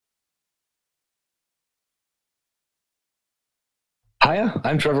Hiya,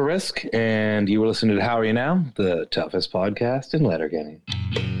 I'm Trevor Risk, and you were listening to How Are You Now, the toughest podcast in Letterkenny.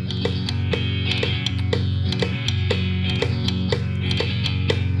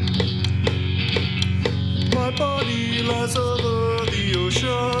 My body lies over the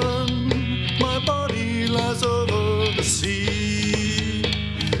ocean, my body lies over the sea.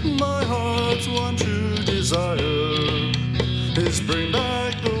 My heart's one true desire is bring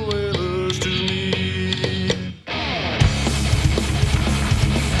back the whalers to me.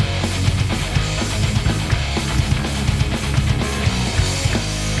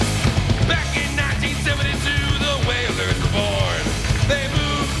 Back in 1972, the whalers were born. They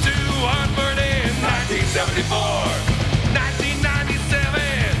moved to Hartford in 1974.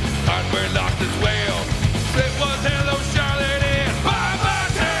 1997, Hartford lost its whale. It was Hello Charlotte and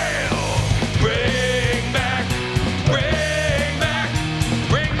Bye-Bye Tail. Bring back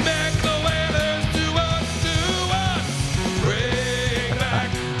the whalers to us. Bring back.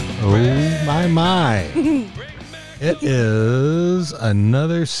 Oh, my. It is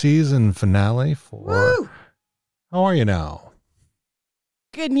another season finale for... Woo! How Are You Now?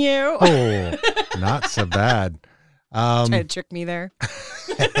 Good, and you? Oh, not so bad. Try to trick me there.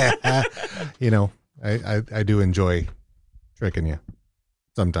 You know, I do enjoy tricking you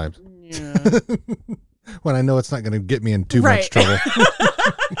sometimes. Yeah. When I know it's not going to get me in too Right. much trouble.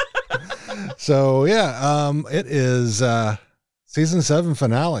 So, yeah, it is season 7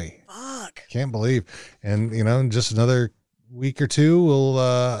 finale. Fuck. Can't believe. And, you know, in just another week or two,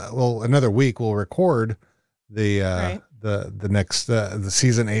 another week, we'll record the Right. the next the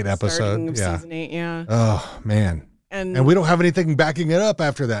season 8 episode. Starting of Yeah. season 8, yeah. Oh man. And we don't have anything backing it up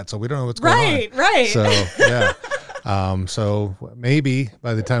after that, so we don't know what's going on. right. So yeah. So maybe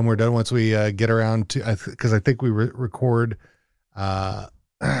by the time we're done, once we get around to, because I think we record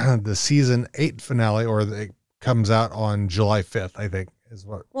the season 8 finale, or it comes out on July 5th, I think is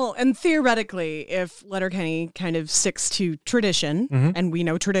what. Well, and theoretically, if Letterkenny kind of sticks to tradition, Mhm. and we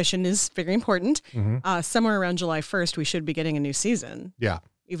know tradition is very important, Mhm. somewhere around July 1st, we should be getting a new season, Yeah.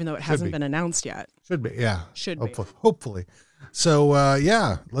 even though it Should hasn't be. been announced yet. Should be, yeah. Should be. Hopefully. So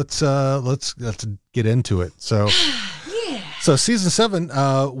yeah, let's get into it. So so season 7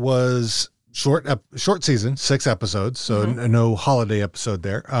 was short season, 6 episodes. So no holiday episode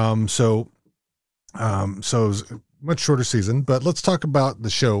there. So it was a much shorter season. But let's talk about the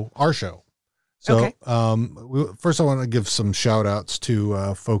show, our show. So Okay. first I want to give some shout outs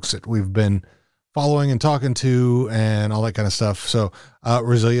to folks that we've been following and talking to and all that kind of stuff. So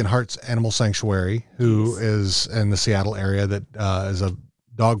Resilient Hearts Animal Sanctuary, who is in the Seattle area, that is a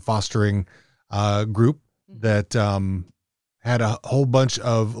dog fostering group that had a whole bunch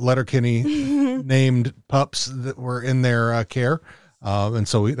of Letterkenny named pups that were in their care. And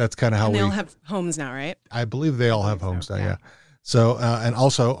so that's kind of how And they we all have homes now, right? I believe they all have homes now. yeah. Yeah. So, and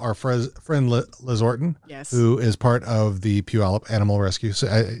also our friend Liz Orton, Yes. who is part of the Puyallup Animal Rescue. So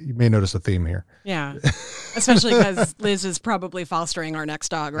you may notice a theme here. Yeah. Especially because Liz is probably fostering our next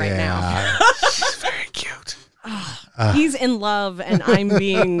dog right now. She's very cute. He's in love, and I'm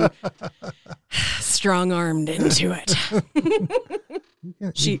being strong-armed into it.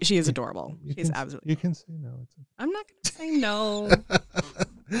 She is adorable. She's absolutely. You can say no. I'm not going to say no.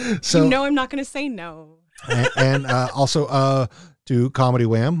 So, You know I'm not going to say no. and also to Comedy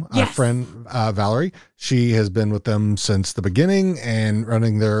Wham, our Yes. friend Valerie. She has been with them since the beginning and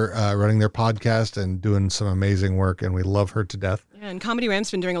running their podcast and doing some amazing work, and we love her to death. Yeah, and Comedy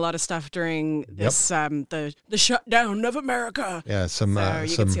Ram's been doing a lot of stuff during this the shutdown of America. Yeah, So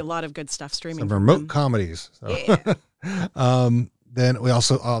you can see a lot of good stuff streaming. some from remote them. comedies. So. Yeah. Then we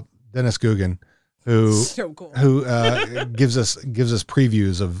also Dennis Guggen, who So cool. gives us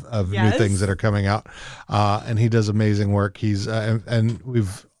previews of new Yes. things that are coming out, and he does amazing work. He's and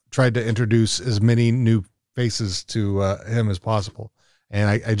we've tried to introduce as many new faces to him as possible. And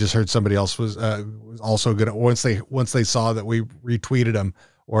I just heard somebody else was also gonna, once they saw that we retweeted him,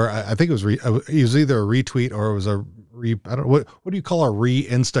 or I think it was either a retweet or it was a I don't know, what do you call a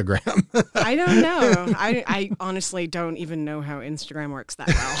re-Instagram? I don't know. I honestly don't even know how Instagram works that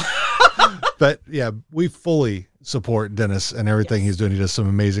well. But yeah, we fully support Dennis and everything he's doing. He does some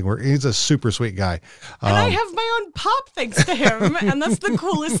amazing work. He's a super sweet guy. And I have my own pop thanks to him, and that's the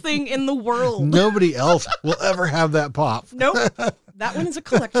coolest thing in the world. Nobody else will ever have that pop. Nope. That one is a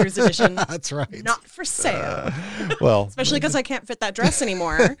collector's edition. That's right. Not for sale. Well, Especially because I can't fit that dress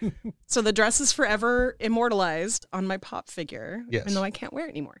anymore. So the dress is forever immortalized on my pop figure, Yes. even though I can't wear it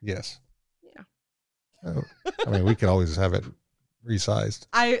anymore. yes. Yeah. Oh, I mean, we could always have it resized.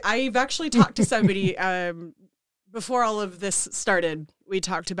 I've actually talked to somebody before all of this started. We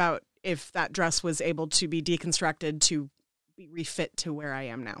talked about if that dress was able to be deconstructed to refit to where I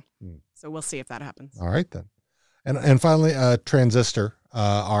am now. So we'll see if that happens. All right then. And finally, Transistor,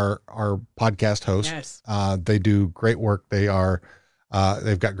 our podcast host. Yes. They do great work. They've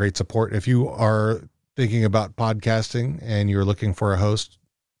got great support. If you are thinking about podcasting and you're looking for a host,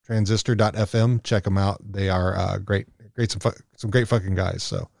 transistor.fm, check them out. They are great, some great fucking guys.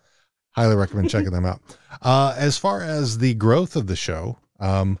 So highly recommend checking them out. As far as the growth of the show,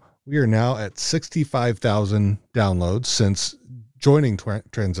 we are now at 65,000 downloads since joining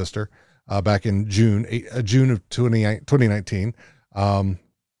Transistor back in June of 2019. And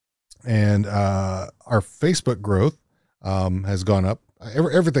our Facebook growth has gone up.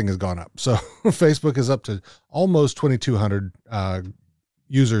 Everything has gone up. So Facebook is up to almost 2,200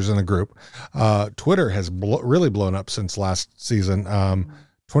 users in the group. Twitter has really blown up since last season.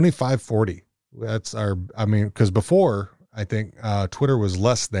 2,540. That's because before, I think Twitter was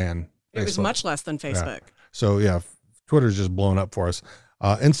less than Facebook. It was much less than Facebook. Yeah. So yeah, Twitter's just blown up for us.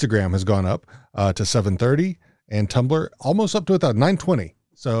 Instagram has gone up to 730, and Tumblr almost up to 920.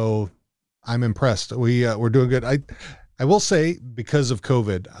 So I'm impressed. We're doing good. I will say, because of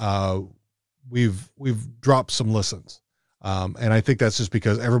COVID, we've dropped some listens. And I think that's just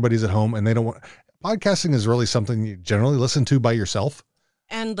because everybody's at home and they don't want, podcasting is really something you generally listen to by yourself.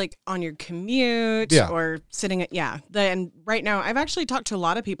 And like on your commute or sitting at, and right now I've actually talked to a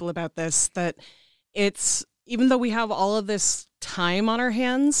lot of people about this, that it's, even though we have all of this time on our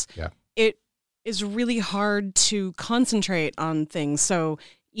hands, it is really hard to concentrate on things. So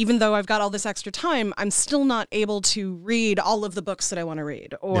even though I've got all this extra time, I'm still not able to read all of the books that I want to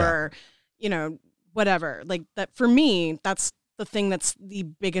read or, whatever. Like that for me, that's the thing that's the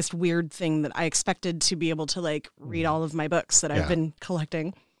biggest weird thing, that I expected to be able to like read all of my books that I've been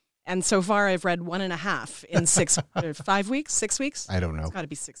collecting. And so far I've read 1.5 in 5 weeks, 6 weeks. I don't know. It's got to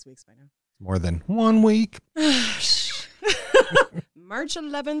be 6 weeks by now. More than 1 week. March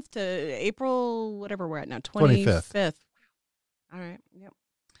 11th to April, whatever we're at now, 25th. All right. Yep.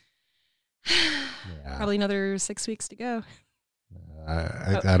 Probably another 6 weeks to go. I don't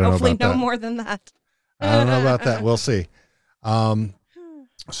know about that. Hopefully no more than that. I don't know about that. We'll see.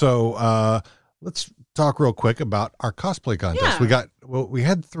 So let's talk real quick about our cosplay contest. Yeah. We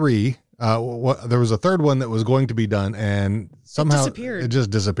had 3. There was a third one that was going to be done, and somehow it just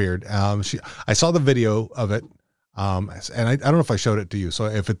disappeared. I saw the video of it. And I don't know if I showed it to you. So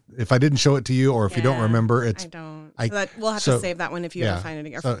if I didn't show it to you, or if you don't remember, I don't. We'll have to save that one if you ever find it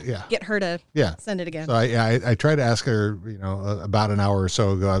again. So, get her to send it again. So I tried to ask her, about an hour or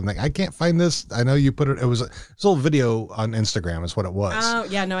so ago. I'm like, I can't find this. I know you put it. It was a little video on Instagram is what it was. Oh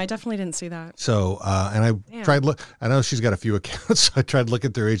yeah, no, I definitely didn't see that. So and I tried I know she's got a few accounts. So I tried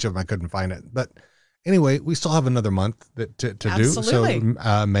looking through each of them. I couldn't find it. But anyway, we still have another month to do.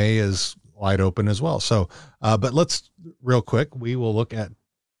 So May is wide open as well. So, but let's real quick, we will look at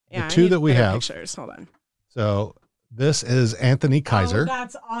the 2 that we have. Pictures. Hold on. So this is Anthony Kaiser. Oh,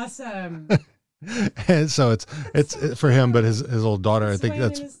 that's awesome. And so it's for him, but his little daughter, I think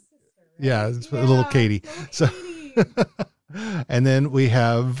that's, it's a little Katie. So, and then we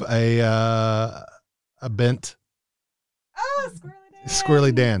have a bent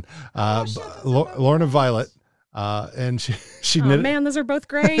Squirrely Dan, Lorna Violet. And she knitted. Man, those are both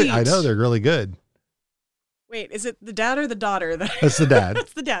great. I know, they're really good. Wait, is it the dad or the daughter? That's the dad.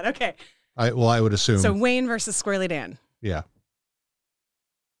 It's the dad. Okay. I would assume. So Wayne versus Squirrely Dan. Yeah.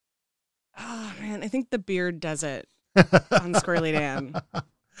 Oh man, I think the beard does it on Squirrely Dan.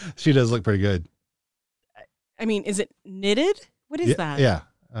 She does look pretty good. I mean, is it knitted? What is that? Yeah.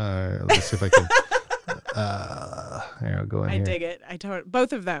 Let's see if I can. Here, I'll go in here. I dig it.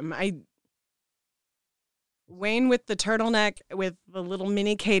 Both of them. Wayne with the turtleneck with the little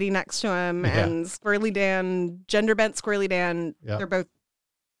mini Katie next to him, and Squirrely Dan, gender bent Squirrely Dan. Yeah. They're both.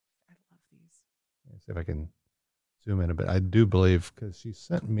 I love these. Let's see if I can zoom in a bit. I do believe, because she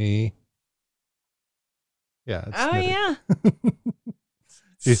sent me. Yeah.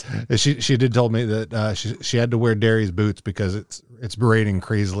 She did tell me that she had to wear Derry's boots because it's raining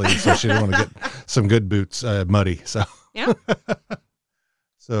crazily, so she didn't want to get some good boots muddy. So yeah.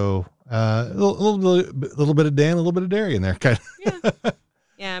 So a little bit of Dan, a little bit of Derry in there, kind of.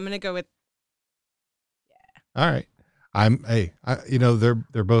 Yeah, I'm gonna go with. Yeah. All right.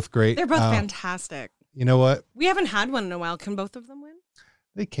 They're both great. They're both fantastic. You know what? We haven't had one in a while. Can both of them win?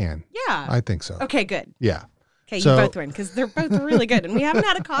 They can. Yeah. I think so. Okay, good. Yeah. Okay, you both win because they're both really good, and we haven't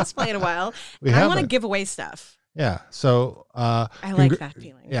had a cosplay in a while. I want to give away stuff. Yeah. So I like that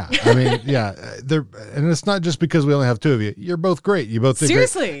feeling. Yeah. I mean, and it's not just because we only have 2 of you. You're both great. You both did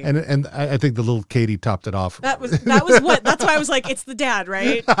seriously. Great. And I think the little Katie topped it off. That's why I was like, it's the dad,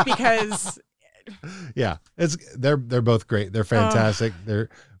 right? Because Yeah, they're both great. They're fantastic. They're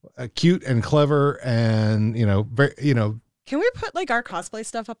cute and clever, and very Can we put like our cosplay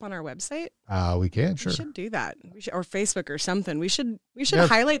stuff up on our website? We can, sure. We should do that. Or Facebook or something. We should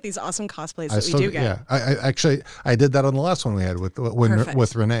highlight these awesome cosplays that we do get. Yeah, I did that on the last one we had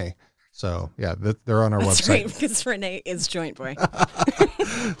with Renee. So yeah, they're on our That's website. great, because Renee is Joint Boy.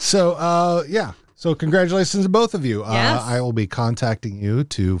 So yeah. So congratulations to both of you. Yes. I will be contacting you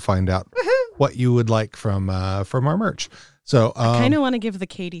to find out what you would like from our merch. So I kind of want to give the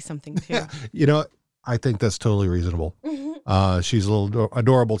Katie something too. I think that's totally reasonable. She's a little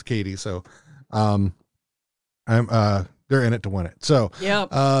adorable, Katie. So they're in it to win it. So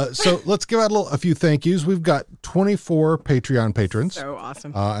yep. So let's give out a few thank yous. We've got 24 Patreon patrons. So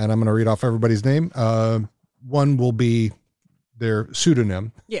awesome. And I'm going to read off everybody's name. One will be their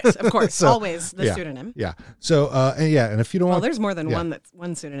pseudonym. Yes, of course. Always the pseudonym. Yeah. So, and if you don't want... there's more than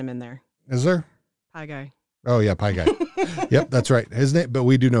one pseudonym in there. Is there? Pie Guy. Oh, yeah, Pie Guy. Yep, that's right. His name, but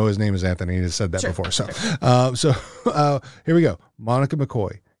we do know his name is Anthony. He has said that before. So, here we go. Monica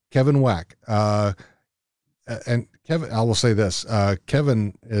McCoy, Kevin Wack, and Kevin, I will say this,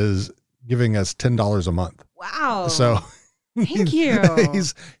 Kevin is giving us $10 a month. Wow. So... Thank you.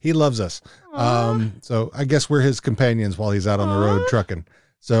 He loves us. So I guess we're his companions while he's out on the road trucking.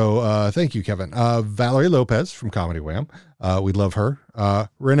 So thank you, Kevin. Valerie Lopez from Comedy Wham. We love her.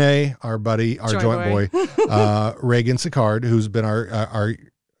 Renee, our buddy, our joint boy. Reagan Sicard, who's been our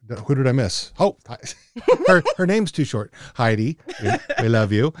who did I miss? Oh, her name's too short. Heidi, we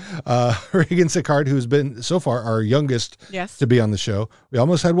love you. Reagan Sicard, who's been so far our youngest to be on the show. We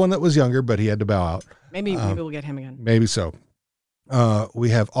almost had one that was younger, but he had to bow out. Maybe we'll get him again. Maybe so.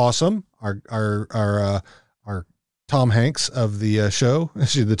 We have Awesome, our Tom Hanks of the show.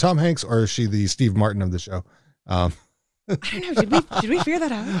 Is she the Tom Hanks or is she the Steve Martin of the show? I don't know. Did we figure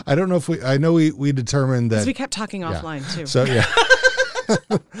that out? I don't know if I know we determined that. Because we kept talking offline too. So yeah.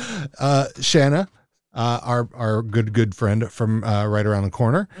 Shanna, our good friend from right around the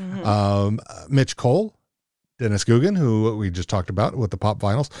corner. Mm-hmm. Mitch Cole. Dennis Guggen, who we just talked about with the pop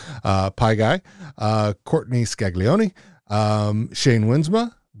vinyls, Pie Guy, Courtney Scaglione, Shane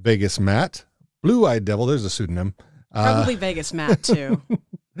Winsma, Vegas Matt, Blue Eyed Devil, there's a pseudonym. Probably Vegas Matt, too.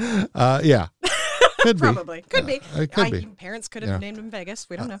 Yeah. Could be. Probably. Could be. It could be. Parents could have named him Vegas.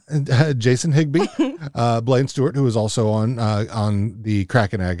 We don't know. Jason Higbee, Blaine Stewart, who was also on the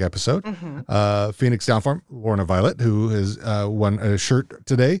Kraken Ag episode. Mm-hmm. Phoenix Downfarm, Lorna Violet, who has won a shirt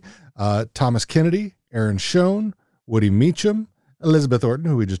today. Thomas Kennedy, Aaron Schoen, Woody Meacham, Elizabeth Orton,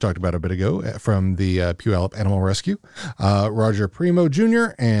 who we just talked about a bit ago from the Puyallup Animal Rescue, Roger Primo Jr.,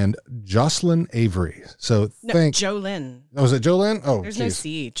 and Jocelyn Avery. So Jolynn. Oh, was it Jolynn? Oh, there's no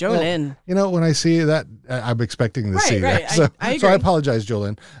C. Jolynn. Well, when I see that, I'm expecting the C. Right. So I I apologize,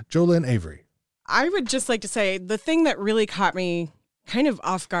 Jolynn. Jolynn Avery. I would just like to say the thing that really caught me kind of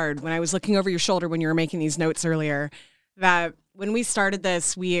off guard when I was looking over your shoulder when you were making these notes earlier, that when we started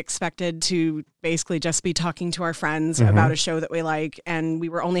this, we expected to basically just be talking to our friends about a show that we like, and we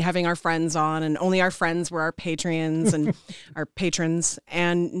were only having our friends on, and only our friends were our Patreons and our patrons.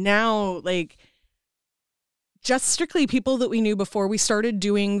 And now, like, just strictly people that we knew before we started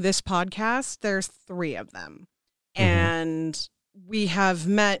doing this podcast, there's 3 of them. And we have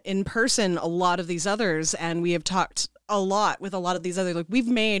met in person a lot of these others, and we have talked a lot with a lot of these others. Like, we've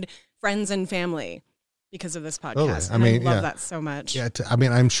made friends and family because of this podcast. Totally. I love that so much. Yeah.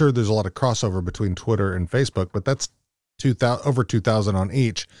 I'm sure there's a lot of crossover between Twitter and Facebook, but that's over 2,000 on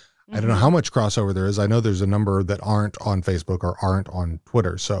each. I don't know how much crossover there is. I know there's a number that aren't on Facebook or aren't on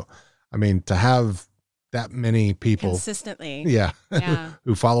Twitter. So, to have that many people consistently,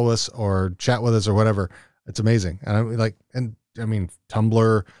 who follow us or chat with us or whatever, it's amazing. And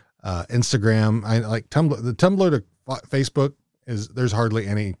Tumblr, Instagram, I like Tumblr, the Tumblr to Facebook, there's hardly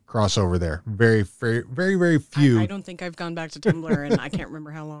any crossover there. Very, very, very, very few. I don't think I've gone back to Tumblr and I can't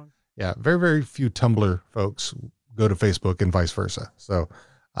remember how long. Yeah. Very, very few Tumblr folks go to Facebook and vice versa. So,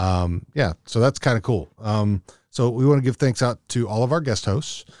 so that's kind of cool. So we want to give thanks out to all of our guest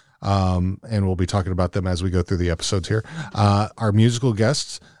hosts. And we'll be talking about them as we go through the episodes here. Our musical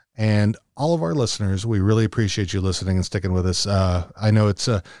guests and all of our listeners. We really appreciate you listening and sticking with us. I know it's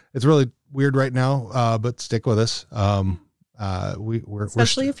really weird right now, but stick with us.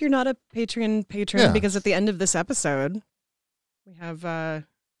 Especially if you're not a patron, because at the end of this episode, we have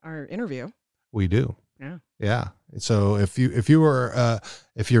our interview. We do. Yeah. So if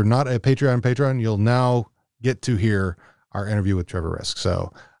you're not a patron, you'll now get to hear our interview with Trevor Risk.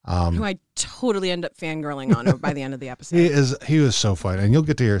 So who I totally end up fangirling on by the end of the episode. He was so fun, and you'll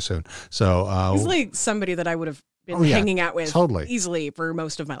get to hear soon. So he's like somebody that I would have been hanging out with totally. easily for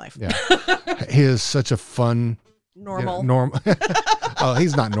most of my life. Yeah. He is such a fun, normal. normal. Oh,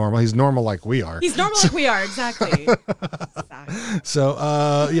 he's not normal. He's normal like we are. He's normal like we are. Exactly.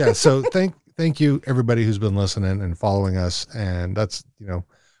 So, so thank you everybody who's been listening and following us. And that's,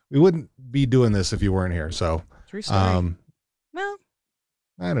 we wouldn't be doing this if you weren't here. So, true story. Well,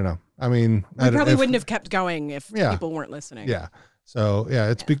 I don't know. I mean, we probably wouldn't have kept going if people weren't listening. Yeah. So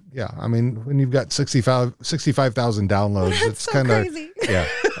I mean, when you've got 65,000 downloads, it's so kind of crazy. Yeah.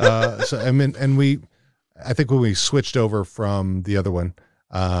 So I mean, and I think when we switched over from the other one,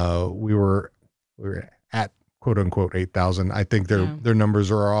 we were at quote unquote 8,000. I think their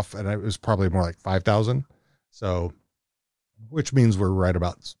numbers are off, and it was probably more like 5,000. So, which means we're right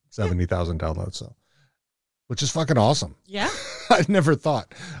about 70,000 downloads. So, which is fucking awesome. Yeah. I never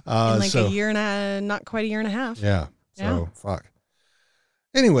thought. In like a year and not quite a year and a half. Yeah. So fuck.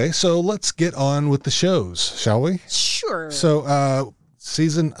 Anyway, so let's get on with the shows, shall we? Sure. So,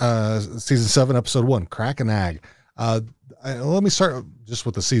 season 7, episode 1, Crack and Ag. Let me start just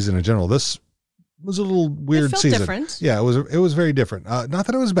with the season in general. This was a little weird season. Different. Yeah, it was very different. Not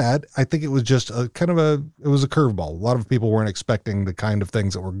that it was bad. I think it was just it was a curveball. A lot of people weren't expecting the kind of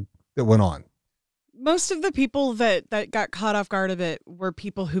things that went on. Most of the people that got caught off guard of it were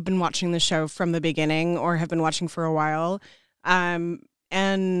people who've been watching the show from the beginning or have been watching for a while.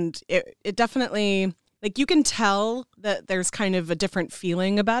 And it definitely, like, you can tell that there's kind of a different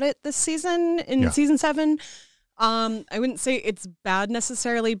feeling about it this season in season 7. I wouldn't say it's bad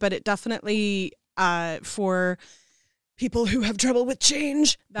necessarily, but it definitely, for people who have trouble with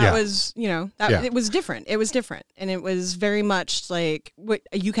change, that was, it was different. It was different. And it was very much like what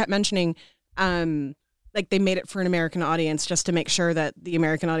you kept mentioning, like they made it for an American audience just to make sure that the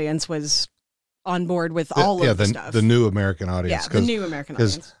American audience was on board with all of the stuff. The new American audience. Yeah, the new American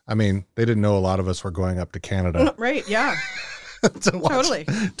audience. I mean, they didn't know a lot of us were going up to Canada. Right, yeah. to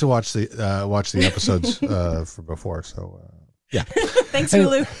watch the episodes for before. So, yeah. Thanks,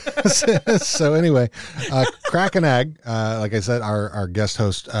 Hulu. So anyway, Crack and Ag, like I said, our guest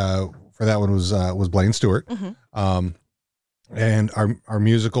host for that one was Blaine Stewart. Mm-hmm. And our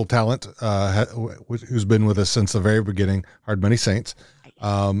musical talent, who's been with us since the very beginning, Hard Money Saints.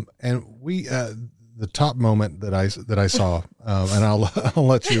 And we, the top moment that I saw, and I'll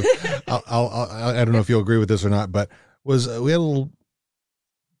let you, I don't know if you'll agree with this or not, but was we had a little,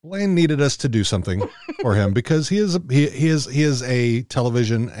 Blaine needed us to do something for him because he is a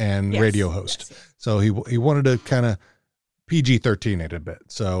television and radio host. Yes. So he wanted to kind of PG-13 it a bit.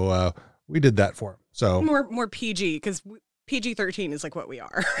 So, we did that for him. So more PG, because PG-13 is like what we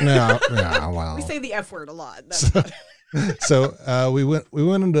are. No, well, we say the F word a lot. So we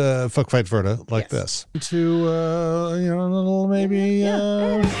went into Fuck Fight Ferda like this to a little maybe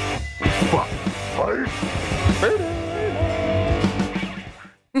Fuck Fight Ferda.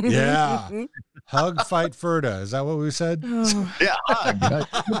 Yeah. Hug Fight Ferda. Is that what we said? Oh. Yeah, hug.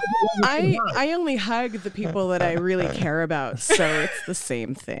 I only hug the people that I really care about, so it's the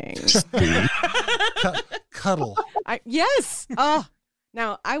same thing. Cuddle. Yes. Oh.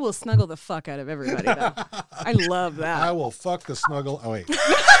 Now, I will snuggle the fuck out of everybody, though. I love that. I will fuck the snuggle. Oh, wait.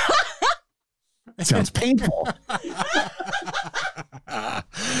 That sounds painful.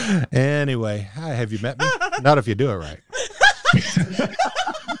 Anyway, hi, have you met me? Not if you do it right.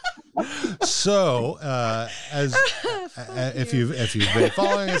 So, if you've been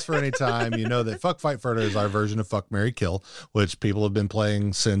following us for any time, you know that Fuck Fight Ferda is our version of Fuck, Marry, Kill, which people have been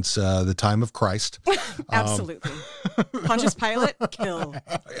playing since the time of Christ. Absolutely. Pontius Pilate, kill.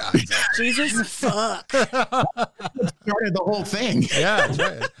 Yeah. Jesus, fuck. Started the whole thing. Yeah, that's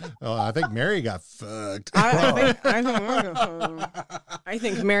right. Well, I think Mary got fucked. I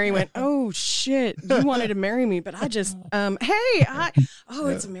think Mary went, oh shit, you wanted to marry me, but I just,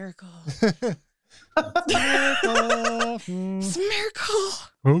 it's a miracle. It's a miracle.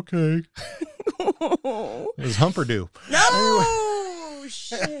 Okay. It was Humperdoo. No,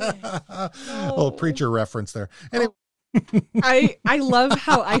 shit. No. Little preacher reference there. Anyway. I love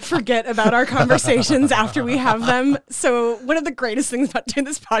how I forget about our conversations after we have them. So one of the greatest things about doing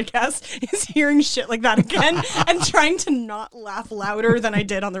this podcast is hearing shit like that again and trying to not laugh louder than I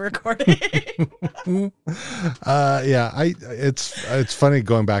did on the recording. It's funny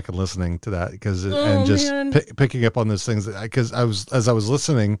going back and listening to that because picking up on those things because as I was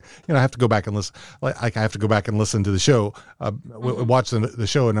listening, I have to go back and listen. Like I have to go back and listen to the show, watch the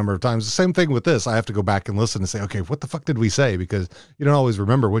show a number of times. The same thing with this. I have to go back and listen and say, okay, what the fuck did we say? Because you don't always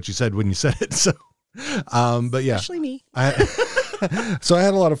remember what you said when you said it. So, but yeah, especially me. So I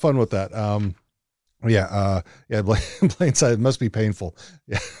had a lot of fun with that. Blaine said it must be painful.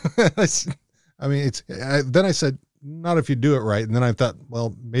 Yeah. I mean, then I said, not if you do it right. And then I thought,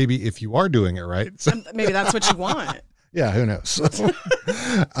 well, maybe if you are doing it right. So, maybe that's what you want. yeah, who knows?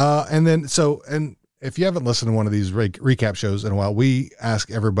 And if you haven't listened to one of these recap shows in a while, we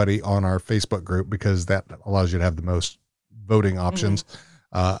ask everybody on our Facebook group because that allows you to have the most voting options.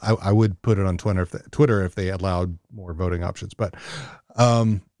 I would put it on Twitter if they allowed more voting options. But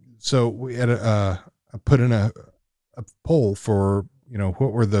so we had put in a poll for,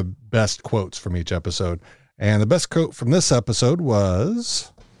 what were the best quotes from each episode. And the best quote from this episode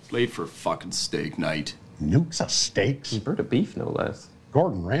was... Late for fucking steak night. Nukes of steaks. Bird of beef, no less.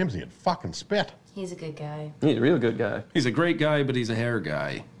 Gordon Ramsay had fucking spit. He's a good guy. He's a real good guy. He's a great guy, but he's a hair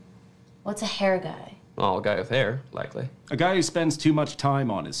guy. What's a hair guy? Well, a guy with hair, likely. A guy who spends too much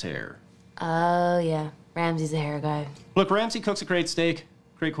time on his hair. Oh, yeah. Ramsay's a hair guy. Look, Ramsay cooks a great steak,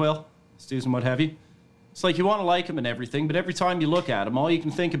 great quail, stews and what have you. It's like you want to like him and everything, but every time you look at him, all you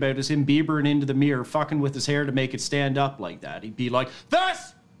can think about is him Biebering into the mirror, fucking with his hair to make it stand up like that. He'd be like,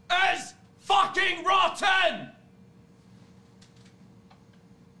 "This is fucking rotten!"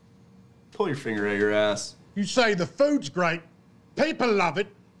 Pull your finger out your ass. You say the food's great, people love it,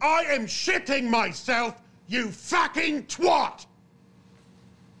 I am shitting myself, you fucking twat!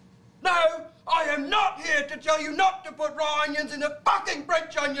 No, I am not here to tell you not to put raw onions in a fucking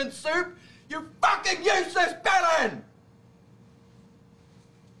French onion soup, you fucking useless bellend!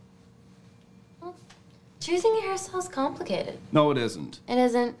 Well, choosing a hairstyle's complicated. No, it isn't. It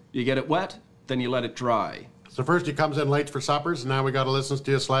isn't. You get it wet, then you let it dry. So first he comes in late for suppers, and now we gotta listen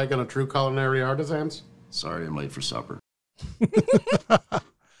to you slag on a true culinary artisans? Sorry, I'm late for supper.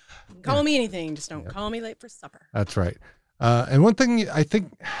 Call me anything, just don't call me late for supper. That's right. And one thing I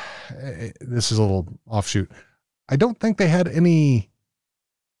think, this is a little offshoot, I don't think they had anything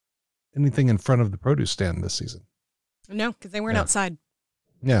in front of the produce stand this season. No, because they weren't outside.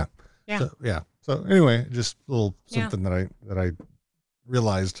 Yeah. Yeah. So anyway, just a little something that I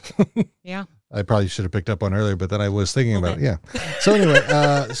realized. Yeah. I probably should have picked up on earlier, but then I was thinking about it. Yeah. So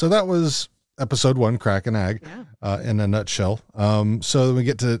anyway, so that was episode 1, Crack and Ag, in a nutshell. So then we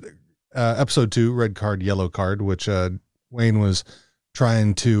get to episode 2, Red Card, Yellow Card, which Wayne was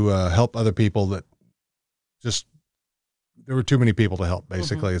trying to help other people that just, there were too many people to help,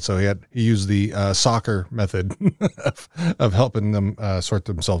 basically. So he used the soccer method of helping them sort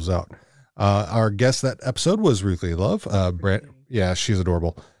themselves out. Our guest that episode was Ruthie Love. Yeah, she's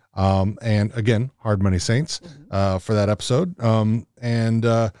adorable. And again, Hard Money Saints for that episode.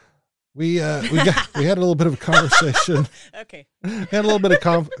 We had a little bit of a conversation. Okay. Had a little bit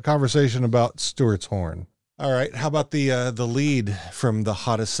of conversation about Stuart's horn. All right. How about the lead from The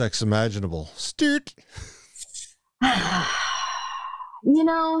Hottest Sex Imaginable? Stuart. I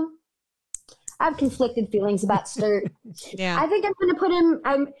have conflicted feelings about Sturt. Yeah. I think I'm going to put him,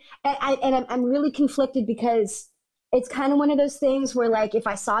 I'm really conflicted because it's kind of one of those things where, like, if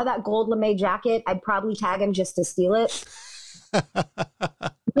I saw that gold lame jacket, I'd probably tag him just to steal it.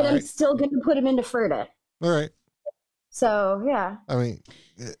 But I'm still going to put him into Ferda. All right. So, yeah. I mean,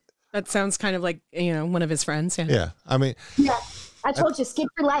 that sounds kind of like, one of his friends. Yeah. Yeah. I mean, yeah. I told you, skip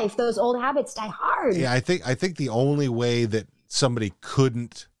your life. Those old habits die hard. Yeah. I think the only way that somebody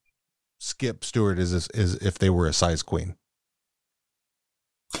couldn't skip Stuart is if they were a size queen.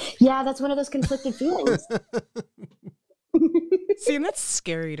 Yeah, that's one of those conflicted feelings. See, and that's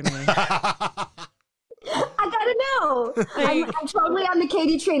scary to me. I gotta know. I'm totally on the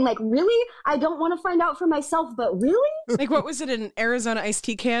Katie train. Like, really? I don't want to find out for myself, but really? Like, what was it, an Arizona iced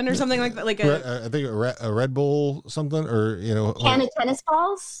tea can or something like that? Like I think a Red Bull something, or can of tennis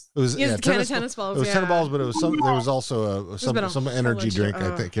balls. It was can of tennis balls. It was tennis balls, but it was some. There was also some energy drink.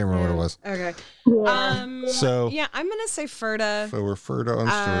 I can't remember what it was. Okay. Yeah. So yeah, I'm gonna say Ferda. So we're Ferda on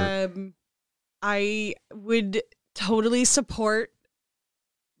Stuart. I would totally support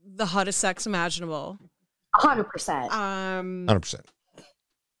The Hottest Sex Imaginable. 100%. 100%.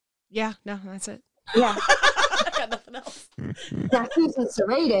 Yeah, no, that's it. Yeah. I got nothing else. Now, Susan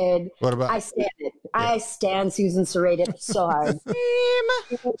Serrated. What about? I stand it. Yeah. I stand Susan Serrated so hard.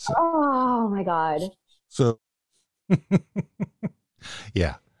 Oh my God. So,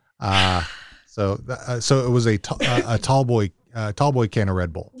 yeah. So it was a tall boy can of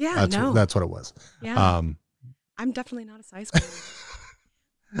Red Bull. Yeah, that's what it was. Yeah. I'm definitely not a size queen.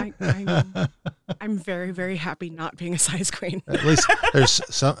 I'm very, very happy not being a size queen. At least there's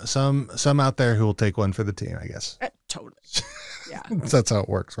some out there who will take one for the team, I guess. Totally. Yeah. That's how it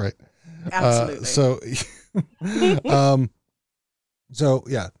works, right? Absolutely. So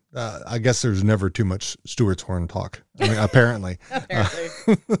yeah, I guess there's never too much Stuart's horn talk. I mean, apparently,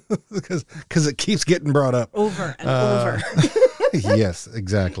 because it keeps getting brought up over and over. Yes,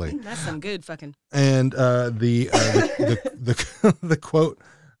 exactly. That's some good fucking. And the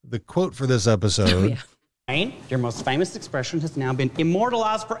quote for this episode. Your most famous expression has now been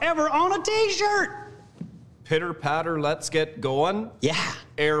immortalized forever on a t-shirt. Pitter patter, let's get going. Yeah.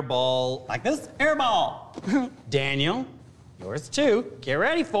 Airball. Like this? Airball. Daniel, yours too. Get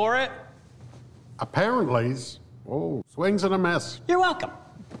ready for it. Apparently, swings and a miss. You're welcome.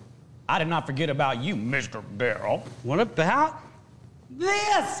 I did not forget about you, Mr. Barrel. What about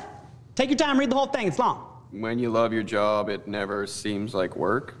this? Take your time, read the whole thing. It's long. When you love your job, it never seems like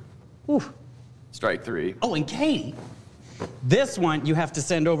work. Oof. Strike 3. Oh, and Katie, this one you have to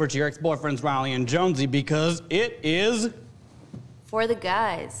send over to your ex-boyfriends Riley and Jonesy because it is... For the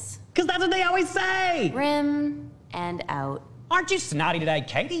guys. Because that's what they always say. Rim and out. Aren't you snotty today,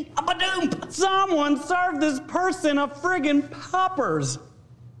 Katie? A-ba-doom! Someone serve this person a friggin' poppers.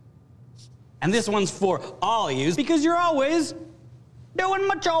 And this one's for all of you because you're always doing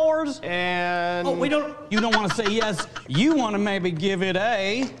my chores. And... Oh, you don't want to say yes. You want to maybe give it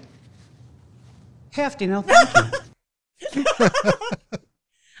a... hefty, no thank you.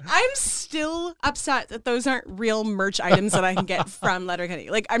 I'm still upset that those aren't real merch items that I can get from Letterkenny.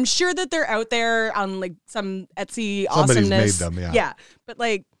 Like, I'm sure that they're out there on like some Etsy Somebody's awesomeness. made them, yeah. Yeah, but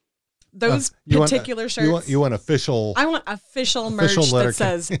like those particular shirts. You want official. I want official merch that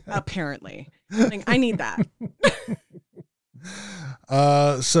says apparently. Like, I need that.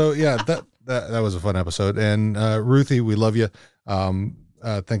 So yeah, that was a fun episode. And Ruthie, we love you.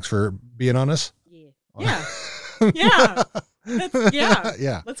 Thanks for being on us. Yeah. Yeah. Yeah.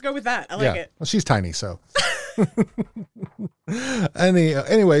 Yeah. Let's go with that. I like it. Well, she's tiny, so.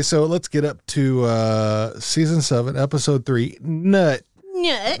 Anyway, so let's get up to season 7, episode 3, Nut.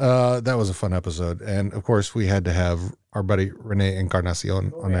 That was a fun episode. And of course, we had to have our buddy Rene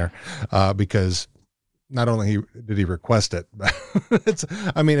Encarnacion on there because not only did he request it, but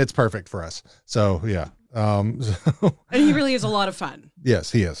it's perfect for us. So yeah. And he really is a lot of fun.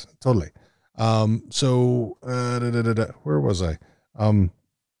 Yes, he is. Totally. So where was I?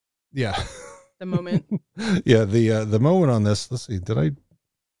 Yeah. The moment. Yeah, the moment on this. Let's see. Did I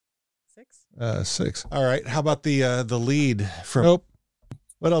 6? 6. All right. How about the lead from Nope.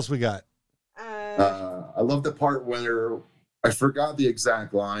 What else we got? I love the part where I forgot the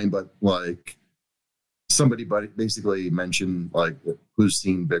exact line, but like somebody basically mentioned like who's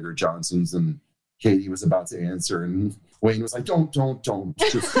seen bigger Johnsons, and Katie was about to answer, and Wayne was like, "Don't, just don't,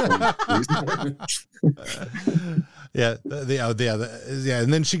 please." Yeah,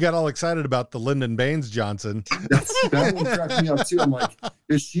 and then she got all excited about the Lyndon Baines Johnson. That one cracked me up too. I'm like,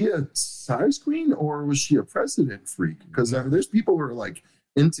 is she a size queen or was she a president freak? Because there's people who are like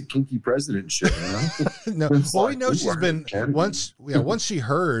into kinky president shit. You know? No, well, we know she's been once she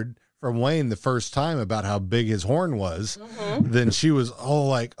heard from Wayne the first time about how big his horn was, then she was all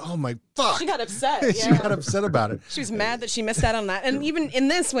like, "Oh my fuck!" She got upset. She got upset about it. She was mad that she missed out on that. And even in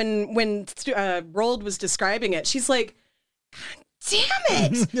this, when Roald was describing it, she's like,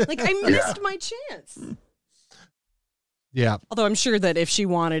 "Damn it! Like I missed my chance." Yeah. Although I'm sure that if she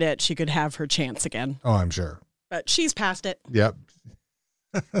wanted it, she could have her chance again. Oh, I'm sure. But she's past it. Yep.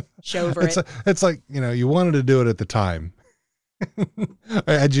 Show over it. It's like, you wanted to do it at the time.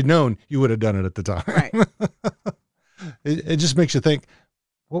 Had you known, you would have done it at the time. Right. It just makes you think,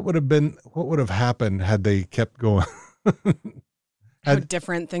 what would have happened had they kept going? How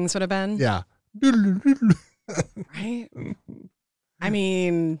different things would have been. Yeah. Right. I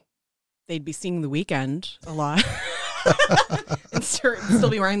mean, they'd be seeing The Weeknd a lot. And still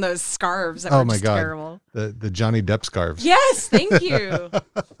be wearing those scarves that were just terrible. The Johnny Depp scarves. Yes, thank you.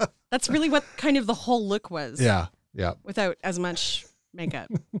 That's really what kind of the whole look was. Yeah, yeah. Without as much makeup.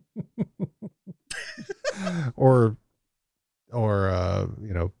 or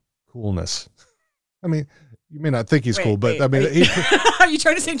coolness. I mean, you may not think he's cool, but I mean, are you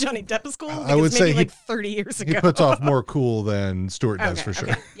trying to say Johnny Depp is cool? Because I would say like 30 years ago. He puts off more cool than Stewart does for sure.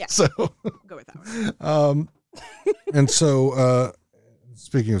 Yeah. So go with that one. And so,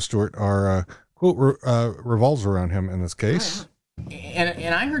 speaking of Stewart, our quote revolves around him in this case.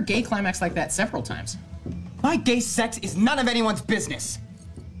 And I heard gay climax like that several times. My gay sex is none of anyone's business.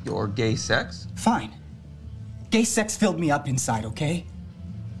 Your gay sex? Fine. Gay sex filled me up inside, okay?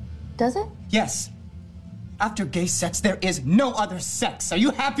 Does it? Yes. After gay sex, there is no other sex. Are you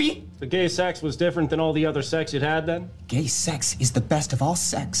happy? The gay sex was different than all the other sex you'd had then? Gay sex is the best of all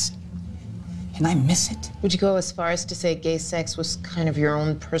sex. And I miss it. Would you go as far as to say gay sex was kind of your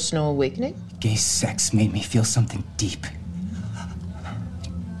own personal awakening? Gay sex made me feel something deep.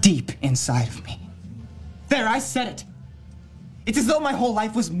 Deep inside of me. There, I said it. It's as though my whole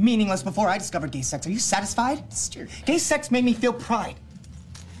life was meaningless before I discovered gay sex. Are you satisfied? Gay sex made me feel pride.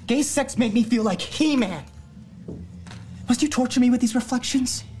 Gay sex made me feel like He-Man. Must you torture me with these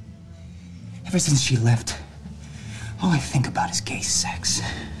reflections? Ever since she left, all I think about is gay sex.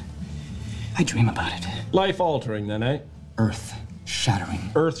 I dream about it. Life-altering, then, eh?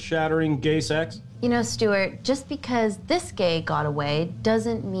 Earth-shattering. Earth-shattering gay sex? You know, Stuart, just because this gay got away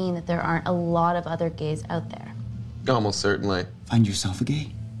doesn't mean that there aren't a lot of other gays out there. Almost certainly. Find yourself a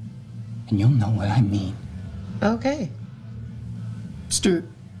gay, and you'll know what I mean. Okay. Stuart,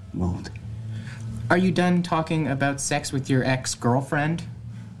 Mold, are you done talking about sex with your ex-girlfriend,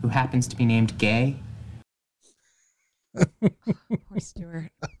 who happens to be named Gay? Poor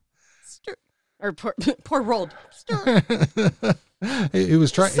Stuart. Or poor Rold. Stuart. He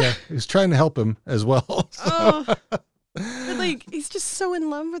was trying. Yeah, he was trying to help him as well. So. But like, he's just so in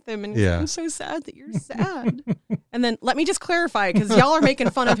love with him, and Yeah. I'm so sad that you're sad. And then let me just clarify, because y'all are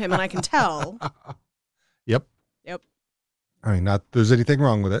making fun of him, and I can tell. Yep. Yep. I mean, not there's anything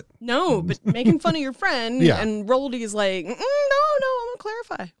wrong with it. No, but making fun of your friend, Yeah. and Roldy's like, no, I'm gonna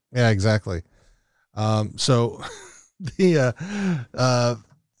clarify. Yeah, exactly. So the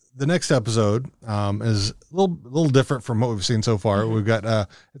next episode is a little different from what we've seen so far. We've got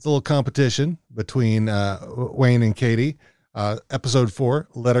it's a little competition between Wayne and Katie. Episode 4,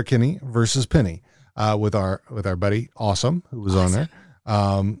 Letterkenny versus Penny, with our buddy Awesome, who was on there,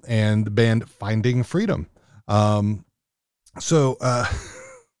 and the band Finding Freedom. So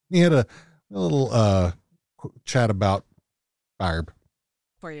we had a little chat about Barb.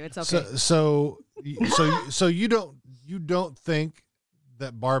 For you, it's okay. So you don't think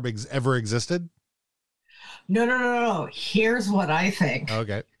that Barb ever existed? No. Here's what I think.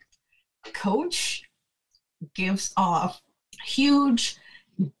 Okay. Coach gives off huge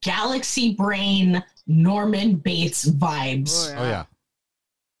galaxy brain Norman Bates vibes. Oh yeah.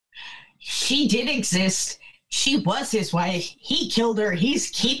 She did exist. She was his wife. He killed her. He's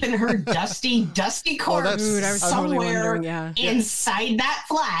keeping her dusty corpse somewhere inside that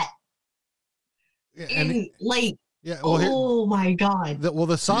flat. Yeah, well, my God.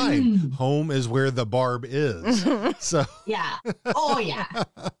 The sign, home is where the Barb is. So yeah. Oh yeah.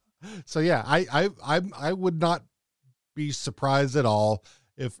 So yeah, I would not be surprised at all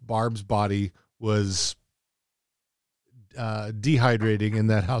if Barb's body was dehydrating in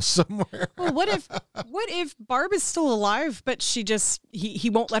that house somewhere. Well, what if Barb is still alive, but she just he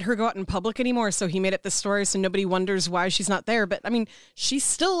won't let her go out in public anymore, so he made up this story so nobody wonders why she's not there. But I mean, she's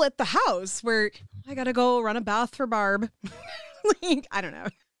still at the house where I gotta go run a bath for Barb. Like, I don't know.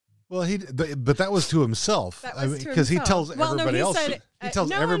 Well, but that was to himself. Because he tells everybody else. He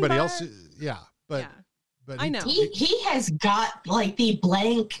tells everybody else. Yeah, but. But I know he has got like the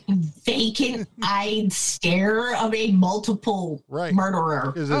blank, vacant-eyed stare of a multiple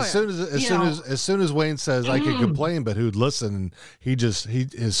murderer. Because as soon as Wayne says I could complain, but who'd listen? And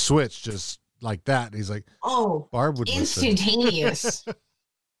his switch just like that. And he's like, Barb would instantaneous.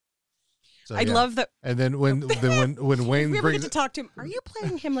 So, I love that. And then when Wayne we ever brings get to talk to him, are you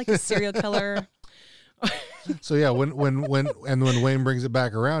playing him like a serial killer? So yeah, when Wayne brings it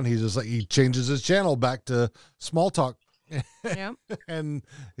back around, he's just like he changes his channel back to small talk. Yeah, and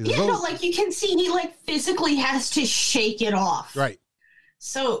like you can see, he like physically has to shake it off. Right.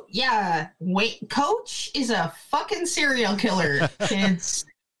 So yeah, Coach is a fucking serial killer, kids.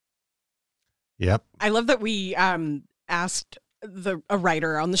 Yep. I love that we asked a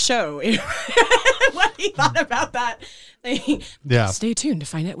writer on the show what he thought about that. Yeah. Stay tuned to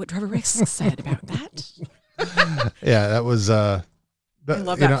find out what Trevor Ricks said about that. Yeah, that was I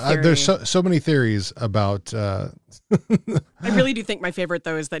love that theory. There's so many theories about I really do think my favorite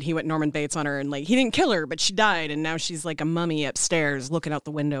though is that he went Norman Bates on her, and like he didn't kill her, but she died, and now she's like a mummy upstairs looking out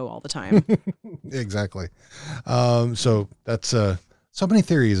the window all the time. Exactly. So that's so many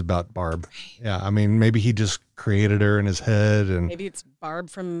theories about Barb. Yeah, I mean, maybe he just created her in his head, and maybe it's Barb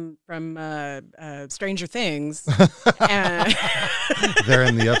from Stranger Things. They're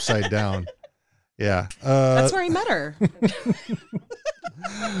in the Upside Down. Yeah, that's where he met her.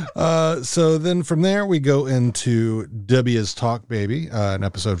 So then from there we go into W's Talk Baby in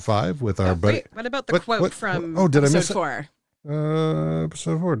episode 5 with our buddy. Wait, what about the quote from did episode I miss 4?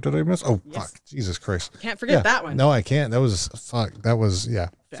 Episode 4. Did I miss? Oh, Yes. fuck. Jesus Christ. Can't forget that one. No, I can't. That was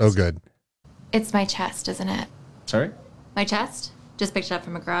so good. It's my chest, isn't it? Sorry? My chest? Just picked it up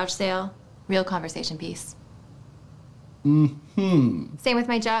from a garage sale. Real conversation piece. Mm-hmm. Same with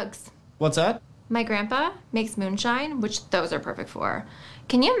my jugs. What's that? My grandpa makes moonshine, which those are perfect for.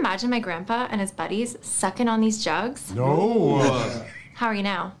 Can you imagine my grandpa and his buddies sucking on these jugs? No. How are you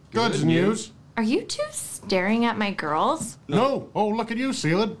now? Good news. Are you two staring at my girls? No. Oh, look at you,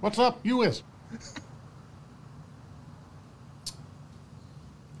 Seelid. What's up? You is.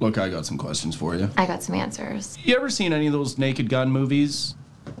 Look, I got some questions for you. I got some answers. You ever seen any of those Naked Gun movies?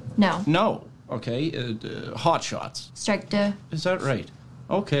 No. No. Okay. Hot Shots. Strike 2. Is that right?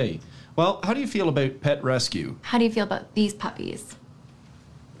 Okay. Well, how do you feel about pet rescue? How do you feel about these puppies?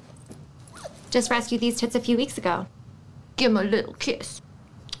 Just rescued these tits a few weeks ago. Give them a little kiss.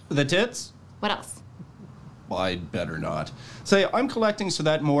 The tits? What else? Well, I'd better not. Say, I'm collecting so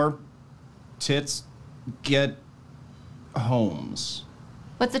that more tits get homes.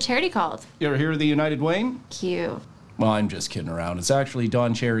 What's the charity called? You ever hear of the United Wayne? Cute. Well, I'm just kidding around. It's actually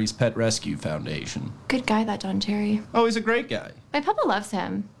Don Cherry's Pet Rescue Foundation. Good guy, that Don Cherry. Oh, he's a great guy. My papa loves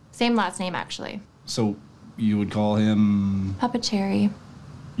him. Same last name, actually. So, you would call him... Papa Cherry.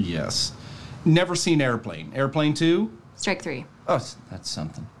 Yes. Never seen Airplane. Airplane 2? Strike 3. Oh, that's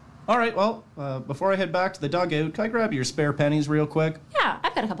something. All right, well, before I head back to the dugout, can I grab your spare pennies real quick? Yeah,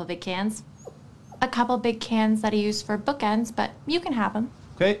 I've got a couple big cans. A couple big cans that I use for bookends, but you can have them.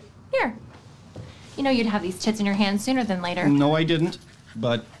 Okay. Here. You know you'd have these tits in your hands sooner than later. No, I didn't.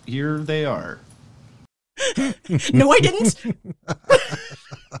 But here they are. No, I didn't.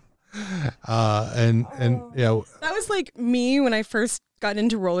 And yeah. That was like me when I first got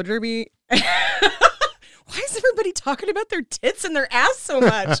into roller derby. Why is everybody talking about their tits and their ass so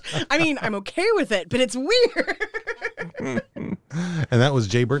much? I mean, I'm okay with it, but it's weird. And that was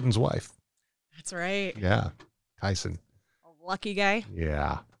Jay Burton's wife. That's right. Yeah. Tyson. Lucky guy.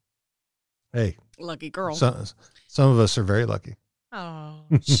 Yeah. Hey. Lucky girl. Some of us are very lucky. Oh,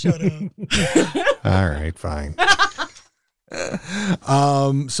 shut up. All right, fine.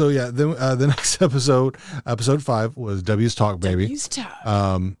 So yeah, the next episode 5 was W's Talk Baby. W's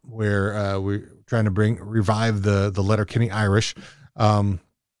Talk. Where we're trying to revive the Letterkenny Irish.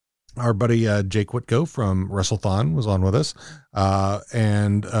 Our buddy Jake Whitco from WrestleThon was on with us,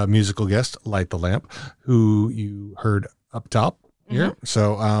 and a musical guest Light the Lamp, who you heard up top here. Mm-hmm.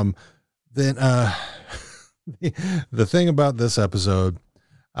 So then the thing about this episode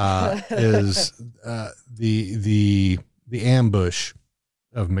is the ambush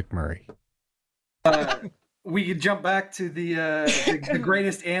of McMurray. We could jump back to the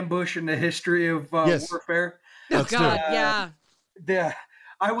greatest ambush in the history of warfare. Oh God, yeah.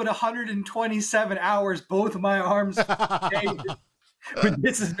 I would 127 hours, both of my arms with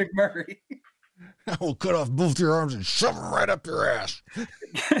Mrs. McMurray. I will cut off both your arms and shove them right up your ass.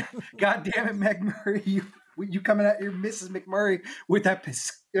 God damn it, McMurray. You coming at your Mrs. McMurray with that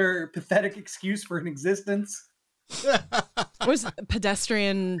pathetic excuse for an existence. What was it?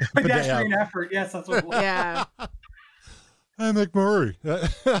 Pedestrian effort. Yes, that's what it was. Yeah. Hey, McMurray. I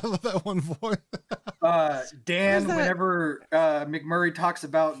love that one voice. Dan, whenever McMurray talks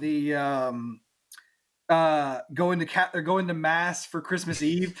about the going to mass for Christmas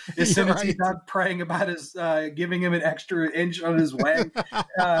Eve, as soon as he's not praying about his giving him an extra inch on his leg,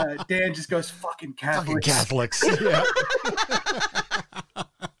 Dan just goes, fucking Catholics. Fucking Catholics. Yeah.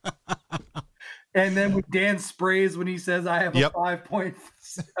 And then when Dan sprays when he says, I have a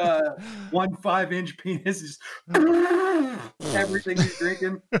 5.15 inch penis, is everything he's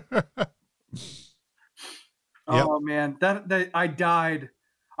drinking. Oh man, that I died.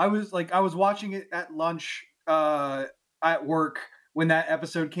 I was watching it at lunch at work when that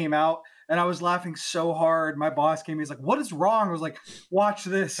episode came out, and I was laughing so hard. My boss came, he's like, what is wrong? I was like, watch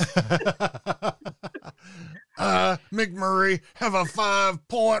this. McMurray have a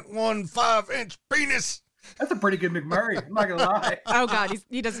 5.15 inch penis. That's a pretty good McMurray. I'm not gonna lie. Oh God,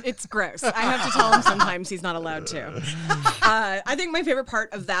 he does. It's gross. I have to tell him sometimes he's not allowed to. I think my favorite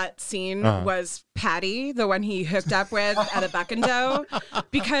part of that scene was Patty, the one he hooked up with at a Buck and Doe,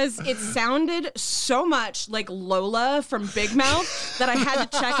 because it sounded so much like Lola from Big Mouth that I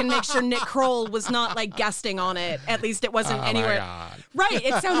had to check and make sure Nick Kroll was not like guesting on it. At least it wasn't anywhere. Right.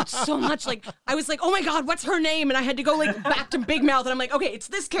 It sounded so much like, I was like, oh my God, what's her name? And I had to go like back to Big Mouth, and I'm like, okay, it's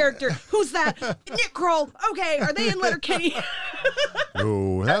this character. Who's that? Nick Kroll. Okay, are they in Letterkenny?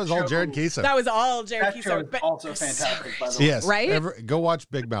 Oh, that was all Jared Keeso. That was all Jared Keeso. That show is also fantastic, by the way. Yes. Right? Go watch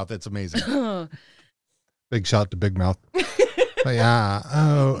Big Mouth. It's amazing. Big shout to Big Mouth. But yeah.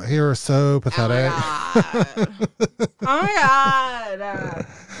 Oh, you're so pathetic. Oh my God.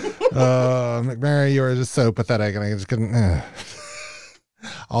 McMurray, you were just so pathetic, and I just couldn't.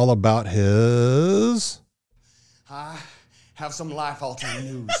 All about his. I have some life-altering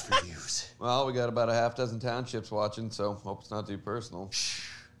news for you. Well, we got about a half dozen townships watching, so hope it's not too personal.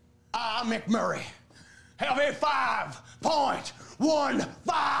 McMurray have a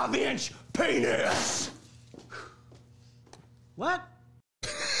 5.15 inch penis. What?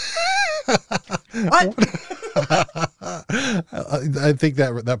 What? I think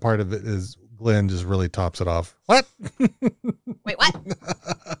that part of it is Glenn just really tops it off. What? Wait, what?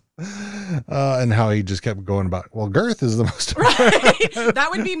 And how he just kept going about, well, girth is the most right. That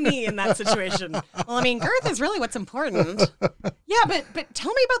would be me in that situation. Well, I mean, girth is really what's important. Yeah, but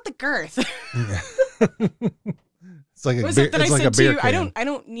tell me about the girth. It's like was a it that it's I like said a beer to you, can. I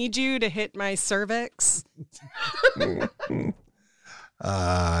don't need you to hit my cervix.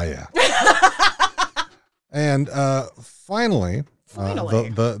 Yeah. And finally,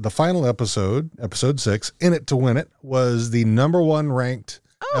 the final episode 6, In It to Win It, was the number 1 ranked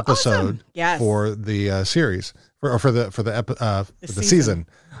episode awesome. Yes. for the series for the season.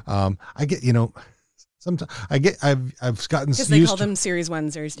 I get, sometimes I've gotten because they call them series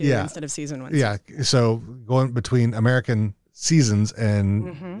 1, series 2 instead of season 1. Yeah. So going between American seasons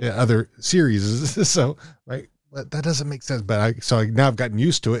and other series. So like, that doesn't make sense, but now I've gotten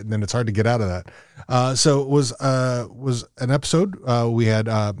used to it, and then it's hard to get out of that. So it was an episode. We had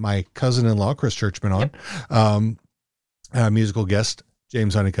my cousin-in-law, Chris Churchman, on, musical guest,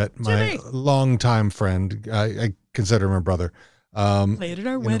 James Honeycutt, my longtime friend. I consider him a brother. Played at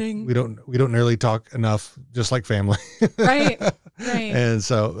our wedding. We don't nearly talk enough, just like family. Right. And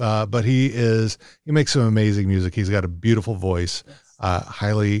so, but he makes some amazing music. He's got a beautiful voice.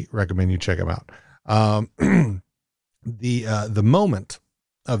 Highly recommend you check him out. The moment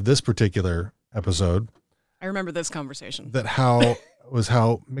of this particular episode, I remember this conversation. How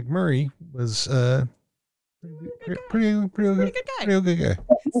McMurray was pretty good guy.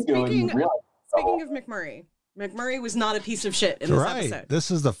 Speaking of McMurray was not a piece of shit in this episode.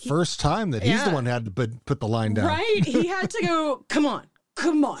 This is the first time that he's the one who had to put the line down. Right. He had to go, come on.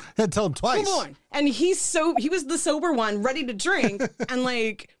 Had to tell him twice. Come on. And he was the sober one, ready to drink, and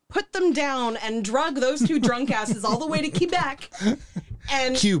like put them down and drug those two drunk asses all the way to Quebec.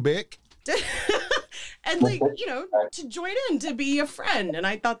 And Quebec. And like, to join in, to be a friend. And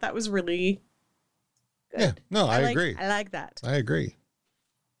I thought that was really good. Yeah. No, I agree. I like that. I agree.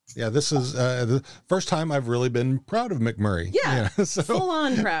 Yeah, this is the first time I've really been proud of McMurray. Yeah, full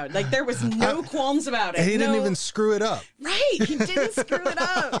on proud. Like there was no qualms about it. He didn't even screw it up. Right, he didn't screw it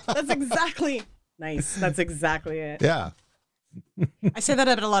up. That's exactly nice. That's exactly it. Yeah. I say that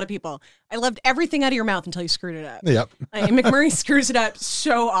about a lot of people. I loved everything out of your mouth until you screwed it up. Yep. And McMurray screws it up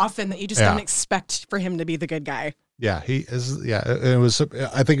so often that you just don't expect for him to be the good guy. Yeah, he is. Yeah, it was.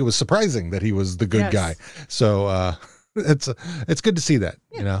 I think it was surprising that he was the good guy. So. It's good to see that,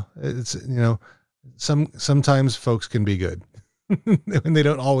 it's, sometimes folks can be good and they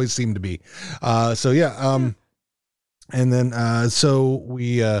don't always seem to be. And then, so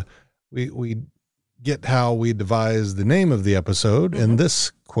we get how we devised the name of the episode in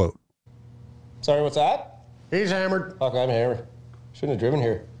this quote. Sorry, what's that? He's hammered. Fuck, I'm hammered. Shouldn't have driven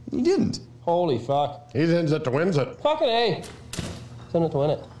here. You didn't. Holy fuck. He's in it to wins it. Fucking A. He's in it to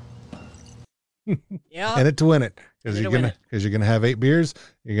win it. Yeah. In it to win it. Because you're gonna have 8 beers.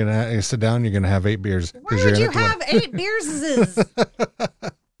 You're gonna sit down. You're gonna have 8 beers. Why would you have 8 beers?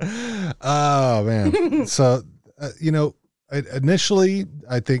 Oh man. So initially,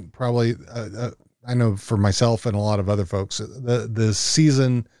 I think probably I know for myself and a lot of other folks, the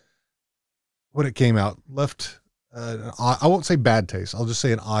season when it came out left I won't say bad taste. I'll just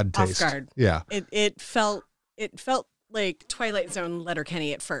say an odd taste. Off guard. Yeah. It felt like Twilight Zone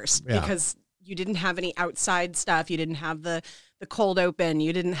Letterkenny at first because you didn't have any outside stuff. You didn't have the cold open.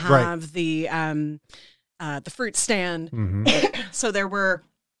 You didn't have the fruit stand. Mm-hmm. So there were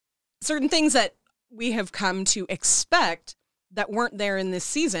certain things that we have come to expect that weren't there in this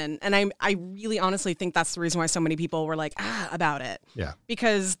season. And I really honestly think that's the reason why so many people were like, about it. Yeah.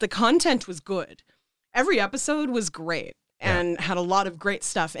 Because the content was good. Every episode was great and had a lot of great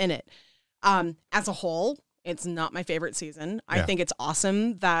stuff in it. As a whole, it's not my favorite season. I think it's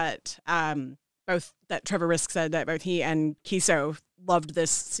awesome that Trevor Risk said that both he and Kiso loved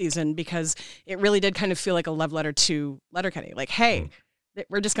this season because it really did kind of feel like a love letter to Letterkenny. Like, hey,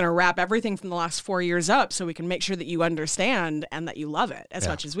 we're just going to wrap everything from the last 4 years up so we can make sure that you understand and that you love it as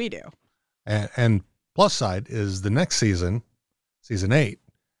much as we do. And plus side is the next season, season 8.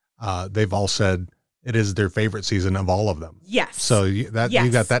 They've all said it is their favorite season of all of them. Yes. So you got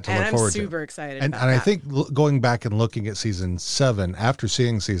that to look forward to. I'm super excited and about I think going back and looking at season 7 after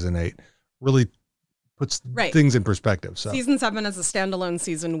seeing season 8 really puts things in perspective. So season 7 as a standalone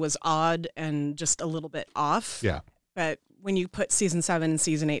season was odd and just a little bit off. Yeah. But when you put season 7 and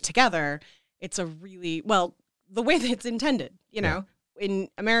season 8 together, it's a really, the way that it's intended, in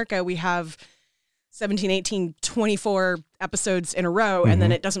America, we have 17, 18, 24 episodes in a row, and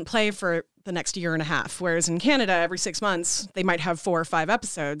then it doesn't play for the next year and a half. Whereas in Canada, every 6 months, they might have 4 or 5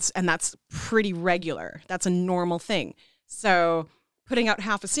 episodes, and that's pretty regular. That's a normal thing. So putting out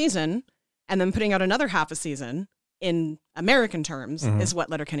half a season and then putting out another half a season in American terms is what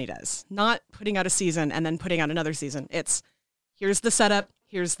Letterkenny does. Not putting out a season and then putting out another season. It's here's the setup,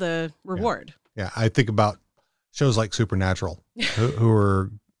 here's the reward. Yeah, I think about shows like Supernatural, who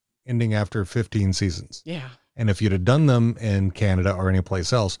are ending after 15 seasons. Yeah. And if you'd have done them in Canada or any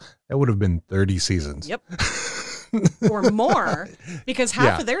place else, that would have been 30 seasons. Yep. Or more, because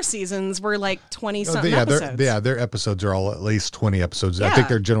half of their seasons were like 20-something episodes. Their episodes are all at least 20 episodes. Yeah. I think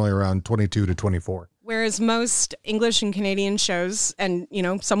they're generally around 22 to 24. Whereas most English and Canadian shows, and, you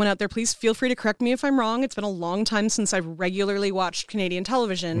know, someone out there, please feel free to correct me if I'm wrong. It's been a long time since I've regularly watched Canadian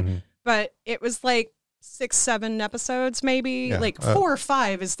television, but it was like 6-7 episodes, maybe. Yeah. Like 4 or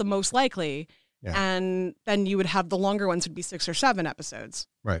 5 is the most likely. Yeah. And then you would have the longer ones would be 6 or 7 episodes.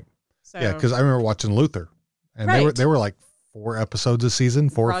 Right. So, yeah, because I remember watching Luther, and they were like 4 episodes a season,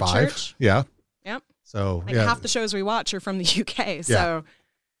 4 or 5. Church. Yeah. Yep. So like half the shows we watch are from the UK. So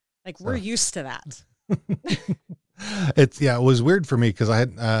like we're used to that. It was weird for me because I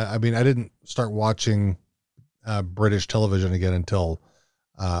had I didn't start watching British television again until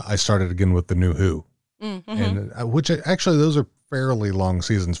I started again with the New Who, and which actually those are fairly long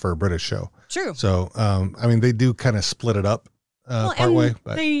seasons for a British show. True. So they do kind of split it up part way,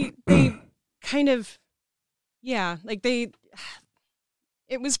 but they kind of it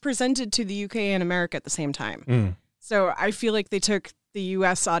was presented to the UK and America at the same time. So I feel like they took the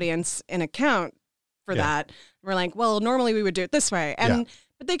US audience in account for that. We're like, well, normally we would do it this way. And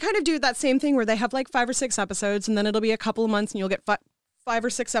but they kind of do that same thing where they have like 5 or 6 episodes, and then it'll be a couple of months and you'll get 5 or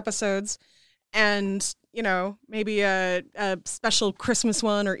 6 episodes, and you know, maybe a special Christmas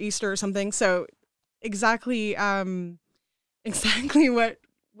one or Easter or something. So exactly what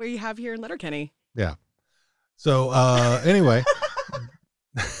you have here in Letterkenny. Yeah. So anyway,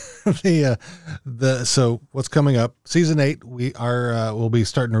 so what's coming up? Season 8, we'll be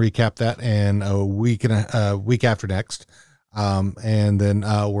starting to recap that in a week after next, and then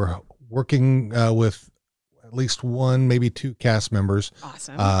we're working with at least 1, maybe 2 cast members.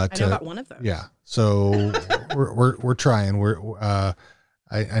 Awesome. I know about one of those. Yeah. So we're trying. I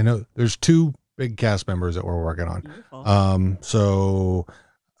know there's 2 big cast members that we're working on. Beautiful.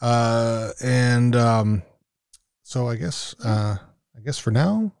 So I guess for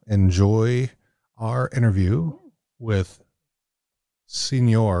now, enjoy our interview with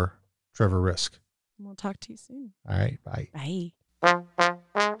Senior Trevor Risk. We'll talk to you soon. All right. Bye. Bye.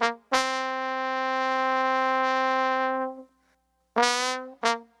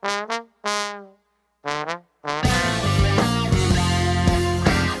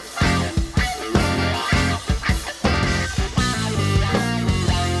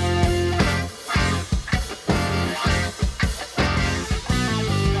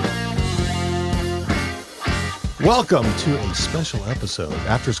 Welcome to a special episode,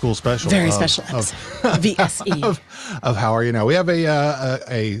 after school special. Very special episode. VSE. Of How Are You Now? We have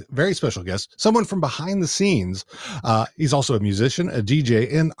a very special guest, someone from behind the scenes. He's also a musician, a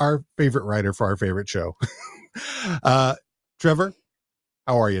DJ, and our favorite writer for our favorite show. Trevor,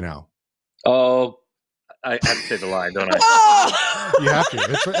 how are you now? Oh, I have to say the line, don't I? You have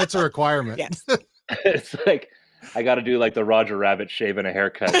to. It's a requirement. Yes. It's like I got to do like the Roger Rabbit shave and a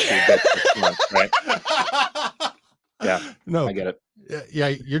haircut this month, right? Yeah, no, I get it. Yeah,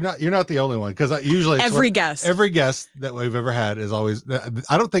 you're not the only one, because usually every guest that we've ever had is always.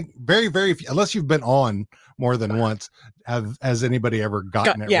 I don't think very few, unless you've been on more than once, has anybody ever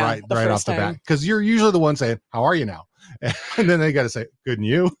gotten it right off the bat? Because you're usually the one saying, "How are you now?" And then they got to say, "Good and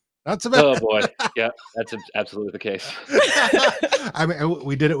you." Not so bad. Oh boy, yeah, that's absolutely the case. I mean,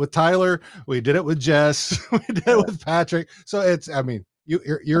 we did it with Tyler, we did it with Jess, we did it with Patrick. So it's, I mean, you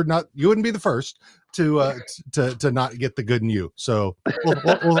wouldn't be the first to not get the good and you. So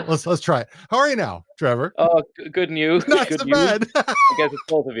let's try it. How are you now, Trevor? Oh, good and you. Not good so bad. I guess it's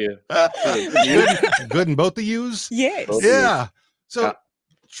both of you. Good and both of yous. Yes. Yeah. So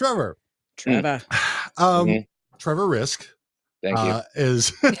Trevor. Trevor Risk. Thank you.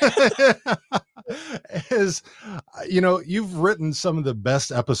 Is you've written some of the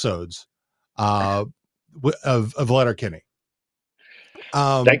best episodes of Letterkenny.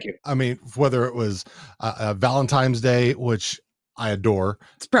 Thank you. I mean, whether it was Valentine's Day, which I adore.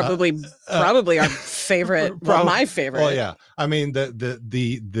 It's probably our favorite. My favorite. Well, yeah. I mean,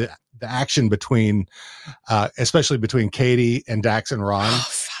 the action between, especially between Katie and Dax and Ron.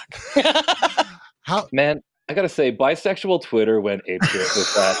 Oh, fuck. Man, I gotta say, bisexual Twitter went apeshit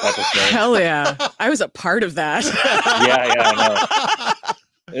with that episode. Hell yeah. I was a part of that. Yeah, I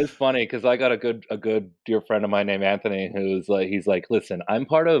know. It's funny because I got a good dear friend of mine named Anthony who's like, he's like, listen, I'm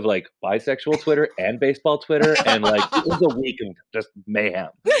part of like bisexual Twitter and baseball Twitter, and like it was a week of just mayhem.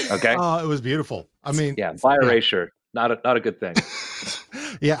 Okay. Oh, it was beautiful. I mean, yeah, bi erasure, not a good thing.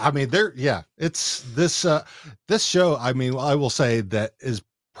 Yeah, I mean, it's this this show. I mean, I will say that is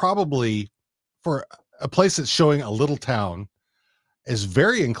probably for a place that's showing a little town is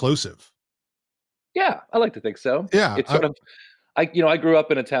very inclusive. Yeah, I like to think so. Yeah, it's sort of. I grew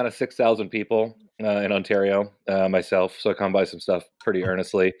up in a town of 6,000 people in Ontario myself, so I come by some stuff pretty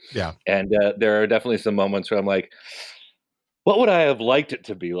earnestly. Yeah, and there are definitely some moments where I'm like, what would I have liked it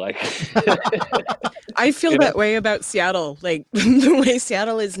to be like? I feel that way about Seattle. Like the way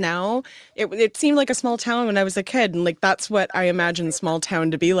Seattle is now, it seemed like a small town when I was a kid. And like, that's what I imagine small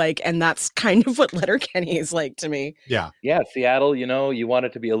town to be like. And that's kind of what Letterkenny is like to me. Yeah. Yeah. Seattle, you want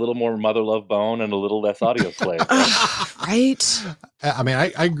it to be a little more Mother Love Bone and a little less Audio Slave. Right. I mean,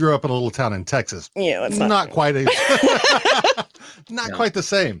 I grew up in a little town in Texas. Yeah. That's not quite quite the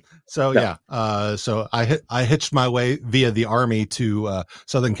same. So yeah. So I hitched my way via the Army to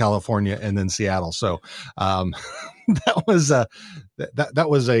Southern California and then Seattle. So that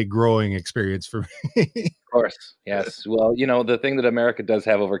was a growing experience for me. Of course. Yes. Well, the thing that America does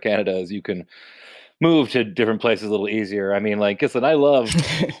have over Canada is you can move to different places a little easier. I mean, like, listen, I love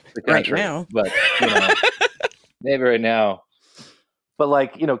the country, right now. But maybe right now. But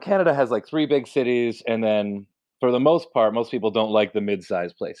like, Canada has like 3 big cities, and then for the most part, most people don't like the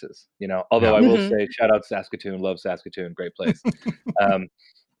mid-sized places, although I will say, shout out Saskatoon, love Saskatoon, great place.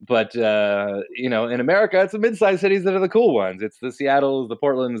 But in America, it's the mid-sized cities that are the cool ones. It's the Seattles, the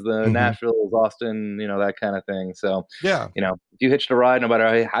Portlands, the Nashvilles, Austin, that kind of thing. So, yeah, if you hitched a ride, no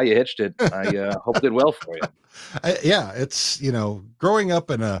matter how you hitched it, I hope it did well for you. It's, growing up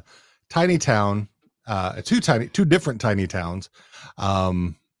in a tiny town, two different tiny towns,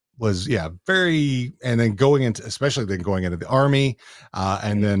 was very, and then going into the Army,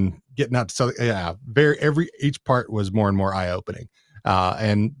 and then getting out to each part was more and more eye-opening,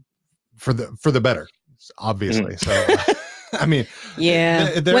 and for the better, obviously. So I mean,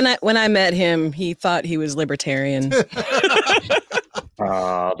 yeah, when I met him, he thought he was libertarian.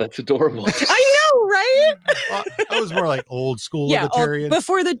 That's adorable. I know, right? I was more like old school libertarian.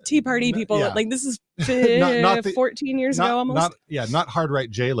 Before the Tea Party people. Yeah. Like this is 14 years ago almost. Not hard right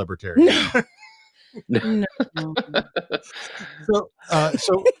J libertarian. No.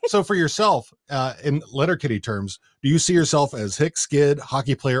 So for yourself, in Letterkenny terms, do you see yourself as hick, skid,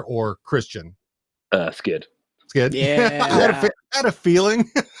 hockey player, or Christian? Skid. Skid. Yeah. I had a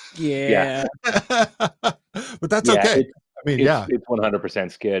feeling. Yeah. But that's okay. I mean, it's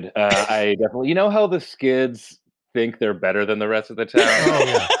 100% skid. I definitely, how the skids think they're better than the rest of the town. Oh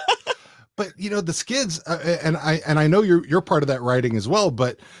yeah. But the skids, and I know you're part of that writing as well.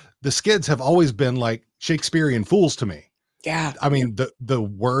 But the skids have always been like Shakespearean fools to me. Yeah. I mean, the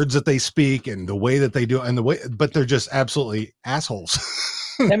words that they speak and the way that they do, and but they're just absolutely assholes.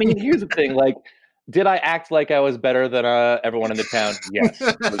 I mean, here's the thing. Like, did I act like I was better than everyone in the town? Yes.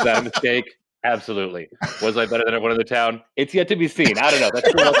 Was that a mistake? Absolutely. Was I better than everyone in the town? It's yet to be seen. I don't know.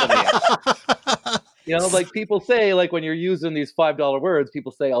 That's true up in the air. Like people say, like when you're using these $5 words,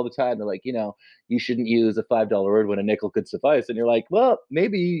 people say all the time, they're like, you shouldn't use a $5 word when a nickel could suffice. And you're like, well,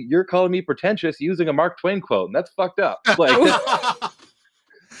 maybe you're calling me pretentious using a Mark Twain quote, and that's fucked up. Like,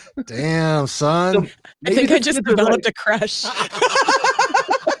 damn, son. So I think I just developed a crush.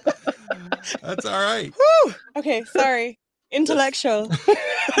 That's all right. Whew. Okay, sorry. Intellectual.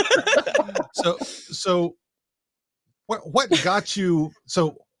 So what got you?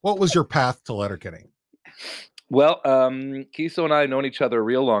 So what was your path to Letterkenny? Well, Kiso and I have known each other a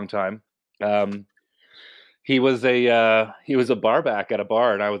real long time. He was a bar back at a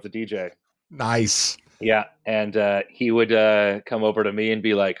bar, and I was a DJ. Nice. Yeah, and he would come over to me and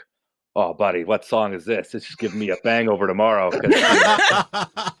be like, "Oh, buddy, what song is this? It's just giving me a bang over tomorrow."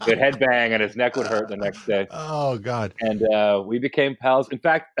 Good headbang, and his neck would hurt the next day. Oh, God. And we became pals. In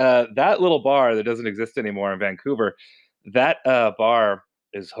fact, that little bar that doesn't exist anymore in Vancouver, that bar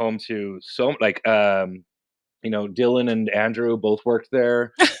is home to Dylan and Andrew both worked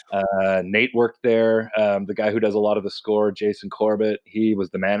there. Nate worked there. The guy who does a lot of the score, Jason Corbett, he was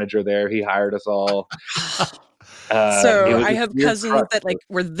the manager there. He hired us all. So I have cousins that like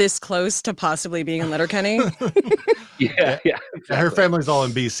were this close to possibly being in Letterkenny. Yeah. Exactly. Her family's all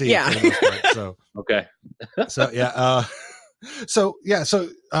in BC. Yeah. For the most part, so okay.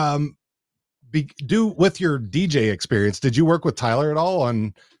 Do with your DJ experience, did you work with Tyler at all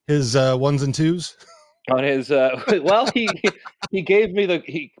on his ones and twos? On his well, he gave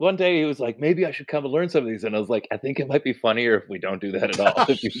me one day he was like, maybe I should come and learn some of these, and I was like, I think it might be funnier if we don't do that at all.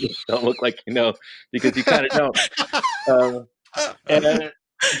 If you just don't look like you know, because you kind of don't.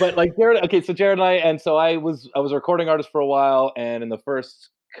 But like Jared, okay, so Jared and I was a recording artist for a while, and in the first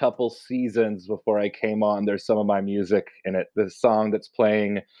couple seasons before I came on, there's some of my music in it. The song that's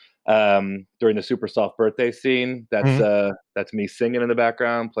playing during the Super Soft Birthday scene, that's me singing in the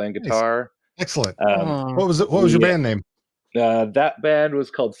background, playing guitar. Excellent. What was your band name? That band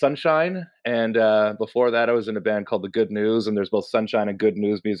was called Sunshine, and before that I was in a band called The Good News, and there's both Sunshine and Good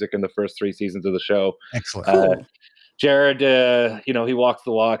News music in the first 3 seasons of the show. Excellent. Cool. Jared, he walks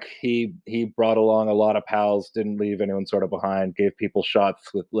the walk. He brought along a lot of pals, didn't leave anyone sort of behind, gave people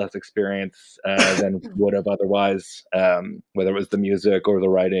shots with less experience than would have otherwise, whether it was the music or the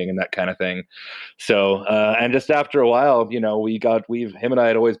writing and that kind of thing. So, and just after a while, him and I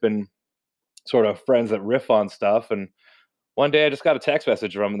had always been sort of friends that riff on stuff. And one day I just got a text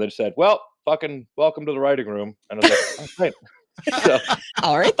message from them and they just said, well, fucking welcome to the writing room. And I was like, oh, right. So,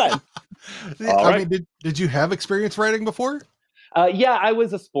 all right then. I mean, did you have experience writing before? Yeah, I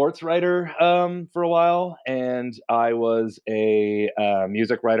was a sports writer for a while, and I was a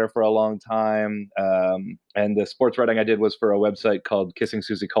music writer for a long time. And the sports writing I did was for a website called Kissing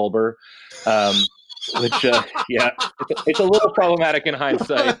Susie Kolber, which, it's a little problematic in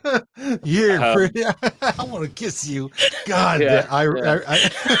hindsight. I want to kiss you. God, I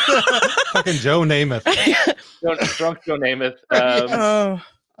fucking Joe Namath. Drunk Joe Namath.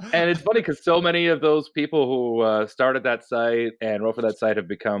 And it's funny because so many of those people who started that site and wrote for that site have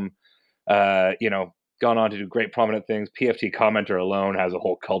become, gone on to do great prominent things. PFT Commenter alone has a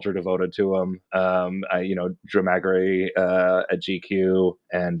whole culture devoted to him. Drew Magary at GQ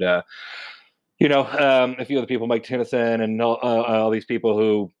and, a few other people, Mike Tennyson and all these people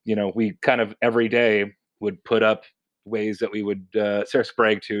who, we kind of every day would put up ways that we would Sarah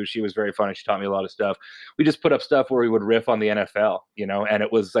Sprague too. She was very funny. She taught me a lot of stuff. We just put up stuff where we would riff on the NFL, and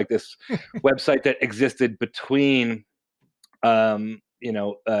it was like this website that existed between, the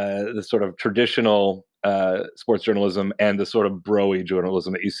sort of traditional sports journalism and the sort of bro-y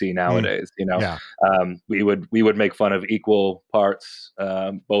journalism that you see nowadays. We would make fun of equal parts,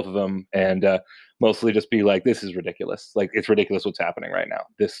 both of them, and mostly just be like, this is ridiculous. Like, it's ridiculous what's happening right now.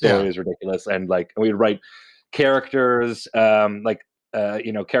 This story is ridiculous. And we'd write characters,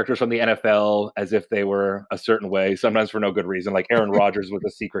 characters from the NFL as if they were a certain way, sometimes for no good reason, like Aaron Rodgers was a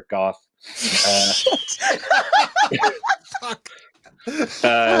secret goth.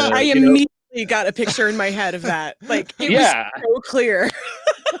 I immediately got a picture in my head of that. Like, it was so clear.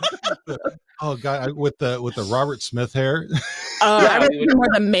 Oh God, with the Robert Smith hair. I remember more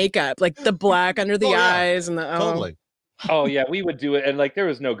the makeup, like the black under the eyes and the totally. Oh yeah, we would do it, and there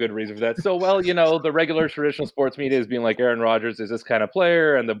was no good reason for that. So, the regular traditional sports media is being like, Aaron Rodgers is this kind of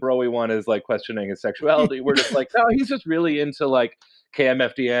player, and the bro-y one is like questioning his sexuality. We're just like, no, he's just really into like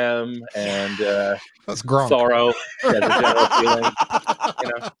KMFDM and that's Gronk. Sorrow as a general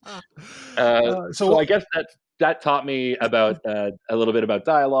feeling. So I guess that taught me about a little bit about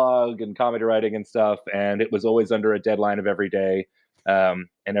dialogue and comedy writing and stuff, and it was always under a deadline of every day, and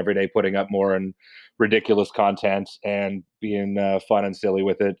every day putting up more and ridiculous content and being fun and silly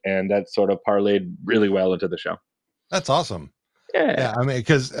with it, and that sort of parlayed really well into the show. That's awesome. Yeah, I mean,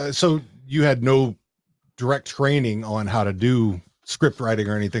 because so you had no direct training on how to do script writing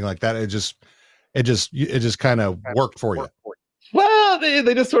or anything like that. It just kind of worked for you. Well,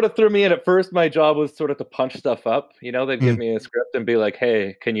 they just sort of threw me in at first. My job was sort of to punch stuff up. They'd give me a script and be like,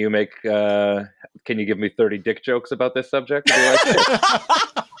 "Hey, can you give me 30 dick jokes about this subject?" And be like, hey,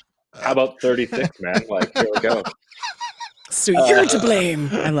 how about 36, man? Like, here we go. So you're to blame.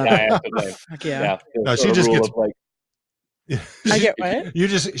 I love it. I have to blame. Fuck yeah. No, she just gets like. I get what? You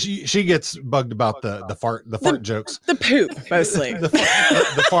just she gets bugged about the fart jokes. The poop mostly. the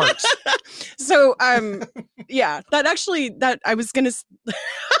farts. So that I was gonna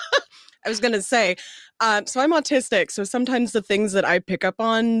say, so I'm autistic, so sometimes the things that I pick up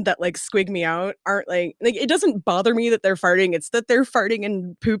on that like squig me out aren't like it doesn't bother me that they're farting, it's that they're farting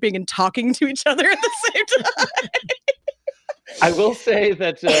and pooping and talking to each other at the same time. I will say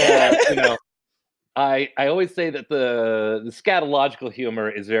that I always say that the scatological humor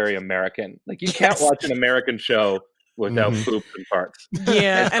is very American. Like, you can't watch an American show without poop and farts.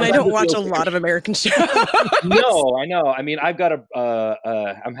 Yeah, and I don't watch a lot of American shows. No, I know. I mean, I've got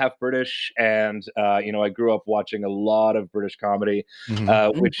I'm half British, and I grew up watching a lot of British comedy,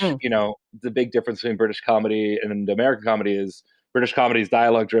 which the big difference between British comedy and American comedy is British comedy is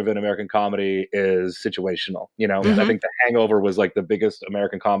dialogue driven. American comedy is situational. I think The Hangover was like the biggest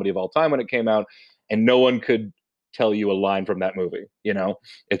American comedy of all time when it came out. and no one could tell you a line from that movie. You know,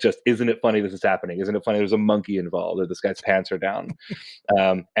 it's just, isn't it funny this is happening? Isn't it funny there's a monkey involved, or this guy's pants are down?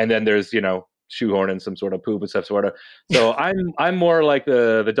 And then there's, you know, shoehorning some sort of poop and stuff, sort of. So I'm more like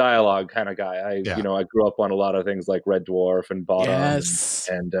the dialogue kind of guy. You know, I grew up on a lot of things like Red Dwarf and Bottom,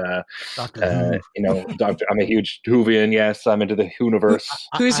 and you know, Doctor. I'm a huge Whovian. Yes, I'm into the Whoniverse.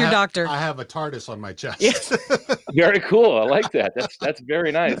 Who's your doctor? I have a TARDIS on my chest. Yes. Very cool. I like that. That's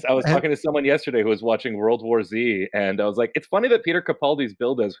very nice. I was talking to someone yesterday who was watching World War Z, and I was like, it's funny that Peter Capaldi's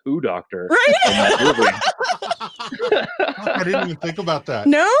billed as Who Doctor in that movie. I didn't even think about that.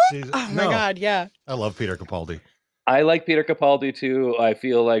 No? Oh my God, yeah. I love Peter Capaldi. I like Peter Capaldi too. I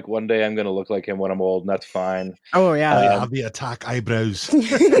feel like one day I'm going to look like him when I'm old, and that's fine. Oh yeah. Have the attack eyebrows.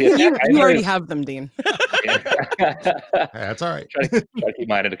 You already have them, Dean. That's all right. Try to keep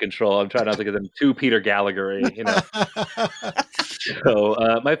mine under control. I'm trying not to get them too Peter Gallagher-y, you know.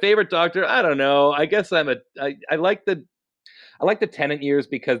 So my favorite Doctor, I don't know. I guess I like the Tennant years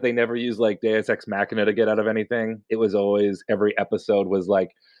because they never used like Deus Ex Machina to get out of anything. It was always, every episode was like,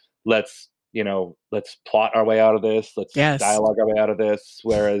 let's plot our way out of this. Let's dialogue our way out of this.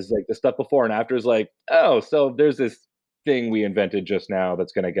 Whereas like the stuff before and after is like, oh, so there's this thing we invented just now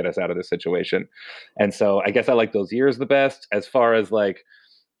that's going to get us out of this situation. And so I guess I like those years the best. As far as like,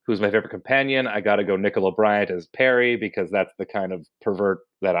 who's my favorite companion, I got to go Nicola Bryant as Perry, because that's the kind of pervert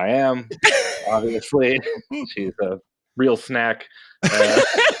that I am. Obviously, she's a real snack.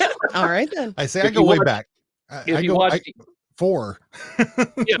 All right then. I say I go way back. If you watch 4.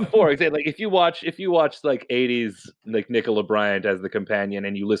 Yeah, 4. Exactly. Like if you watch like 80s like Nicola Bryant as the companion,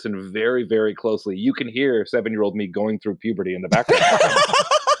 and you listen very, very closely, you can hear 7-year-old me going through puberty in the background.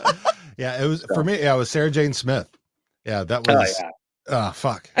 Yeah, it was for me. Yeah, it was Sarah Jane Smith. Yeah, that was.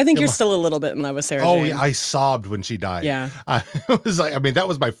 Fuck. I think you're still a little bit in love with Sarah Jane. Yeah, I sobbed when she died. Yeah, I was like, I mean, that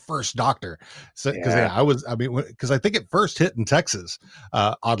was my first Doctor. So because I think it first hit in Texas.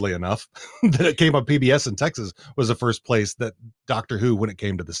 Oddly enough, that it came on PBS in Texas was the first place that Doctor Who when it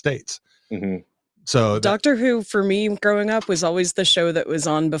came to the States. Mm-hmm. So Doctor Who for me growing up was always the show that was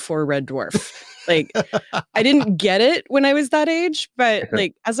on before Red Dwarf. Like I didn't get it when I was that age, but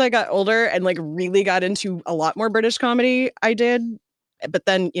like as I got older and like really got into a lot more British comedy, I did. But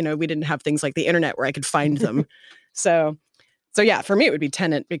then, you know, we didn't have things like the internet where I could find them. So yeah, for me, it would be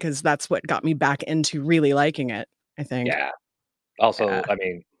Tennant, because that's what got me back into really liking it, I think. Yeah. Also, I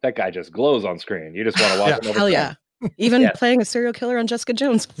mean, that guy just glows on screen. You just want to watch him over Hell yeah. Even playing a serial killer on Jessica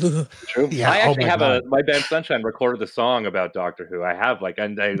Jones. True. Yeah, I actually have my band Sunshine recorded the song about Doctor Who. I have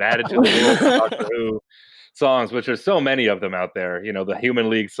and I added to the Doctor Who songs, which there's so many of them out there. You know, the Human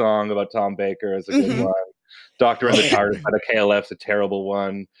League song about Tom Baker is a good one. Doctor in the TARDIS by the KLF's a terrible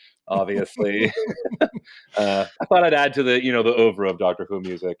one, obviously. I thought I'd add to the oeuvre of Doctor Who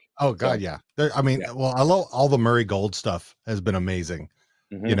music. Oh God, yeah. Well, I love all the Murray Gold stuff has been amazing.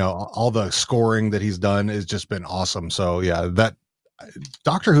 Mm-hmm. You know, all the scoring that he's done has just been awesome. So yeah, that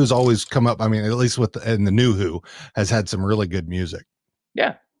Doctor Who's always come up. I mean, at least in the new Who has had some really good music.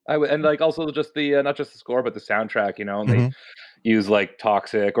 Yeah, and like also just the not just the score but the soundtrack. You know, and they use like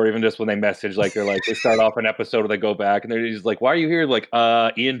Toxic, or even just when they message, like they're like, they start off an episode or they go back and they're just like, why are you here? Like,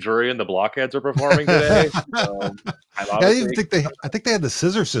 Ian Drury and the Blockheads are performing today. I think they had the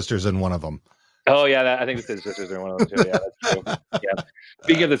Scissor Sisters in one of them. Oh yeah, I think the Scissor Sisters are in one of them too. Yeah, that's true. Yeah.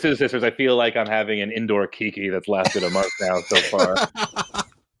 Speaking of the Scissor Sisters, I feel like I'm having an indoor Kiki that's lasted a month now so far.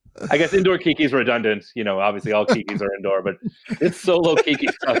 I guess indoor Kiki is redundant. You know, obviously all Kikis are indoor, but it's solo Kiki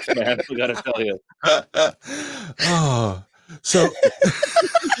sucks, man. I gotta tell you. Oh. So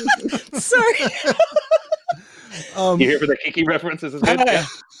sorry. You here for the Kiki references? Is good.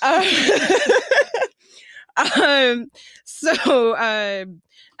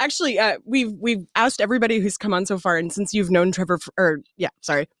 Actually, we've asked everybody who's come on so far, and since you've known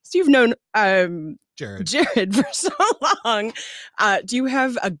you've known Jared for so long, do you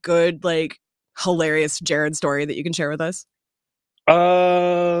have a good like hilarious Jared story that you can share with us?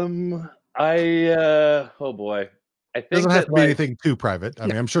 Oh boy. I think doesn't have to be anything too private. I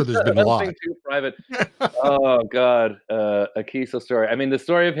mean, I'm sure there's been a lot. Too private. Oh God, a Kiesel story. I mean, the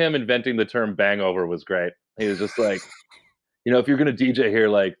story of him inventing the term "bangover" was great. He was just like, you know, if you're gonna DJ here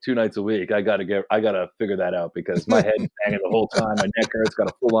like 2 nights a week, I gotta figure that out because my head's banging the whole time. My neck hurts. Got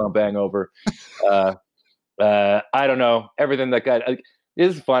a full-on bangover. I don't know. Everything that guy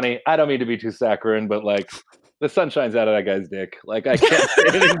is funny. I don't mean to be too saccharine, but like, the sun shines out of that guy's dick. Like I can't say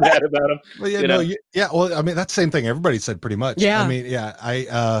anything bad about him. Well, yeah, well, I mean, that's the same thing everybody said pretty much. Yeah. I mean, yeah,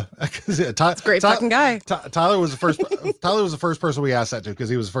 It's a great fucking guy. Tyler was the first. Tyler was the first person we asked that to because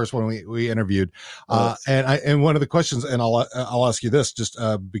he was the first one we interviewed. And one of the questions, and I'll ask you this just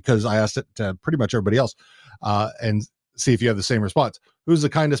because I asked it to pretty much everybody else, and see if you have the same response. Who's the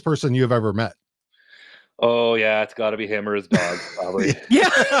kindest person you have ever met? Oh yeah, it's got to be him or his dog, probably.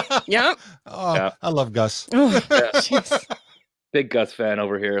 Yep. Oh, Yeah. I love Gus. Big Gus fan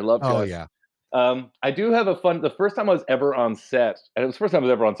over here. Love Gus. Oh yeah. I do have the first time I was ever on set, and it was the first time I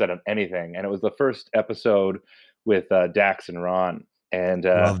was ever on set of anything, and it was the first episode with Dax and Ron, and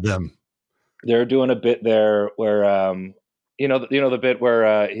Love them. they're doing a bit there where you know the bit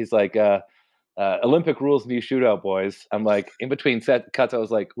where he's like Olympic rules new shootout, boys. I'm like, in between set cuts, I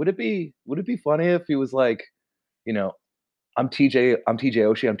was like, would it be funny if he was like, you know, I'm TJ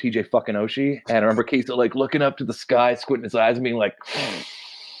Oshie, I'm TJ fucking Oshie. And I remember Kiesel like looking up to the sky, squinting his eyes and being like,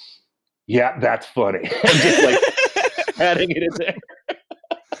 yeah, that's funny. And just like adding it in there.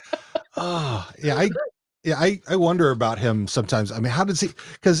 Oh, yeah. I wonder about him sometimes. I mean, how does he,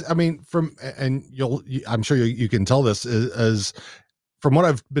 because I mean, I'm sure you can tell this is from what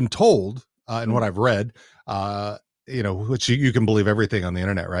I've been told and what I've read, which you can believe everything on the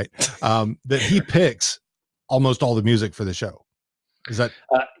internet, right? That he picks almost all the music for the show. Is that?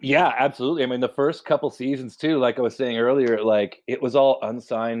 Yeah, absolutely. I mean, the first couple seasons too, like I was saying earlier, like it was all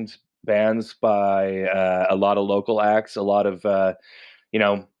unsigned bands by a lot of local acts, a lot of,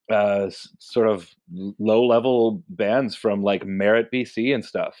 sort of low level bands from like Merritt, BC and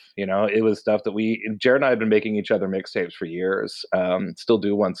stuff. You know, it was stuff that Jared and I have been making each other mixtapes for years, still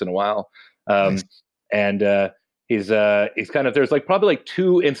do once in a while. Nice. And he's kind of, there's like probably like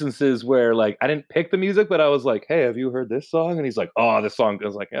two instances where like I didn't pick the music, but I was like, hey, have you heard this song? And he's like, oh, this song. I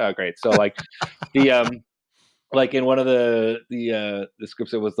was like, oh, great. So like the like in one of the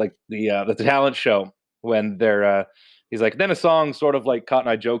scripts, it was like the talent show when they're he's like, then a song sort of like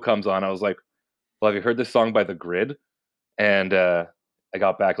Cotton Eye Joe comes on. I was like, well, have you heard this song by The Grid? And I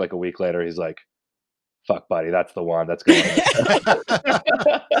got back like a week later. He's like, fuck, buddy, that's the one. That's good.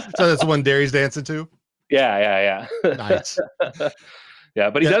 So that's the one Derry's dancing to? Yeah. Nice. Yeah,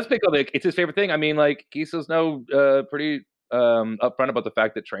 but he does pick up, it's his favorite thing. I mean, like, Kiessel's pretty upfront about the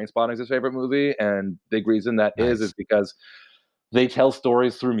fact that Trainspotting is his favorite movie, and big reason that is because they tell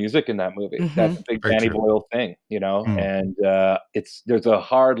stories through music in that movie. Mm-hmm. That's a big Danny Boyle thing, you know. And there's a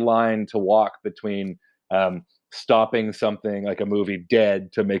hard line to walk between stopping something like a movie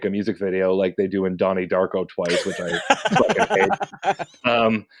dead to make a music video, like they do in Donnie Darko twice, which I fucking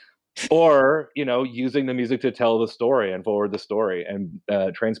hate. Or, you know, using the music to tell the story and forward the story. And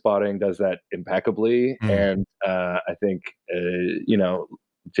Trainspotting does that impeccably. And I think,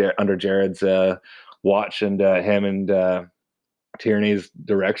 under Jared's watch and him and Tierney's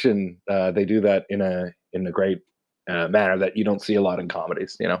direction, they do that in a great manner that you don't see a lot in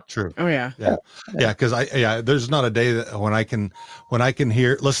comedies, you know. True. Oh yeah. Because there's not a day that when I can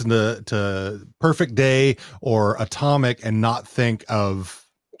listen to Perfect Day or Atomic and not think of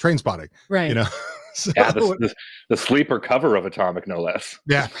Trainspotting, right? You know, yeah, the sleeper cover of Atomic, no less.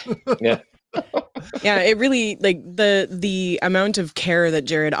 Yeah, yeah. Yeah, it really, like, the amount of care that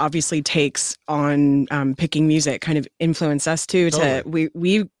Jared obviously takes on picking music kind of influenced us too. Totally.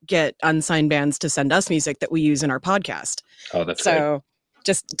 We get unsigned bands to send us music that we use in our podcast. Oh, that's so great.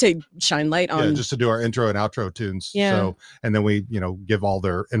 Just to shine light on, just to do our intro and outro tunes. Yeah. So, and then we, give all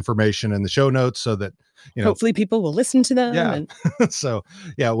their information in the show notes so that, hopefully people will listen to them. Yeah. And so,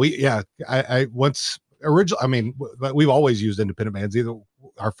 I once original. I mean, we've always used independent bands. Either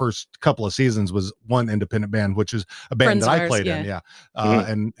our first couple of seasons was one independent band, which is a band Friends that I played in. Yeah.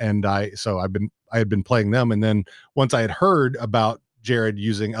 And I had been playing them. And then once I had heard about Jared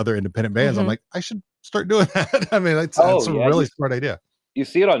using other independent bands, I'm like, I should start doing that. I mean, it's a really smart idea. You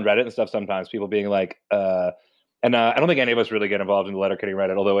see it on Reddit and stuff sometimes, people being like, and I don't think any of us really get involved in the Letterkenny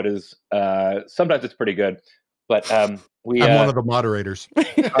Reddit, although it is, sometimes it's pretty good. But I'm one of the moderators.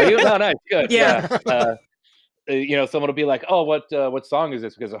 Are you? No, nice, good. Yeah. Someone will be like, "Oh, what song is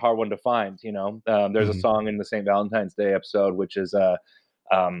this?" Because it's a hard one to find. There's a song in the St. Valentine's Day episode, which is a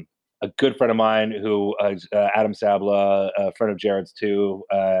good friend of mine who Adam Sabla, a friend of Jared's too.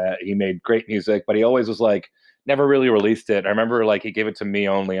 He made great music, but he always was like, never really released it. I remember like he gave it to me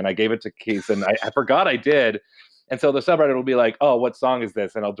only, and I gave it to Keith, and I forgot I did. And so the subreddit will be like, "Oh, what song is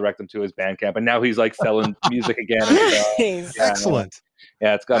this?" And I'll direct them to his Bandcamp. And now he's like selling music again. Nice. Excellent.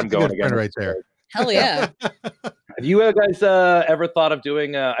 Yeah, it's got him going again. Right there. Hell yeah. Have you guys ever thought of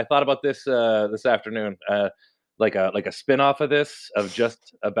doing? I thought about this this afternoon, like a spin-off of this, of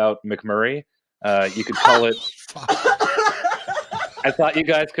just about McMurray. You could call it. I thought you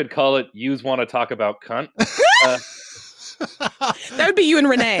guys could call it "Yous Want to Talk About Cunt." That would be you and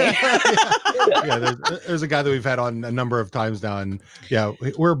Renee. Yeah, there's a guy that we've had on a number of times now, and yeah,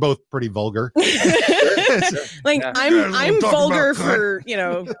 we're both pretty vulgar. Like I'm vulgar for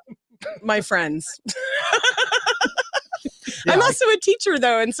my friends. Yeah, I'm also a teacher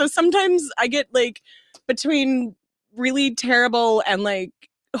though, and so sometimes I get like between really terrible and like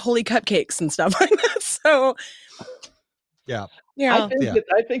holy cupcakes and stuff like that. So yeah. I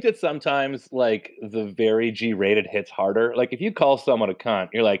think that sometimes like the very G-rated hits harder. Like if you call someone a cunt,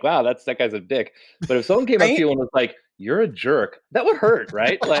 you're like, wow, that guy's a dick. But if someone came up to you and was like, you're a jerk, that would hurt,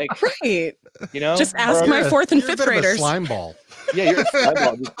 right? Like, right. You know, just ask my fourth and fifth graders. Slime ball. Yeah, you're a slime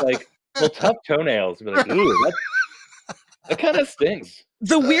ball. Just like, well, tough toenails. Be like, ooh, that kind of stings.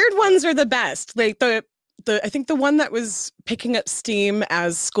 The weird ones are the best. Like the I think the one that was picking up steam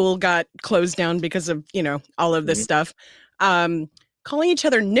as school got closed down because of all of this stuff. Calling each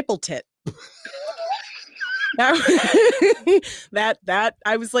other nipple tit. that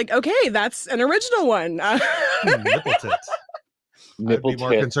I was like, okay, that's an original one. Nipple tit. I'd be more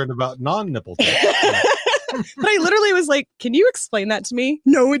concerned about non-nipple tit. But I literally was like, can you explain that to me?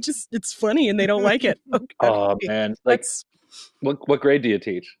 No, it's funny and they don't like it. Okay. Oh man, like what grade do you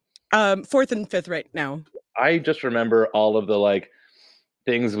teach? 4th and 5th right now. I just remember all of the like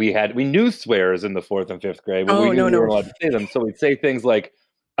things we had. We knew swears in the 4th and 5th grade, but we knew we weren't allowed to say them. So we'd say things like,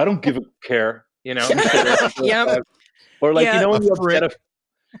 "I don't give a care," Yep. Or like when you upset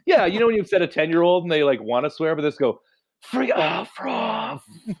when you upset a 10-year-old and they like want to swear, but just go, "Free off, frog."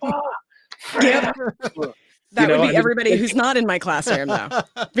 Yep. That would be everybody who's not in my classroom though,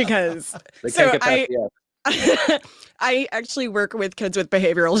 because I actually work with kids with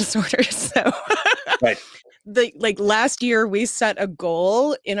behavioral disorders. So right. Last year we set a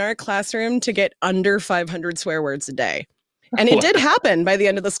goal in our classroom to get under 500 swear words a day. And it did happen by the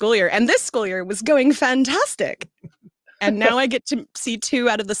end of the school year. And this school year was going fantastic. And now I get to see 2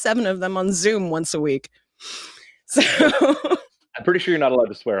 out of the 7 of them on Zoom once a week. So I'm pretty sure you're not allowed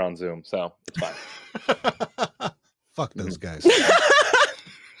to swear on Zoom, so it's fine. Fuck those guys.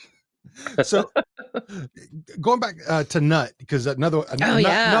 So going back to Nut, because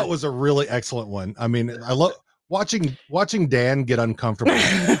Nut was a really excellent one. I mean, I love watching Dan get uncomfortable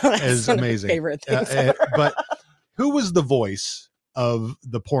is amazing. Favorite things but who was the voice of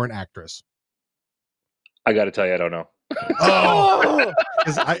the porn actress? I got to tell you, I don't know. Oh,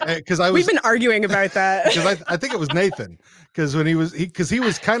 because we've been arguing about that. Because I think it was Nathan. Because when he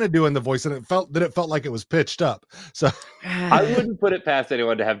was kind of doing the voice, and it felt like it was pitched up. So I wouldn't put it past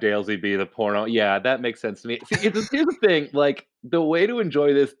anyone to have Dalesy be the porno. Yeah, that makes sense to me. See, here's the thing: like the way to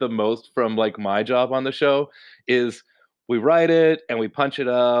enjoy this the most from like my job on the show is we write it and we punch it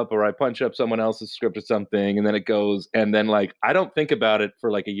up, or I punch up someone else's script or something, and then it goes, and then like I don't think about it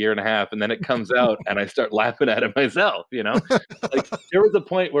for like a year and a half, and then it comes out and I start laughing at it myself, Like there was a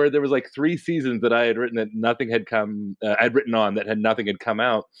point where there was like 3 seasons that I had written that nothing had come I'd written on that had nothing come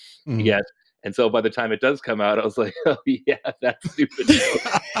out yet. And so by the time it does come out, I was like, oh yeah, that's stupid.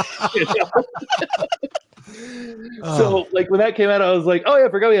 So like when that came out, I was like, oh yeah, I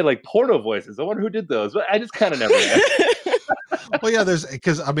forgot we had like porno voices. I wonder who did those, but I just kind of never asked. Well, yeah, there's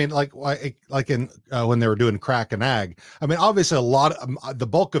because I mean, like in when they were doing Crack and Ag, I mean, obviously a lot of the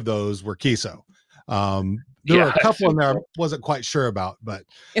bulk of those were Kiso. There were a couple in there I wasn't quite sure about, but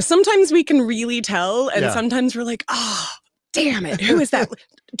sometimes we can really tell, and sometimes we're like, oh, damn it, who is that?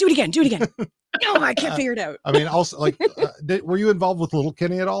 Do it again. No, I can't figure it out. I mean, also like, were you involved with Little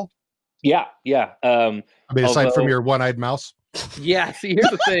Kenny at all? Yeah. I mean, aside from your one-eyed mouse. Yeah. See, here's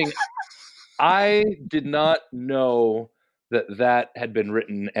the thing. I did not know that had been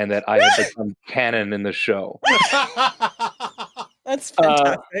written and that I had become canon in the show. That's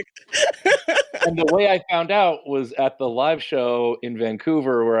fantastic. And the way I found out was at the live show in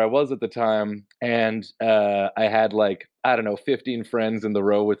Vancouver where I was at the time. And I had 15 friends in the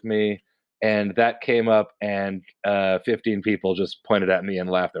row with me. And that came up, and 15 people just pointed at me and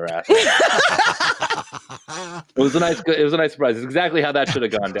laughed their ass. It was a nice surprise. It's exactly how that should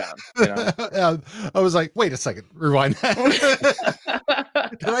have gone down. Yeah, I was like, wait a second, rewind. Did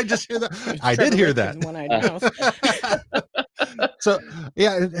I just hear that? I did hear that. So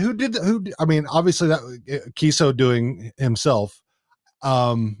yeah, I mean, obviously that Kiso doing himself.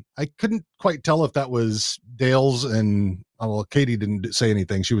 I couldn't quite tell if that was Dale's and Katie didn't say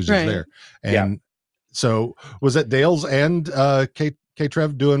anything. She was just there. And so was that Dale's and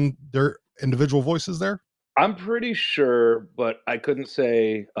K-Trev doing their individual voices there? I'm pretty sure, but I couldn't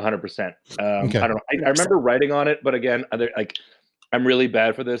say 100%. Okay. I don't know. I remember writing on it, but again, I'm really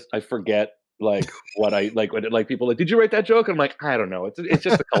bad for this. I forget like what I like. When like people like, did you write that joke? And I'm like, I don't know. It's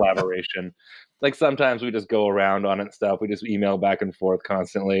just a collaboration. Like sometimes we just go around on it and stuff. We just email back and forth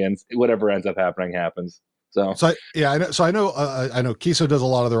constantly, and whatever ends up happening happens. So I know. So I know Kiso does a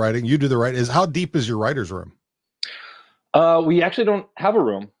lot of the writing. You do the writing. How deep is your writer's room? We actually don't have a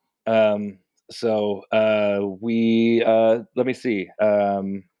room. So we let me see.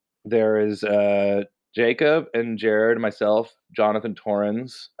 There is Jacob and Jared, myself, Jonathan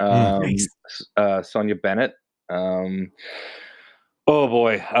Torrens, Nice. Sonia Bennett. Oh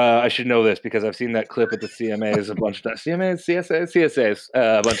boy, I should know this because I've seen that clip at the CMAs a bunch of times. CSAs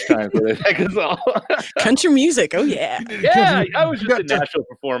a bunch of times where they take us all. Country music. Oh yeah. Yeah, I was just in Nashville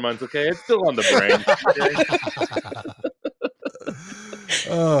for 4 months. Okay, it's still on the brain.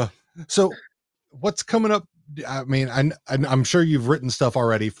 So what's coming up? I mean, I'm sure you've written stuff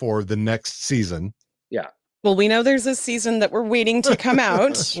already for the next season. Yeah. Well, we know there's a season that we're waiting to come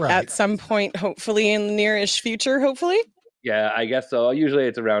out Right. at some point, hopefully in the nearish future, hopefully. Yeah, I guess so. Usually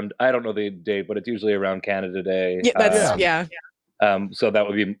it's around, I don't know the date, but it's usually around Canada Day. Yeah, that's, yeah. So that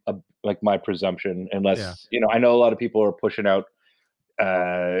would be like my presumption, unless, I know a lot of people are pushing out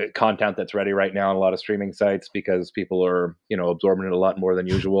content that's ready right now on a lot of streaming sites because people are, absorbing it a lot more than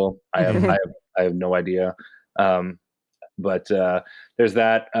usual. I have no idea. But there's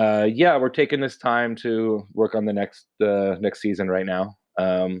that. We're taking this time to work on the next season right now.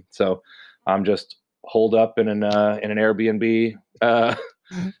 So I'm just holed up in an Airbnb,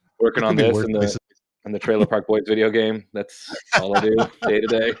 working on this and the Trailer Park Boys video game. That's all I do day to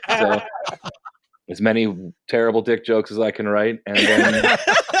day. So as many terrible dick jokes as I can write, and then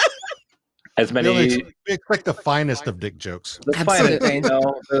as many. We expect the finest of dick jokes. The finest,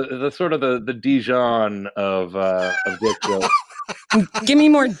 the sort of the Dijon of dick jokes. Give me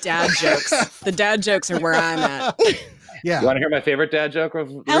more dad jokes. The dad jokes are where I'm at. Yeah. You want to hear my favorite dad joke?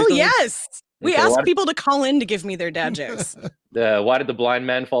 Hell yes. We Okay, ask people to call in to give me their dad jokes. Why did the blind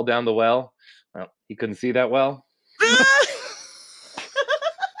man fall down the well? Well, he couldn't see that well.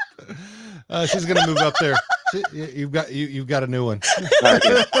 She's gonna move up there. You've got a new one. I'm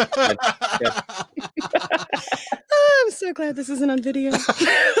so glad this isn't on video.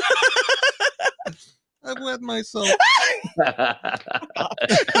 I've wet myself.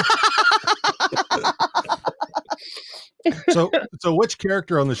 So which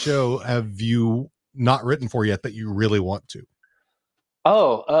character on the show have you not written for yet that you really want to?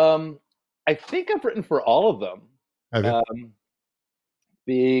 I think I've written for all of them. Have you?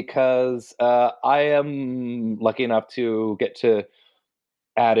 Because I am lucky enough to get to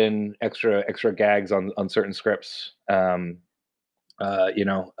add in extra gags on certain scripts. After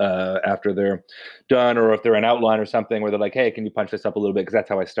they're done, or if they're an outline or something where they're like, hey, can you punch this up a little bit? Because that's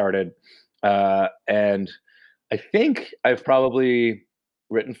how I started. And I think I've probably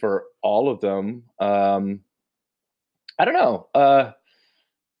written for all of them. I don't know.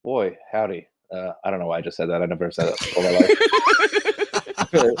 Boy, howdy. I don't know why I just said that. I never said that all my life.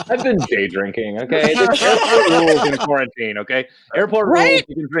 I've been day drinking, okay? There's airport rules in quarantine, okay? Airport rules,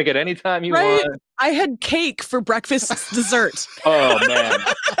 you can drink it anytime you want. I had cake for breakfast dessert. Oh, man.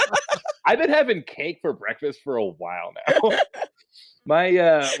 I've been having cake for breakfast for a while now.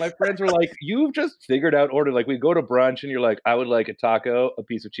 My friends were like, you've just figured out order. Like, we go to brunch and you're like, I would like a taco, a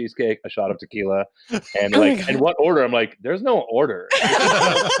piece of cheesecake, a shot of tequila. And like, and what order? I'm like, there's no order.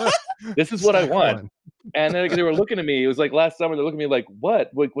 This is what I want. And then they were looking at me. It was like last summer. They're looking at me like, what?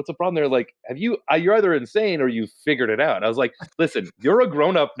 Like, what's the problem? They're like, you're either insane or you figured it out. And I was like, listen, you're a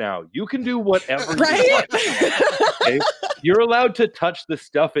grown up now. You can do whatever you want. Okay? You're allowed to touch the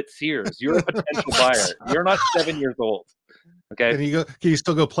stuff at Sears. You're a potential buyer. You're not 7 years old. Okay. Can you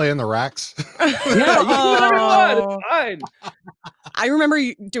still go play in the racks? Yeah, you can do whatever you want. It's fine. I remember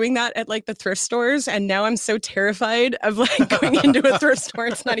doing that at like the thrift stores, and now I'm so terrified of like going into a thrift store.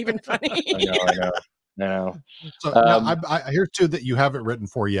 It's not even funny. I know. So now I hear two that you haven't written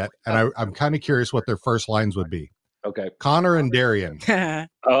for yet, and I'm kind of curious what their first lines would be. Okay. Connor and Darian.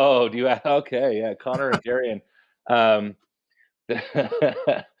 Oh, do you? Okay, yeah, Connor and Darian.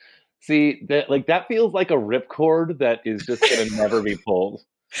 See, that feels like a ripcord that is just going to never be pulled.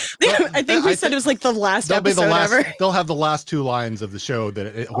 I think we said it was like the last episode ever. They'll have the last two lines of the show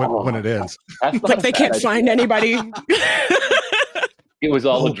that when it ends. Like they can't find anybody. It was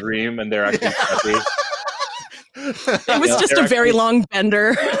all a dream, and they're actually happy. It was just a very long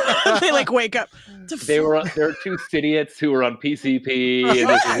bender. They like wake up. There were two idiots who were on PCP, and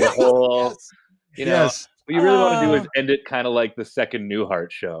this is the whole, Yes. What you really want to do is end it kind of like the second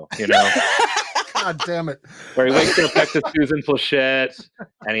Newhart show, God damn it. Where he wakes up next to Susan Plachette,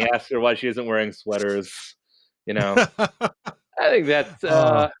 and he asks her why she isn't wearing sweaters, I think that's.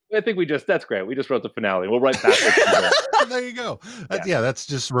 I think that's great. We just wrote the finale. We'll write past it. There you go. That's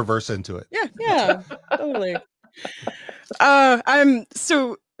just reverse into it. Yeah, totally.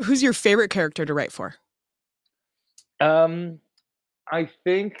 So who's your favorite character to write for? I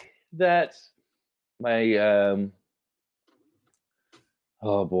think that my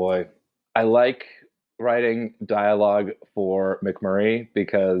oh boy, I like writing dialogue for McMurray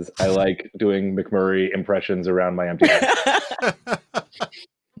because I like doing McMurray impressions around my empty house.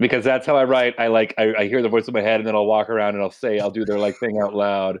 Because that's how I write. I hear the voice in my head and then I'll walk around and I'll do their like thing out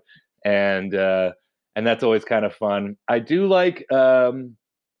loud, and that's always kind of fun. I do like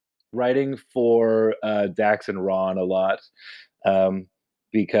writing for Dax and Ron a lot,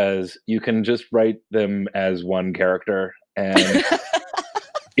 because you can just write them as one character, and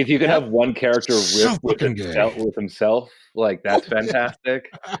if you can have one character riff with himself, like that's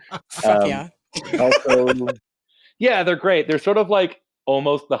fantastic. Also, yeah, they're great. They're sort of like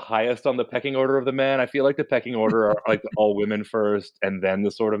almost the highest on the pecking order of the men. I feel like the pecking order are like all women first, and then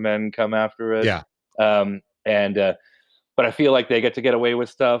the sort of men come after it. Yeah. But I feel like they get to get away with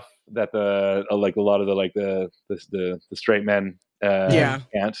stuff that the like a lot of the straight men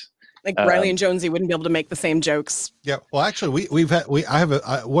can't. Like Riley and Jonesy wouldn't be able to make the same jokes. Yeah. Well, actually, I have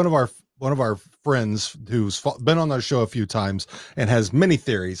one of our friends who's been on our show a few times and has many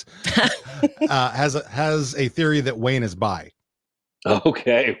theories. has a theory that Wayne is bi.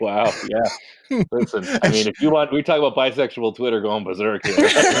 Okay. Wow. Yeah. Listen, I mean, if you want, we talk about bisexual Twitter going berserk here.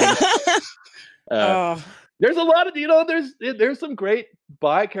 There's a lot of, there's some great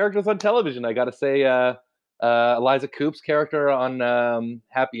bi characters on television. I got to say, Eliza Coop's character on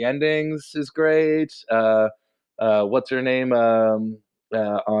Happy Endings is great. What's her name on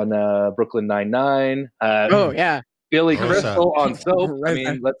Brooklyn Nine-Nine? Billy Crystal on Soap. I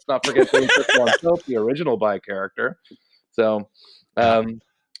mean, let's not forget Billy Crystal on Soap, the original bi character. So, on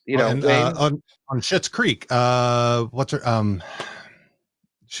Schitt's Creek, what's her?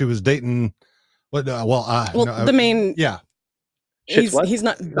 She was dating. What? The main. Yeah. He's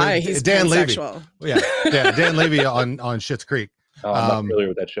not bi. He's Dan pansexual. Levy. Yeah, Dan Levy on Schitt's Creek. Oh, I'm not familiar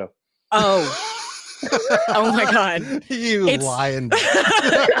with that show. Oh. Oh my God! Lying.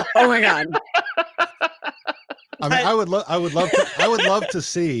 Oh my God! I mean, I would love to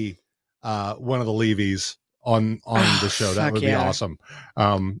see one of the Levies on the show. That would be awesome.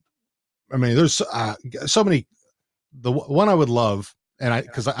 I mean, there's so many. The one I would love, and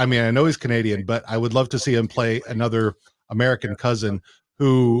because I know he's Canadian, but I would love to see him play another American cousin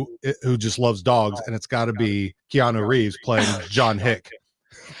who just loves dogs, and it's got to be Keanu Reeves playing John Hick.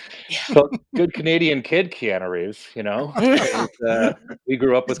 Well, good Canadian kid, Keanu Reeves. We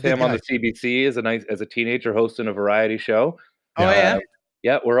grew up with him on the CBC as a teenager, hosting a variety show. Yeah,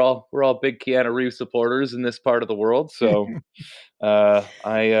 we're all big Keanu Reeves supporters in this part of the world. So, I'd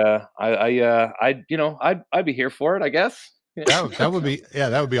be here for it, I guess.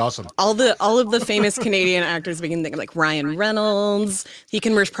 That would be awesome. All of the famous Canadian actors we can think of, like Ryan Reynolds. He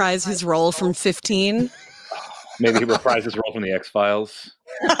can reprise his role from 15. Maybe he reprised his role from the X-Files.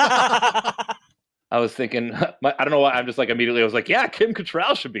 I was thinking, I don't know why. I'm just like immediately. I was like, yeah, Kim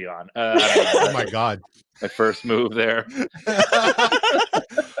Cattrall should be on. Oh my God, my first move there.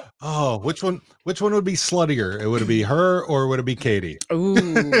 Oh, which one would be sluttier? Would it be her or would it be Katie?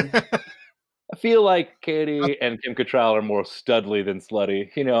 Ooh. I feel like Katie and Kim Cattrall are more studly than slutty.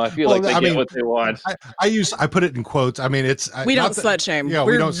 I feel like they get what they want. I put it in quotes. I mean, we don't slut shame. Yeah,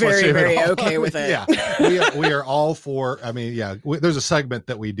 we don't very, very okay with it. Yeah, we are all for. I mean, there's a segment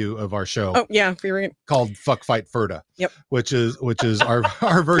that we do of our show. Oh yeah, called "Fuck Fight Ferda." Yep. Which is our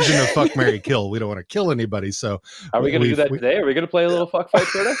version of "Fuck Marry Kill." We don't want to kill anybody, so are we going to do that today? Are we going to play a little "Fuck Fight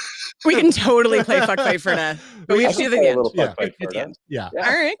Ferda"? We can totally play "Fuck Fight Ferda," but we have to do the end. Yeah. All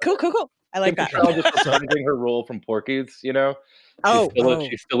right. Cool. I like that. Just starting her role from Porky's, She's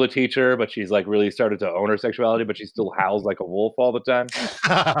still a teacher, but she's like really started to own her sexuality, but she still howls like a wolf all the time.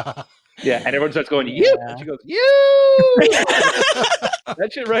 Yeah, and everyone starts going, "You!" And she goes, "You!" That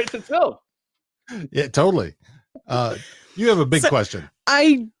shit writes itself. Yeah, totally. You have a big question.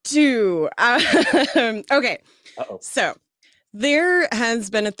 I do. Okay. Uh-oh. So there has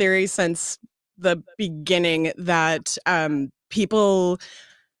been a theory since the beginning that people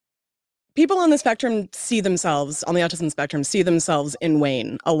on the spectrum see themselves, on the autism spectrum, see themselves in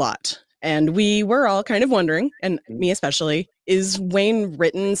Wayne a lot. And we were all kind of wondering, and me especially, is Wayne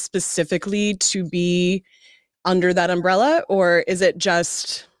written specifically to be under that umbrella, or is it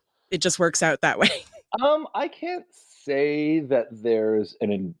just works out that way? I can't say that there's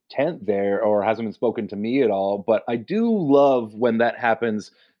an intent there or hasn't been spoken to me at all, but I do love when that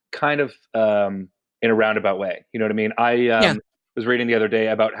happens kind of in a roundabout way. You know what I mean? was reading the other day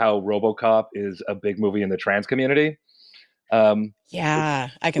about how RoboCop is a big movie in the trans community. Yeah,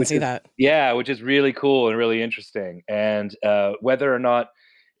 I can see that. Yeah, which is really cool and really interesting. And whether or not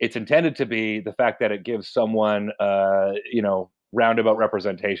it's intended to be, the fact that it gives someone, roundabout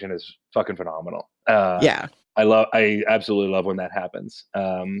representation is fucking phenomenal. Yeah. I absolutely love when that happens.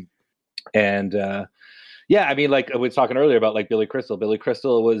 Yeah, I mean, like I was talking earlier about like Billy Crystal. Billy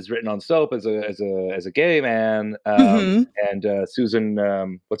Crystal was written on soap as a gay man, and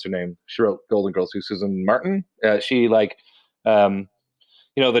Susan, what's her name? She wrote Golden Girls. Who's Susan Martin? She like, the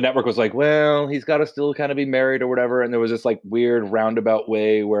network was like, well, he's got to still kind of be married or whatever. And there was this like weird roundabout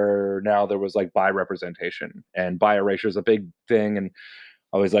way where now there was like bi representation, and bi erasure is a big thing. And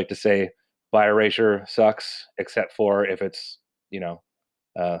I always like to say bi erasure sucks, except for if it's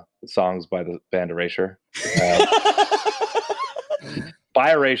songs by the band Erasure.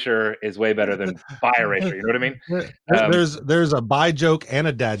 Bi erasure is way better than bi erasure. You know what I mean? There's a bi joke and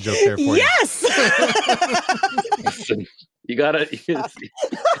a dad joke there for you. Yes. You gotta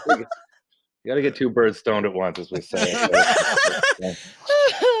get two birds stoned at once, as we say.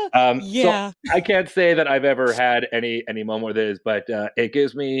 Yeah. So I can't say that I've ever had any moment with this, but it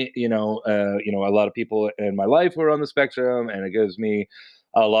gives me, a lot of people in my life who are on the spectrum, and it gives me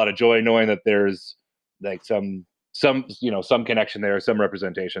a lot of joy knowing that there's like some connection there, some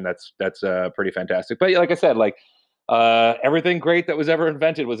representation. That's pretty fantastic. But like I said, like everything great that was ever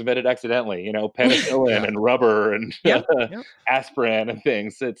invented was invented accidentally. Penicillin and rubber and aspirin and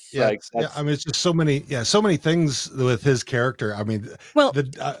things. It's I mean, it's just so many things with his character. I mean, well,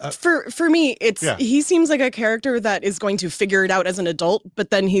 for me, he seems like a character that is going to figure it out as an adult, but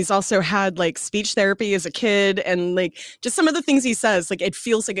then he's also had like speech therapy as a kid, and like just some of the things he says, like it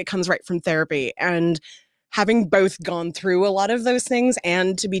feels like it comes right from therapy. And having both gone through a lot of those things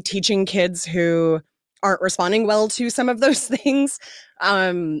and to be teaching kids who aren't responding well to some of those things,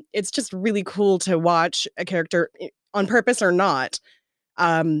 it's just really cool to watch a character, on purpose or not,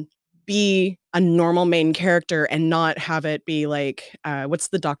 be a normal main character and not have it be like, what's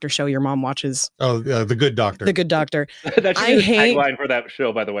the doctor show your mom watches? Oh, The Good Doctor. The Good Doctor. That should be the tagline for that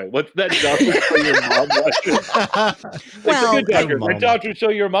show, by the way. What's that doctor show your mom watches? Well, The Good Doctor. The doctor show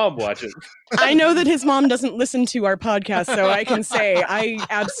your mom watches. I know that his mom doesn't listen to our podcast, so I can say I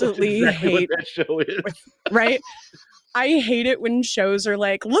absolutely hate what that show is. Right? I hate it when shows are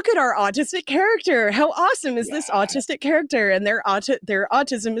like, look at our autistic character. How awesome is this autistic character? And their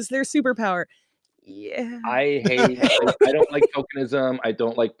autism is their superpower. Yeah. I don't like tokenism. I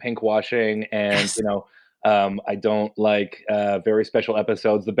don't like pink washing. And, I don't like very special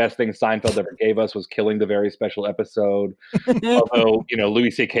episodes. The best thing Seinfeld ever gave us was killing the very special episode. Although,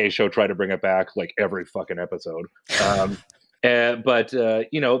 Louis C.K.'s show tried to bring it back like every fucking episode. But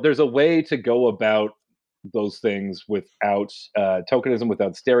there's a way to go about those things without tokenism,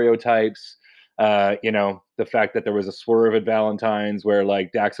 without stereotypes. The fact that there was a swerve at Valentine's where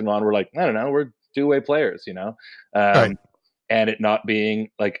like Dax and Ron were like, I don't know, we're two-way players, right. And it not being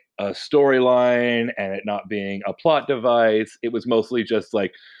like a storyline and it not being a plot device. It was mostly just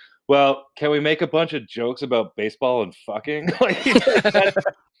like, well, can we make a bunch of jokes about baseball and fucking? Like, that's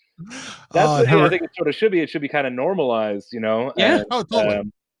what I think it sort of should be. It should be kind of normalized, Yeah. And,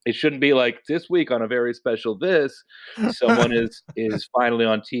 totally. it shouldn't be like this week on a very special someone is finally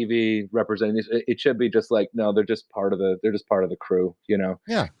on TV representing this. It should be just like, no, they're just part of the crew,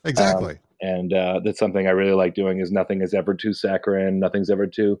 Yeah, exactly. And that's something I really like doing. Is nothing is ever too saccharine. Nothing's ever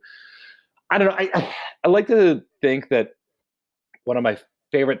too. I don't know. I like to think that one of my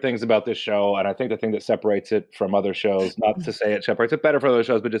favorite things about this show, and I think the thing that separates it from other shows, not to say it separates it better from other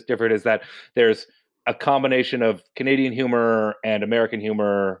shows, but just different, is that there's a combination of Canadian humor and American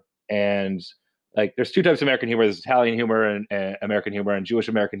humor, and like there's two types of American humor. There's Italian humor and American humor, and Jewish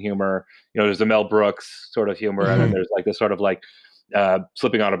American humor. There's the Mel Brooks sort of humor, and then there's like this sort of like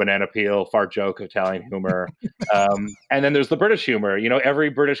slipping on a banana peel fart joke Italian humor, and then there's the British humor. Every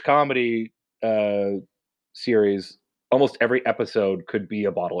British comedy series, almost every episode could be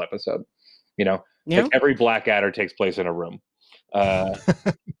a bottle episode. Like every Blackadder takes place in a room. And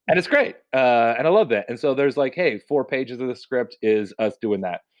it's great. And I love that. And so there's like, hey, 4 pages of the script is us doing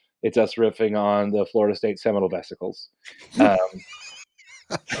that. It's us riffing on the Florida State Seminole vesicles.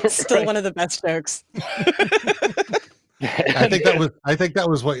 Still one of the best jokes. I think that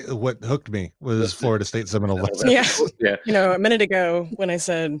was what hooked me was Florida State Seminole vesicles. Yeah. A minute ago when I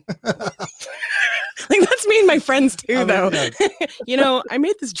said like that's me and my friends too, though. I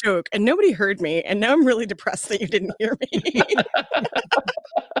made this joke and nobody heard me, and now I'm really depressed that you didn't hear me.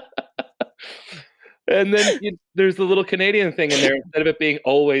 And then there's the little Canadian thing in there. Instead of it being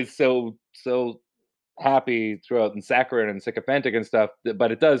always so happy throughout and saccharine and sycophantic and stuff,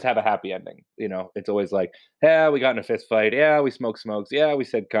 but it does have a happy ending. You know, it's always like, yeah, we got in a fist fight. Yeah, we smoked smokes. Yeah, we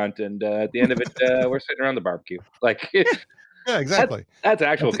said cunt. And at the end of it, we're sitting around the barbecue. Like, yeah, exactly. That's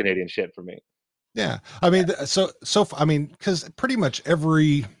actual Canadian shit for me. Yeah. I mean, I mean, because pretty much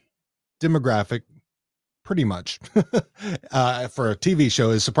every demographic, pretty much for a TV show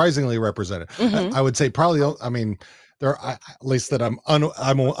is surprisingly represented. Mm-hmm. I would say probably, I mean, there are, at least that I'm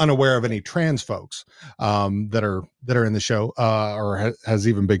unaware of any trans folks that are in the show or has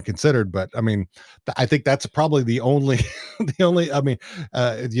even been considered. But I mean, I think that's probably the only I mean,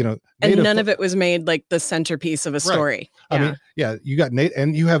 you know, and none of it was made like the centerpiece of a story. Right. I mean, yeah, you got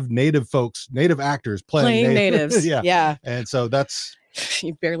and you have native folks, native actors playing natives. yeah. And so that's,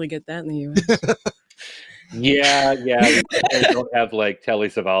 you barely get that in the US. Yeah. We don't have like Telly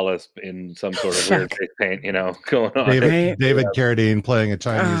Savalas in some sort of weird face paint, you know, going on. David Carradine playing a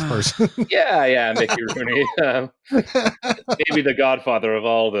Chinese person. Yeah, Mickey Rooney. Maybe the godfather of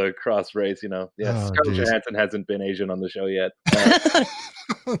all the cross race, you know. Yeah, Scarlett Johansson hasn't been Asian on the show yet.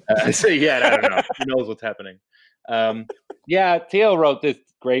 So yeah, I don't know. Who knows what's happening? Yeah, Teal wrote this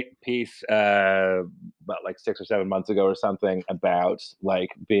great piece about like 6 or 7 months ago or something about like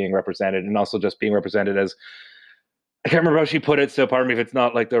being represented and also just being represented as, I can't remember how she put it, so pardon me if it's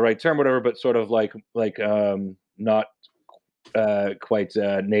not like the right term, whatever, but sort of like not quite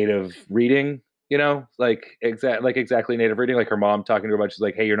native reading, you know, like exactly native reading, like her mom talking to her about, she's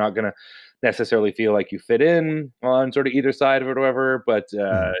like, hey, you're not gonna necessarily feel like you fit in on sort of either side of it or whatever, but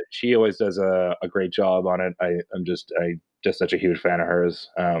she always does a great job on it. I'm just such a huge fan of hers.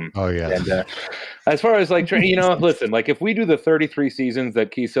 And as far as like, you know, listen, like if we do the 33 seasons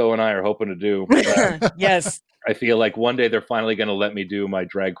that Kiso and I are hoping to do, yes, I feel like one day they're finally going to let me do my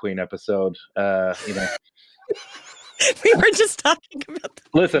drag queen episode. You know, we were just talking about that.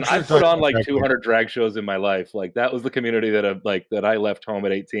 Listen, I put on like 200 drag shows in my life. Like that was the community that I left home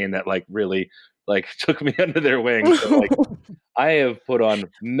at 18 that like really like took me under their wing. So, like I have put on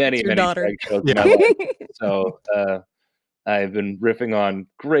many drag shows in my life. So I've been riffing on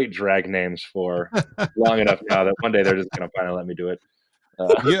great drag names for long enough now that one day they're just going to finally let me do it.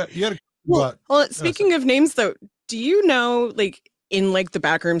 You had well, speaking of names though, do you know, like in like the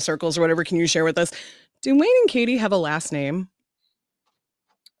backroom circles or whatever, can you share with us, do Wayne and Katie have a last name?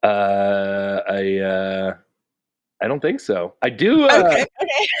 I don't think so. I do. Okay.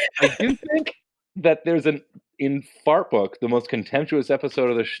 I do think that there's in Fart Book, the most contemptuous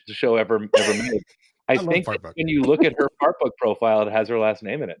episode of the show ever made. I think when you look at her Fart Book profile, it has her last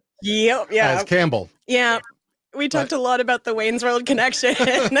name in it. Yep. Yeah. As Campbell. Yeah. We talked a lot about the Wayne's World connection.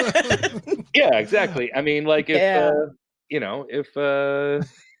 Yeah, exactly. I mean, like if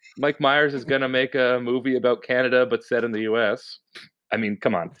Mike Myers is going to make a movie about Canada but set in the U.S., I mean,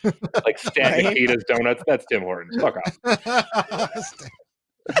 come on. Like Stan Nikita's Donuts, that's Tim Hortons. Fuck off.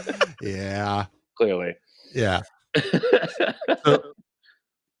 Yeah. Clearly. Yeah. So,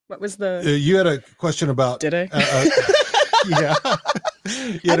 what was the... you had a question about... Did I? Yeah.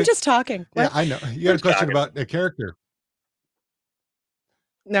 I'm just talking. What? Yeah, I know. You had a question about a character.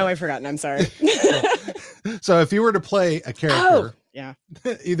 No, I've forgotten. I'm sorry. So if you were to play a character, yeah,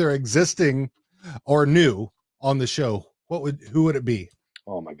 either existing or new on the show, who would it be?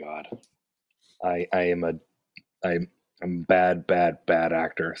 Oh my God. I'm bad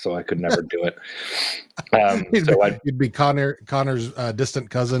actor, so I could never do it. You'd be Connor's distant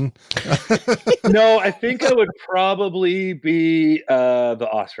cousin. No, I think I would probably be the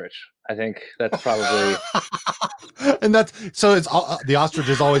ostrich. I think that's probably. And that's so. It's the ostrich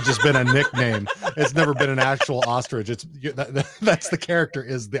has always just been a nickname. It's never been an actual ostrich. That's the character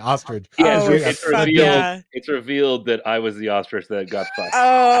is the ostrich. Yeah, it's revealed. Yeah. It's revealed that I was the ostrich that got fucked.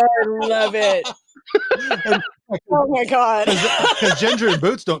 Oh, I love it. Oh my God! Because Ginger and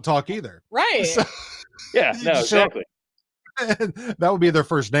Boots don't talk either, right? So, yeah, no, exactly. That would be their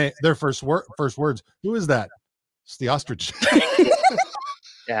first name, their first words. Who is that? It's the ostrich.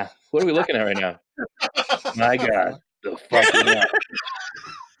 Yeah. What are we looking at right now? My God, the fucking hell.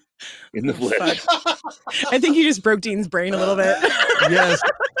 In the flesh. I think you just broke Dean's brain a little bit. Yes,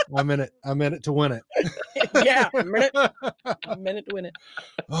 I'm in it to win it. Yeah, I'm in it to win it.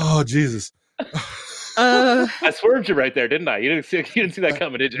 Oh Jesus. I swerved you right there, didn't I? You didn't see that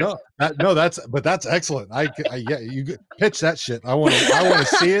coming, did you? No, that's excellent. Yeah, you pitch that shit. I want to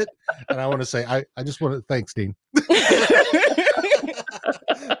see it, and I want to say I just want to thanks, Dean,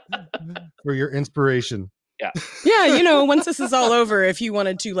 for your inspiration. Yeah. Yeah, once this is all over, if you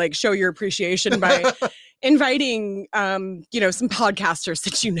wanted to like show your appreciation by inviting some podcasters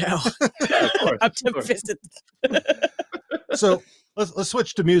that you know up to visit. So let's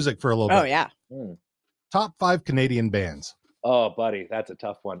switch to music for a little bit. Oh yeah. top 5 Canadian bands. Oh, buddy, that's a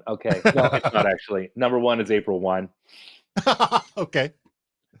tough one. Okay, no, it's not actually. Number 1 is April Wine. Okay.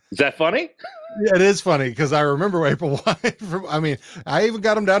 Is that funny? Yeah, it is funny because I remember April Wine. I even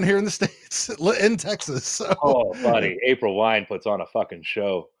got them down here in the States, in Texas. So. Oh, buddy, April Wine puts on a fucking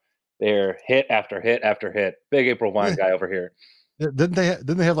show. They're hit after hit after hit. Big April Wine guy over here. Didn't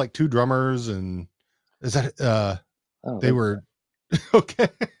they have like 2 drummers and is that they were okay?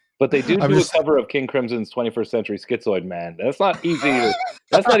 But they do a cover of King Crimson's 21st Century Schizoid Man. That's not easy.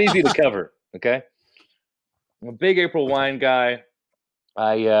 That's not easy to cover. Okay, I'm a big April Wine guy.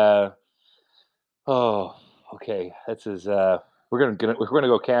 Okay. That's his. We're gonna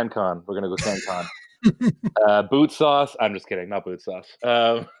go CanCon. We're gonna go CanCon. Boot Sauce. I'm just kidding. Not Boot Sauce.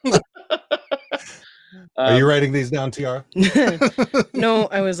 Are you writing these down, TR? No,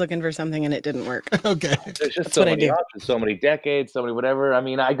 I was looking for something and it didn't work. Okay. There's just so many options, so many decades, so many whatever. I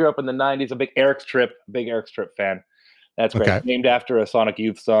mean, I grew up in the 90s. A big Eric's Trip fan. That's great. Okay. Named after a Sonic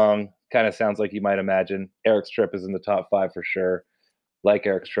Youth song. Kind of sounds like you might imagine. Eric's Trip is in the top 5 for sure. Like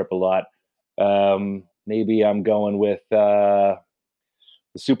Eric's Trip a lot. Maybe I'm going with the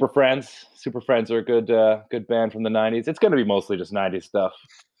Super Friends. Super Friends are a good band from the 90s. It's going to be mostly just 90s stuff.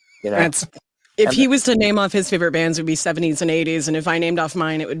 You know? If he was to name off his favorite bands, it would be 70s and 80s. And if I named off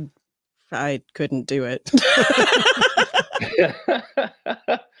mine, I couldn't do it.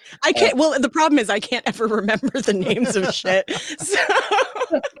 I can't. Well, the problem is I can't ever remember the names of shit. So.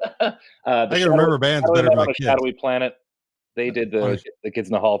 I can remember bands better than my kids. Shadowy Planet. They did the Kids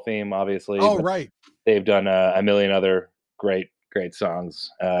in the Hall theme, obviously. Oh, right. They've done a million other great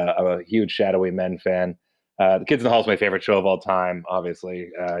songs. I'm a huge Shadowy Men fan. The Kids in the Hall is my favorite show of all time, obviously.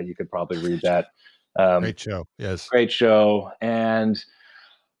 You could probably read that. Great show, yes. Great show. And,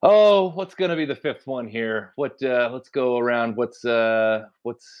 what's going to be the 5th one here? Let's go around.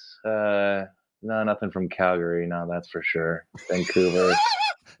 Nothing from Calgary. No, that's for sure. Vancouver.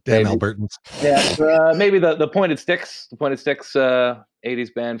 Dan Albertans. Yeah, maybe the Pointed Sticks. The Pointed Sticks,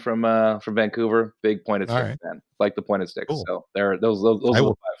 80s band from Vancouver. Big Pointed Sticks band, like the Pointed Sticks. Cool. So those are the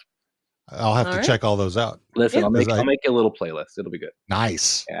 5. I'll have to check all those out. Listen, I'll make you a little playlist. It'll be good.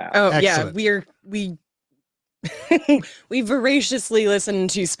 Nice. Yeah. Oh, excellent. Yeah. We voraciously listen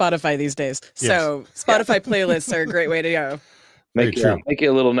to Spotify these days. So Spotify playlists are a great way to go. Make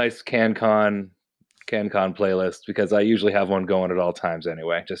you a little nice CanCon playlist because I usually have one going at all times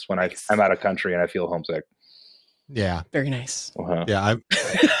anyway. Just when I'm out of country and I feel homesick. Yeah. Very nice. Uh-huh. Yeah.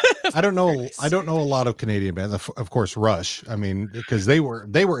 I don't know. I don't know a lot of Canadian bands. Of course, Rush. I mean, because they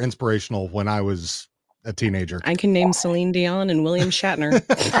were inspirational when I was a teenager. I can name Celine Dion and William Shatner.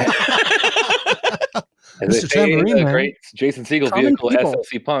 Mr. Tambourine, great Jason Segel vehicle,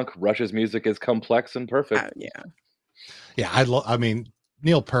 SLC Punk. Rush's music is complex and perfect. Yeah. I mean,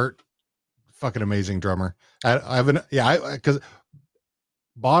 Neil Peart, fucking amazing drummer. Because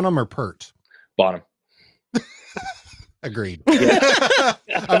Bonham or Peart? Bonham. Agreed. Yeah.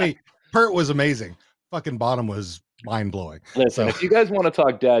 I mean, Peart was amazing. Fucking Bonham was mind blowing. Listen, if you guys want to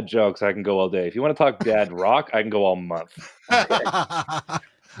talk dad jokes, I can go all day. If you want to talk dad rock, I can go all month.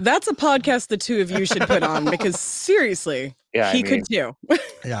 That's a podcast the two of you should put on because seriously, he could too.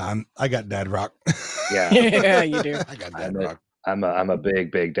 Yeah, I got dad rock. Yeah, yeah, you do. I got dad rock. I'm a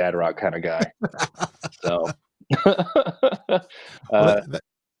big dad rock kind of guy. So,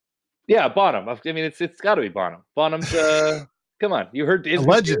 yeah, Bonham. I mean, it's got to be Bonham. Bonham's. Come on, you heard a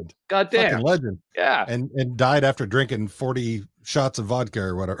legend. Goddamn, fucking legend. Yeah, and died after drinking 40 shots of vodka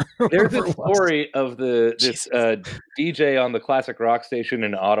or whatever. There's a story of this DJ on the classic rock station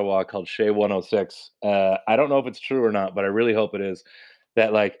in Ottawa called Shea 106. I don't know if it's true or not, but I really hope it is.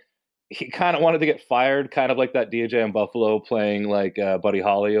 That like he kind of wanted to get fired, kind of like that DJ in Buffalo playing like Buddy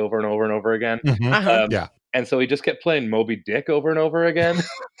Holly over and over and over again. Mm-hmm. Yeah, and so he just kept playing Moby Dick over and over again.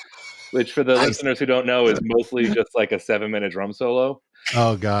 Which, for the listeners who don't know, is mostly just like a 7-minute drum solo.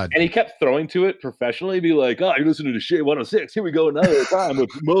 Oh, God. And he kept throwing to it professionally, be like, you're listening to Shea 106. Here we go another time with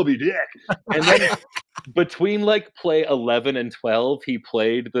Moby Dick. And then between like play 11 and 12, he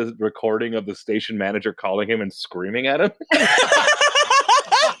played the recording of the station manager calling him and screaming at him.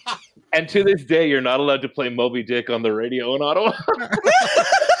 And to this day, you're not allowed to play Moby Dick on the radio in Ottawa.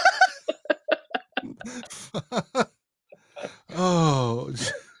 Oh,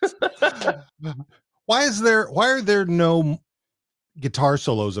 why are there no guitar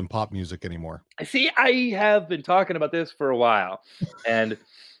solos in pop music anymore? See, I have been talking about this for a while, and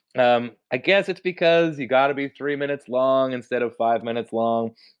I guess it's because you got to be 3 minutes long instead of 5 minutes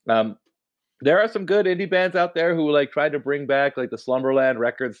long. There are some good indie bands out there who like tried to bring back like the Slumberland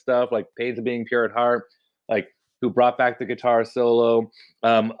Records stuff, like Pains of Being Pure at Heart, like who brought back the guitar solo.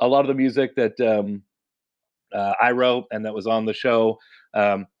 A lot of the music that I wrote and that was on the show.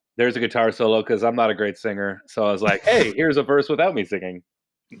 There's a guitar solo because I'm not a great singer. So I was like, hey, here's a verse without me singing.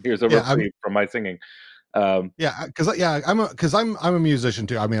 Here's a verse from my singing. I'm a musician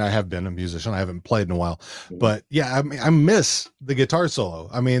too. I mean, I have been a musician. I haven't played in a while, but yeah, I miss the guitar solo.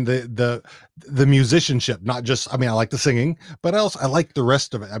 I mean, the musicianship, not just, I mean, I like the singing, but else I like the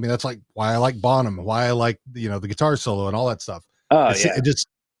rest of it. I mean, that's like why I like Bonham, why I like, the guitar solo and all that stuff.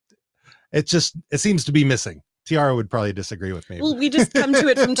 It seems to be missing. Tiara would probably disagree with me. Well, we just come to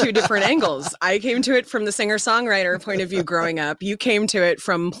it from two different angles. I came to it from the singer-songwriter point of view growing up. You came to it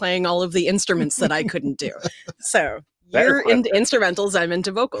from playing all of the instruments that I couldn't do. So you're into instrumentals, I'm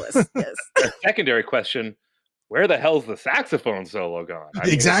into vocalists. Yes. Secondary question, where the hell's the saxophone solo gone?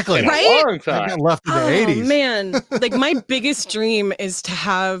 Exactly. It's been a long time. I got left in the 80s. Man, like my biggest dream is to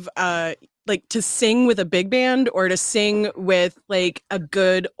have like to sing with a big band or to sing with like a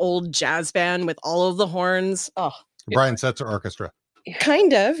good old jazz band with all of the horns. Oh, Brian Setzer Orchestra.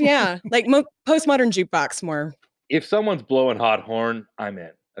 Kind of, yeah. Like postmodern jukebox more. If someone's blowing hot horn, I'm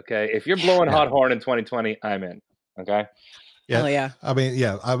in. Okay. If you're blowing hot horn in 2020, I'm in. Okay. Yeah. Hell yeah. I mean,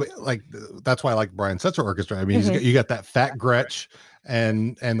 yeah. Like that's why I like Brian Setzer Orchestra. I mean, you got that fat Gretsch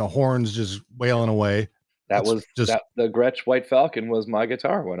and the horns just wailing away. That was just the Gretsch White Falcon was my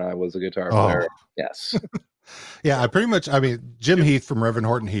guitar when I was a guitar player. Yes. Yeah, I mean, Jim Heath from Reverend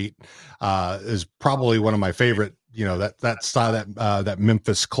Horton Heat is probably one of my favorite, that style, that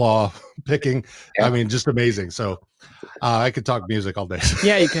Memphis claw picking. Yeah. I mean, just amazing. So I could talk music all day.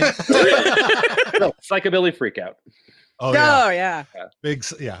 Yeah, you could. Psychobilly Freakout. Oh yeah. Big,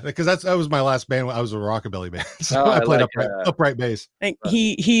 because that was my last band. I was a rockabilly band, so I played upright bass.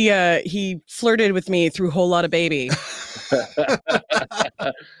 He flirted with me through Whole Lotta Baby.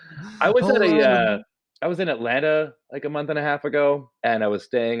 I was in Atlanta like a month and a half ago, and I was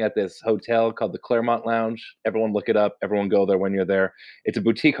staying at this hotel called the Claremont Lounge. Everyone look it up. Everyone go there when you're there. It's a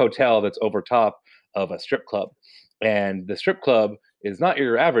boutique hotel that's over top of a strip club, and the strip club is not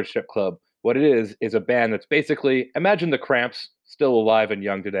your average strip club. What it is a band that's basically, imagine the Cramps, still alive and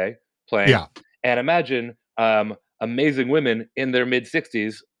young today, playing. Yeah. And imagine amazing women in their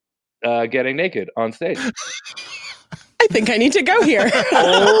mid-60s getting naked on stage. I think I need to go here.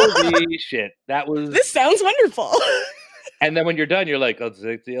 Holy shit. This sounds wonderful. And then when you're done, you're like, let's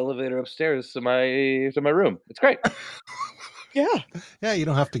take the elevator upstairs to my room. It's great. Yeah. Yeah, you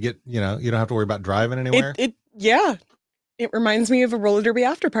don't have to you don't have to worry about driving anywhere. It reminds me of a roller derby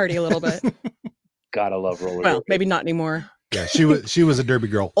after party a little bit. Gotta love roller derby. Well, maybe not anymore. Yeah, she was a derby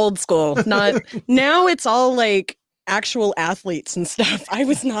girl. Old school. Not now. It's all like actual athletes and stuff. I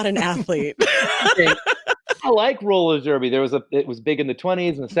was not an athlete. I like roller derby. It was big in the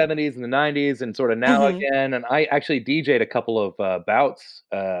 20s and the 70s and the 90s and sort of now again. And I actually DJ'd a couple of bouts.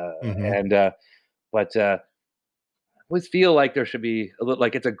 But I always feel like there should be a little,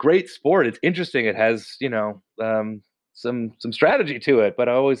 like it's a great sport. It's interesting. It has, some strategy to it, but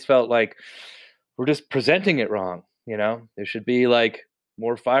I always felt like we're just presenting it wrong. There should be like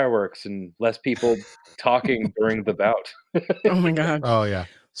more fireworks and less people talking during the bout. Oh my God. Oh yeah.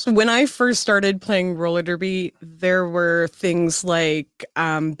 So when I first started playing roller derby, there were things like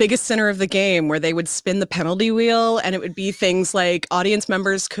Biggest Sinner of the Game, where they would spin the penalty wheel, and it would be things like audience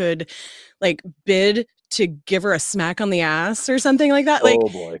members could like bid to give her a smack on the ass or something like that. Like, oh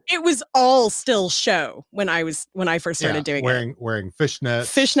boy. It was all still show when I first started doing it. Wearing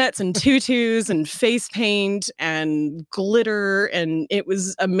fishnets and tutus and face paint and glitter, and it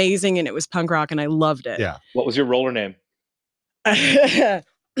was amazing, and it was punk rock, and I loved it. Yeah. What was your roller name?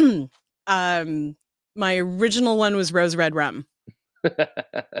 My original one was Rose Red Rum.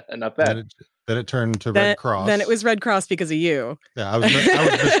 Not bad. Then it turned to Red Cross. Then it was Red Cross because of you. Yeah, I was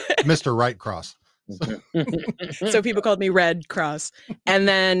Mr. Right Cross. So people called me Red Cross. And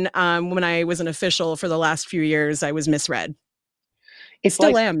then when I was an official for the last few years, I was Miss Red. I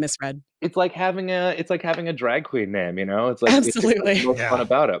still am Miss Red. It's like having a drag queen name, It's like absolutely it's what's fun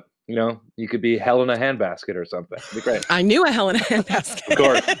about it. You could be Helena Handbasket or something. It'd be great. I knew a Helena Handbasket. Of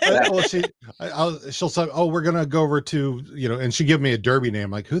course. Well, she'll say, "Oh, we're gonna go over to and she give me a derby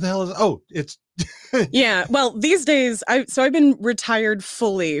name. Like, who the hell is? Oh, it's yeah. Well, these days, I've been retired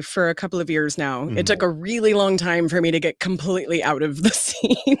fully for a couple of years now. It took a really long time for me to get completely out of the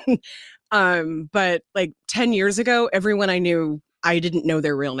scene. But like 10 years ago, everyone I knew, I didn't know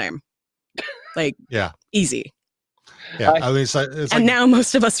their real name. Like, easy. Yeah, I mean, it's and now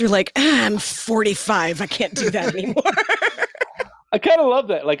most of us are like, I'm 45. I can't do that anymore. I kind of love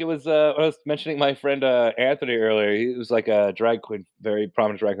that. Like it was, I was mentioning my friend Anthony earlier. He was like a drag queen, very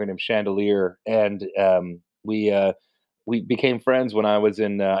prominent drag queen named Chandelier, and we we became friends when I was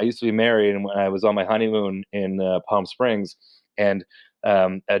in. I used to be married, and when I was on my honeymoon in Palm Springs, and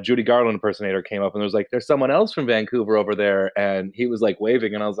a Judy Garland impersonator came up and was like, "There's someone else from Vancouver over there," and he was like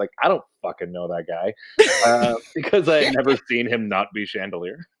waving, and I was like, "I don't fucking know that guy," because I had never seen him not be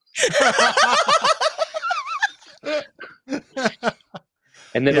Chandelier.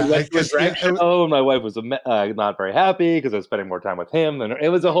 And then we went to a drag show, and my wife was not very happy because I was spending more time with him, and it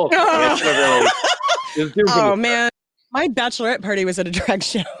was a whole thing. Oh man, my bachelorette party was at a drag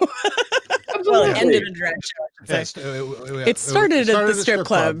show. Well, it ended at a drag show. It started at the strip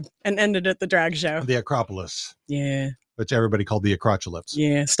club and ended at the drag show. The Acropolis. Yeah. Which everybody called the Acrocholips.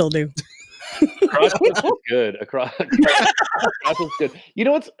 Yeah, still do. Acropolis is good. Acropolis is good. You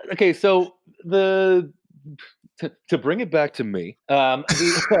know what's okay? So to bring it back to me, the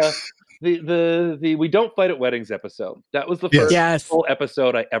We Don't Fight at Weddings episode. That was the first full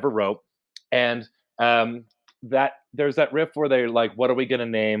episode I ever wrote, and that there's that riff where they're like, "What are we going to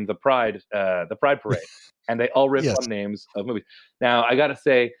name the Pride Parade?" And they all riff on names of movies. Now I got to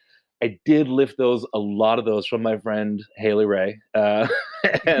say, I did lift a lot of those from my friend Haley Ray, and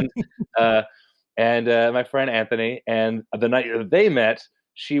my friend Anthony. And the night that they met,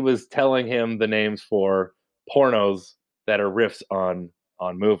 she was telling him the names for pornos that are riffs on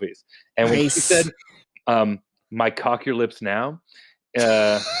movies. And when she said, "My cock your lips now,"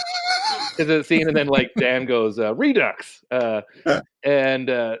 is a scene, and then like Dan goes, "Redux,"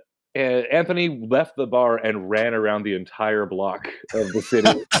 and Anthony left the bar and ran around the entire block of the city,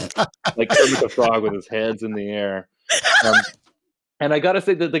 like Kermit the Frog with his hands in the air. And I gotta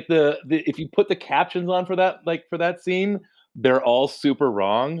say that like the if you put the captions on for that scene, they're all super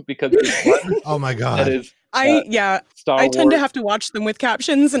wrong because oh my god, that is I tend to Wars. have to watch them with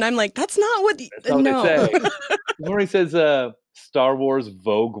captions, and I'm like, that's not what. No. They say. Where he says Star Wars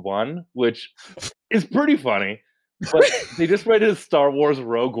Vogue One, which is pretty funny, but they just write it as Star Wars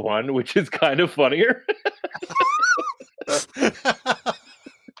Rogue One, which is kind of funnier.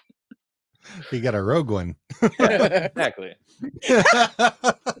 You got a Rogue One. Yeah, exactly.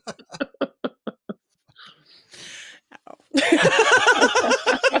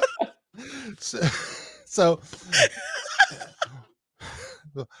 So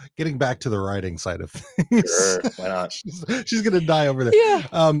getting back to the writing side of things. Sure, why not? She's gonna die over there. Yeah.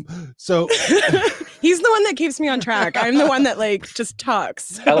 So he's the one that keeps me on track. I'm the one that like just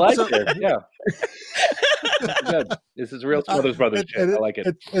talks. I like it. Yeah. Good. This is real Smothers Brothers shit. I like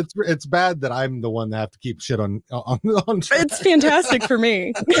it. It's bad that I'm the one that have to keep shit on track. It's fantastic for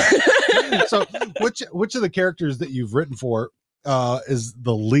me. So which of the characters that you've written for is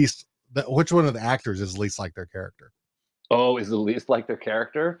the least? Which one of the actors is least like their character? Oh, is the least like their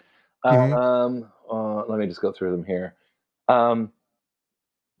character? Mm-hmm. Let me just go through them here.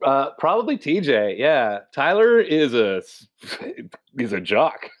 Probably TJ. Yeah, Tyler is he's a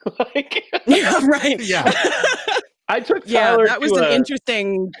jock. Like, yeah, right. Yeah. I took Tyler. That was an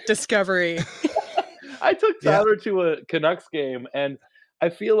interesting discovery. I took Tyler to a Canucks game, and I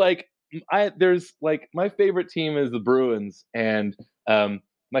feel like there's like my favorite team is the Bruins, and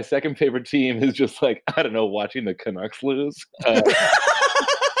my second favorite team is just like, I don't know, watching the Canucks lose.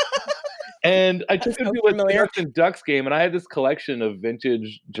 And I took him to a Canucks and Ducks game, and I had this collection of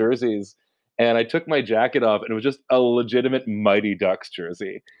vintage jerseys, and I took my jacket off, and it was just a legitimate Mighty Ducks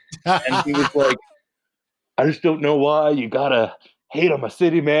jersey. And he was like, I just don't know why you gotta hate on my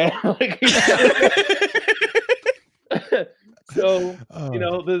city, man. So, you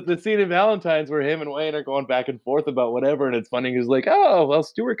know, the scene in Valentine's where him and Wayne are going back and forth about whatever, and it's funny. He's like, oh, well,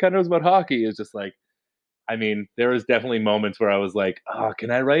 Stuart kind of knows about hockey. It's just like, I mean, there was definitely moments where I was like, oh,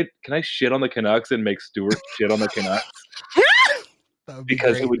 can I shit on the Canucks and make Stuart shit on the Canucks?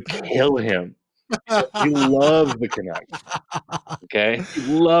 Because it would kill him. He loves the Canucks. Okay? He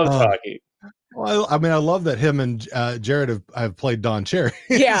loves hockey. Well, I mean, I love that him and Jared have played Don Cherry.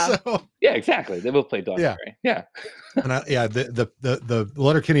 Yeah. Yeah, exactly. They both played Don Cherry. Yeah. And the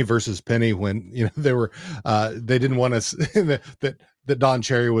Letterkenny versus Penny, when you know they were they didn't want us that Don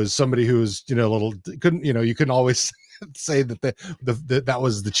Cherry was somebody who was, you know, a little you couldn't always say that that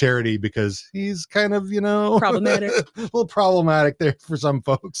was the charity because he's kind of, you know, problematic. A little problematic there for some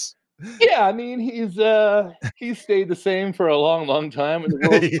folks. Yeah, I mean, he's stayed the same for a long, long time, and the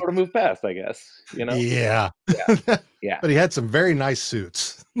world sort of moved past, I guess. You know? Yeah. But he had some very nice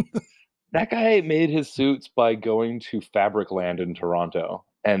suits. That guy made his suits by going to Fabricland in Toronto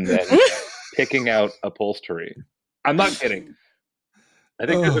and then picking out upholstery. I'm not kidding. I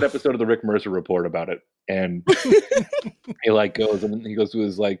think there's an episode of the Rick Mercer Report about it, and he like goes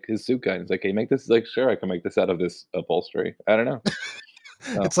to his suit guy and he's like, "Hey, make this." He's like, "Sure, I can make this out of this upholstery." I don't know.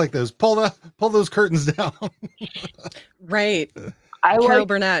 It's like those pull those curtains down. Right. I Carol like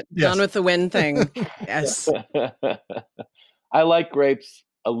Burnett, Yes. Gone with the Wind thing. Yes. I like grapes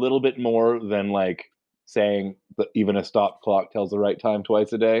a little bit more than like saying that even a stop clock tells the right time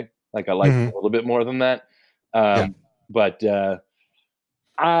twice a day. Like I like it a little bit more than that. But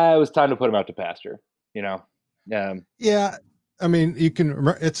I was time to put them out to pasture. You know. Yeah. I mean, you can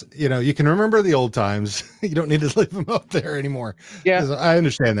remember the old times. You don't need to leave them up there anymore. Yeah. I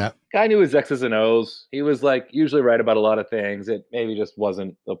understand that. Guy knew his X's and O's. He was like usually right about a lot of things. It maybe just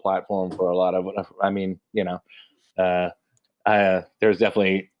wasn't the platform for a lot of. I mean, you know, there's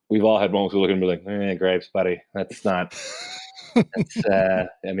definitely we've all had moments we look and be like, grapes, buddy. That's not. That's I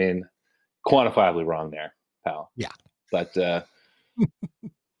mean, quantifiably wrong there, pal. Yeah. But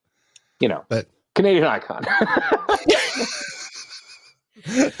you know, Canadian icon.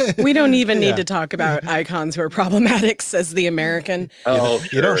 We don't even need to talk about icons who are problematic, says the American. Oh,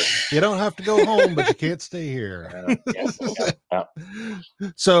 you don't have to go home, but you can't stay here. Yes.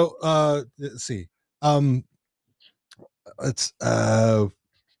 So let's see. It's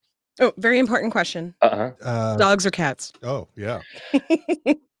very important question. Dogs or cats? Oh, yeah.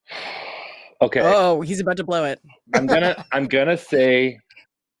 Okay. Oh, he's about to blow it. I'm gonna say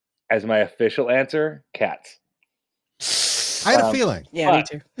as my official answer, cats. I had a feeling. Yeah, me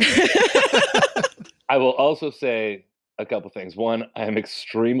too. I will also say a couple things. One, I am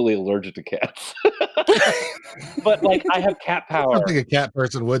extremely allergic to cats. But like I have cat power. Something a cat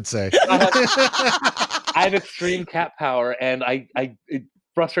person would say. I have extreme cat power, and it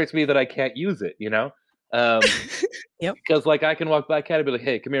frustrates me that I can't use it, you know? Yep. Because like I can walk by a cat and be like,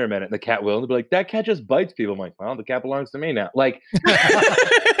 hey, come here a minute, and the cat will, and they'll be like, that cat just bites people. I'm like, well, the cat belongs to me now. Like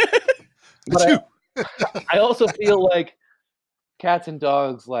but I also feel like cats and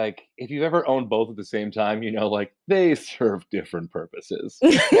dogs, like if you've ever owned both at the same time, you know, like they serve different purposes.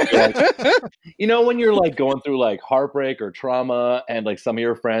 Like, you know, when you're like going through like heartbreak or trauma and like some of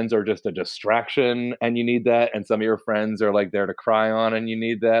your friends are just a distraction and you need that, and some of your friends are like there to cry on and you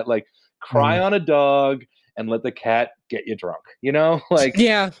need that, like cry on a dog and let the cat get you drunk, you know? Like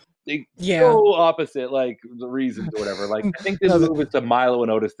so opposite, like the reasons or whatever. Like I think this move is to Milo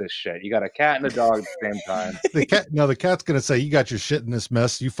and Otis this shit. You got a cat and a dog at the same time. The cat's gonna say, you got your shit in this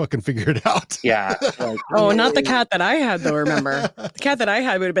mess, you fucking figure it out. Yeah. Like, not the cat that I had though, remember? The cat that I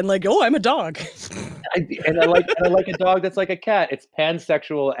had would have been like, oh, I'm a dog. I like a dog that's like a cat. It's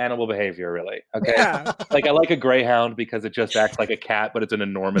pansexual animal behavior, really. Okay. Yeah. Like I like a greyhound because it just acts like a cat, but it's an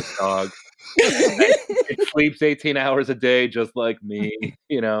enormous dog. It sleeps 18 hours a day, just like me,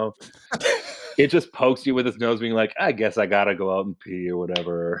 you know. It just pokes you with its nose, being like, I guess I gotta go out and pee or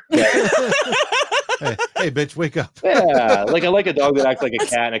whatever. Hey, bitch, wake up. Yeah, like I like a dog that acts like a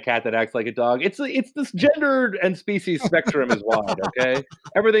cat and a cat that acts like a dog. It's this gendered and species spectrum is wide, okay?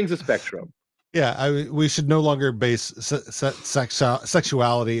 Everything's a spectrum. Yeah, we should no longer base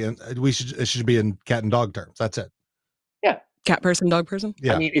sexuality, and it should be in cat and dog terms. That's it. Yeah. Cat person, dog person.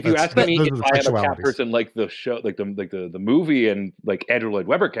 Yeah, I mean, if you ask me if I am a cat person, like the show, like the movie, and like Andrew Lloyd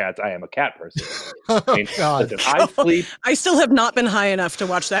Webber cats, I am a cat person. I mean, listen, I sleep. I still have not been high enough to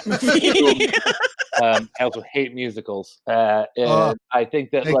watch that movie. I also hate musicals. And I think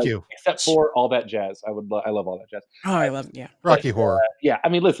that, thank you. Except for All That Jazz, I love All That Jazz. Oh, I love Rocky Horror. Yeah, I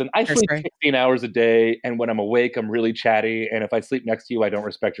mean, listen, I sleep 16 hours a day, and when I'm awake, I'm really chatty. And if I sleep next to you, I don't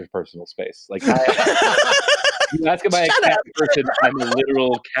respect your personal space. Like, you ask about a cat person, I'm a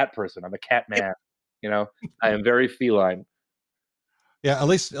literal cat person. I'm a cat man. You know, I am very feline. Yeah, at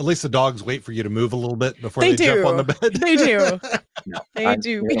least the dogs wait for you to move a little bit before they jump on the bed. They do. No, they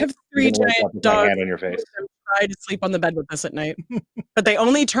do. We have 3 giant dogs. Hand on your face. Try to sleep on the bed with us at night, but they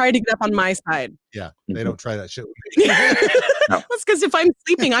only try to get up on my side. Yeah, they don't try that shit with me. That's because if I'm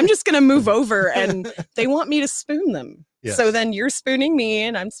sleeping, I'm just gonna move over, and they want me to spoon them. Yes. So then you're spooning me,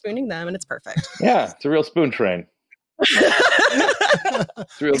 and I'm spooning them, and it's perfect. Yeah, it's a real spoon train.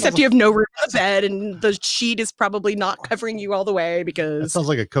 Except you have no room in the bed, and the sheet is probably not covering you all the way because that sounds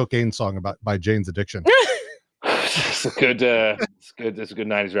like a cocaine song by Jane's Addiction. It's a good, it's good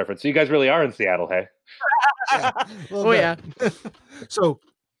 90s reference. So you guys really are in Seattle, hey? Oh yeah. So,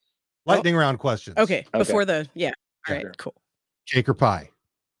 lightning round questions. Okay. Before all right, cool. Cake or pie?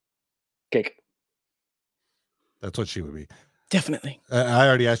 Cake. That's what she would be. Definitely. I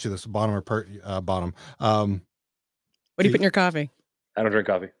already asked you this, bottom or bottom. What do you put in your coffee? I don't drink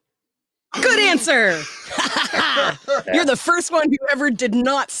coffee. Good answer. You're the first one who ever did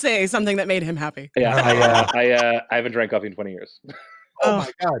not say something that made him happy. Yeah, I haven't drank coffee in 20 years. Oh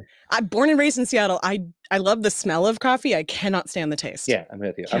my God. I'm born and raised in Seattle. I love the smell of coffee. I cannot stand the taste. Yeah, I'm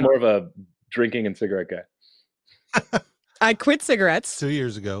with you. I'm more of a drinking and cigarette guy. I quit cigarettes 2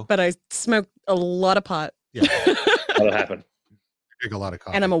 years ago. but I smoked a lot of pot. Yeah, That'll happen. drink a lot of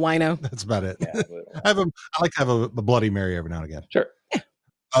coffee. And I'm a wino. That's about it. Yeah, I like to have a Bloody Mary every now and again. sure.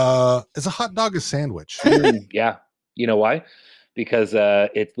 Is a hot dog a sandwich? Yeah. You know why? Because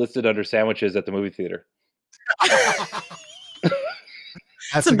it's listed under sandwiches at the movie theater.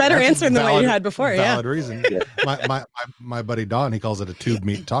 That's a better answer than the one you had before. Valid Yeah. reason. My buddy Don, he calls it a tube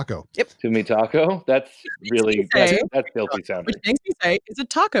meat taco. Tube meat taco? That's really say- that's filthy sounding. Which makes me say, is a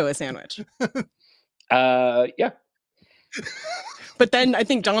taco a sandwich? Yeah. But then I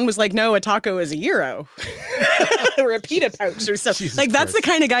think Don was like, no, a taco is a euro or a pita pouch or something. Jesus Like, that's the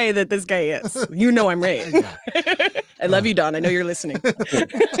Christ. kind of guy that this guy is. You know I'm right. I love you, Don. I know you're listening.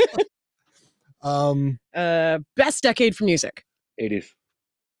 Best decade for music. 80s.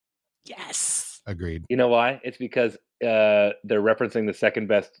 Yes. Agreed. You know why? It's because they're referencing the second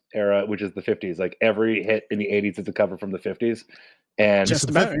best era, which is the 50s. Like every hit in the 80s is a cover from the 50s. And Just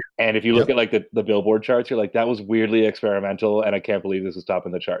about. and if you look at like the Billboard charts, you're like, that was weirdly experimental, and I can't believe this was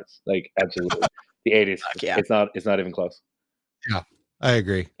topping the charts. Like absolutely, the 80s. yeah. It's not even close. Yeah, I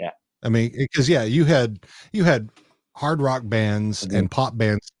agree. Yeah. I mean, because you had hard rock bands and pop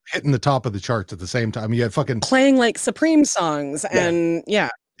bands hitting the top of the charts at the same time. You had fucking Playing like Supreme songs and yeah.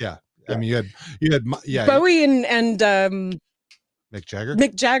 I mean, you had Bowie and Mick Jagger.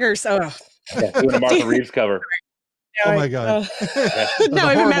 Mick Jagger. So Yeah, doing a Martha Reeves cover. Oh my god! No,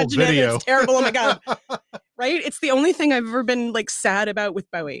 I'm imagining it. video. It's terrible. Oh my god! Right? It's the only thing I've ever been like sad about with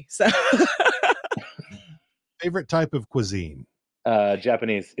Bowie. So Favorite type of cuisine?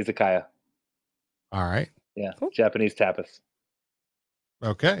 Japanese izakaya. All right. Yeah, Japanese tapas.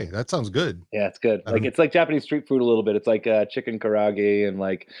 Okay, that sounds good. Yeah, it's good. Like it's like Japanese street food a little bit. It's like chicken karage and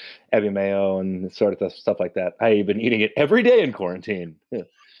like ebi mayo and sort of stuff like that. I've been eating it every day in quarantine.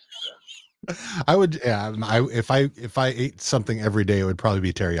 I would, yeah. If I ate something every day, it would probably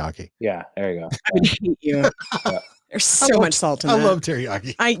be teriyaki. Yeah, there you go. I would hate you. There's so much salt in I that. love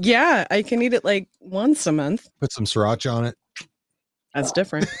teriyaki. I can eat it like once a month. Put some sriracha on it. That's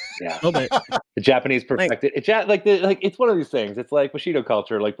different. Yeah, a little bit. The Japanese perfected. It's one of these things. It's like Bushido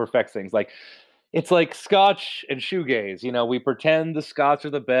culture, like perfects things. Like it's like Scotch and shoegaze. You know, we pretend the Scots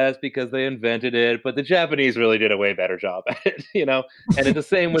are the best because they invented it, but the Japanese really did a way better job at it. You know, and it's the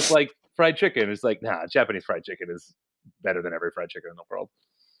same with like fried chicken. It's like, nah, Japanese fried chicken is better than every fried chicken in the world.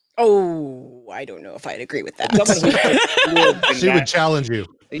 Oh, I don't know if I'd agree with that. She would challenge you.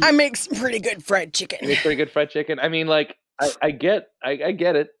 I make some pretty good fried chicken. You make pretty good fried chicken. I mean, like, I get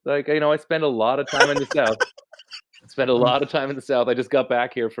it. Like, you know, I spend a lot of time in the South. I just got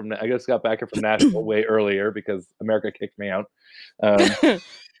back here from Nashville way earlier because America kicked me out.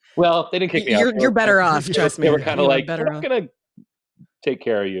 Well, they didn't kick me out. You're better off, trust me. They were kind of like, better we're not gonna take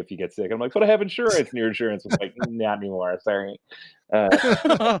care of you if you get sick. I'm like, but I have insurance, and your insurance was like, not anymore. Sorry.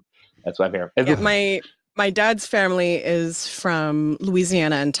 That's why I'm here. Yeah, my dad's family is from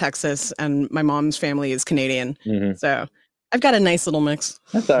Louisiana and Texas, and my mom's family is Canadian. Mm-hmm. So I've got a nice little mix.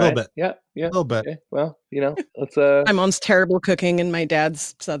 That's all A little right. bit. Yeah. A little bit. Okay. Well, you know, let's My mom's terrible cooking, and my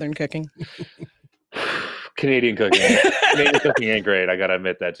dad's Southern cooking. Canadian cooking. Canadian cooking ain't great. I gotta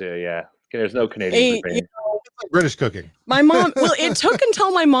admit that too. Yeah, there's no Canadian cooking. British cooking. My mom. Well, it took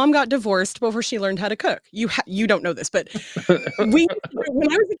until my mom got divorced before she learned how to cook. You don't know this, but when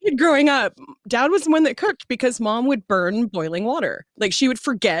I was a kid growing up, Dad was the one that cooked because Mom would burn boiling water. Like she would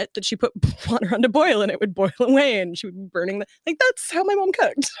forget that she put water on to boil, and it would boil away, and she would be burning that's how my mom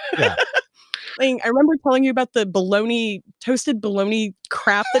cooked. Yeah. Like, I remember telling you about the toasted bologna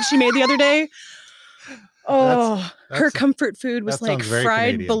crap that she made the other day. Oh, her comfort food was like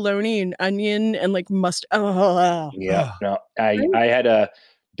fried Canadian. bologna and onion and like mustard. Oh, Yeah, no, I had a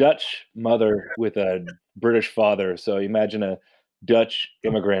Dutch mother with a British father, so imagine a Dutch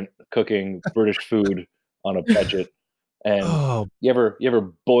immigrant cooking British food on a budget. And you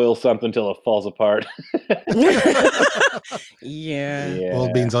ever boil something till it falls apart? yeah.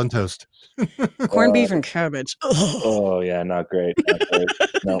 Boiled beans on toast. Corned beef and cabbage. Oh yeah, not great.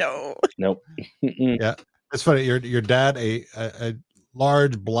 No. Nope. Yeah, it's funny. Your dad, a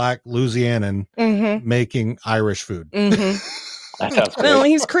large black Louisianan, making Irish food. Mm-hmm. That sounds great. Well,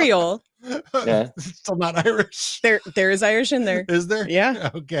 he's Creole. Yeah. Still not Irish. There is Irish in there. Is there? Yeah.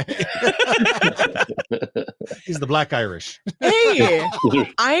 Okay. He's the black Irish. Hey,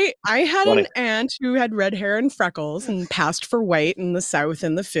 I had Funny. an aunt who had red hair and freckles and passed for white in the South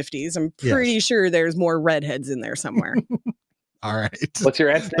in the 50s. I'm pretty sure there's more redheads in there somewhere. All right. What's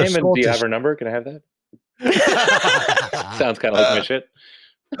your aunt's name, and do you have her number? Can I have that? Sounds kind of like my shit.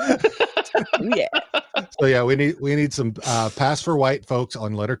 Yeah. So yeah, we need some pass for white folks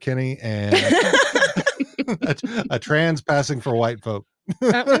on Letterkenny and a trans passing for white folk.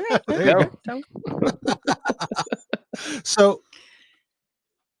 There you go. So,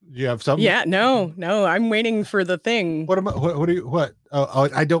 do you have something? Yeah, no, I'm waiting for the thing. What am I? What do you? What? Oh,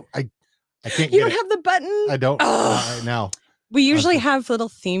 I don't. I can't. You get don't it. have the button. I don't. Oh. Right now. We usually have little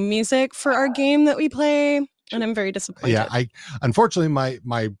theme music for our game that we play, and I'm very disappointed. Yeah, unfortunately my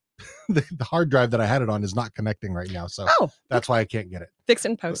the hard drive that I had it on is not connecting right now, so that's why I can't get it. Fix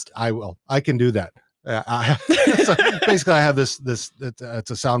in post. I will. I can do that. So basically, I have this. It's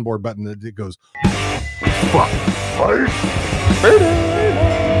a soundboard button that it goes. Fuck.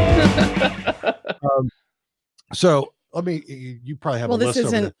 So let me. You probably have. Well, a this list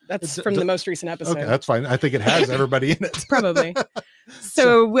over isn't. there. That's from the most recent episode. Okay, that's fine. I think it has everybody in it. Probably.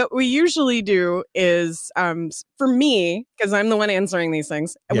 So what we usually do is, for me, because I'm the one answering these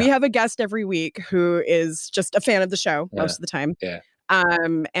things, we have a guest every week who is just a fan of the show most of the time. Yeah.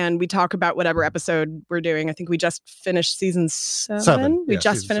 And we talk about whatever episode we're doing. I think we just finished season 7. We Yeah,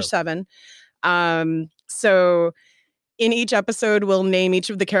 just finished 7. So in each episode, we'll name each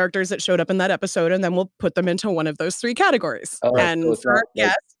of the characters that showed up in that episode, and then we'll put them into one of those 3 categories. Oh, and so it's for our not like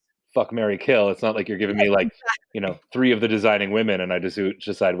guest, fuck, marry, kill. It's not like you're giving me like, 3 of the designing women, and I just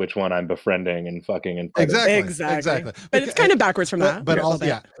decide which one I'm befriending and fucking and fighting. Exactly. But it's kind of backwards from that. But also,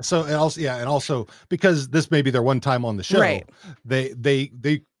 yeah. So and also because this may be their one time on the show, Right. They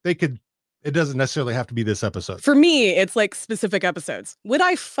could. It doesn't necessarily have to be this episode. For me, it's like specific episodes. Would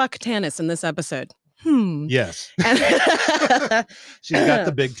I fuck Tanis in this episode? Yes. She's got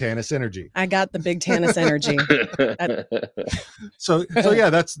the big Tanis energy. I got the big Tanis energy. So yeah,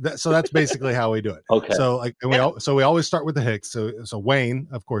 that's basically how we do it. Okay. So we always start with the Hicks. So Wayne,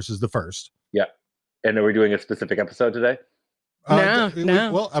 of course, is the first. Yeah. And are we doing a specific episode today? No.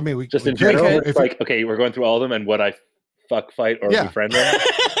 Well, I mean, we just in general. It's like, okay, we're going through all of them, and would I fuck, fight, or befriend them?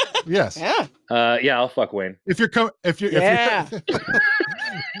 Yes. Yeah. Yeah, I'll fuck Wayne. If you're I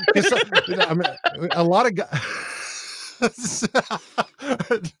mean, a lot of guys.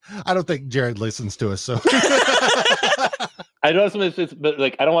 I don't think Jared listens to us, so. I know it's but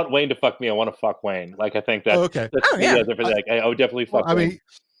like I don't want Wayne to fuck me. I want to fuck Wayne. Like I think that's okay. Like I would definitely fuck. I Wayne. mean,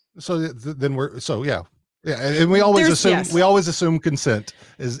 so then and we always assume consent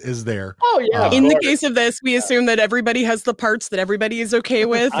is there. Oh yeah. In the case of this, we assume that everybody has the parts that everybody is okay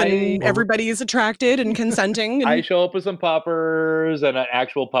with, and everybody is attracted and consenting. And I show up with some poppers and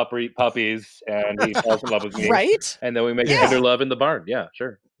actual puppies, and he falls in love with me. Right. And then we make tender love in the barn. Yeah,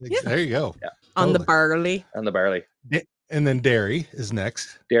 sure. Yeah. There you go. Yeah. On the barley. On the barley. And then Derry is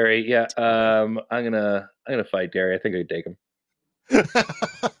next. Derry, yeah. I'm gonna fight Derry. I think I'd take him.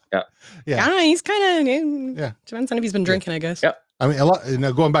 Yeah, he's kind of depends on if he's been drinking, I guess. Yeah. I mean, a lot.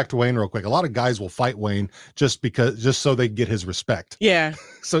 Going back to Wayne real quick, a lot of guys will fight Wayne just so they get his respect. Yeah.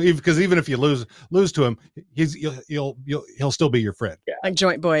 So because even if you lose to him, he'll still be your friend. Yeah. Like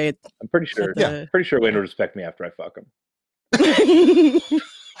Joint Boy. I'm pretty sure. Pretty sure Wayne will respect me after I fuck him.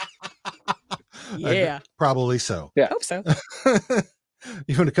 Yeah. Probably so. Yeah. Hope so.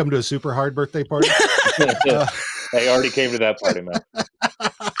 You want to come to a super hard birthday party? I already came to that party, man.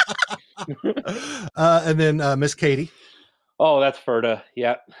 And then Miss Katie. Oh, that's Ferda.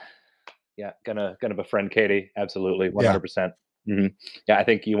 Yeah. Gonna befriend Katie. Absolutely, 100%. Mm-hmm. Yeah, I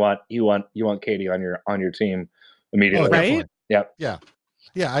think you want Katie on your team immediately. Oh, right? Yeah.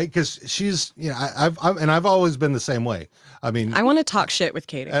 Because she's I've always been the same way. I mean, I want to talk shit with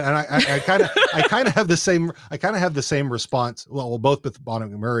Katie, and I kind of have the same response. Well, both with Bonnie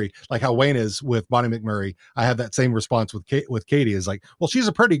McMurray, like how Wayne is with Bonnie McMurray. I have that same response with Katie. Is like, well, she's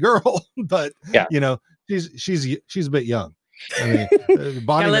a pretty girl, but she's a bit young. I mean,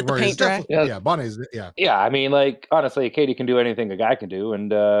 Bonnie McMurray is definitely, Bonnie's yeah. I mean, like honestly, Katie can do anything a guy can do,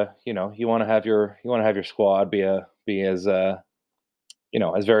 and you want to have your squad be as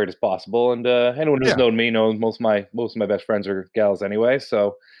as varied as possible. And anyone who's known me knows most of my best friends are gals anyway.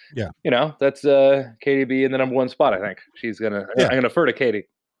 So that's Katie be in the number 1 spot. I think she's gonna. I'm gonna defer to Katie.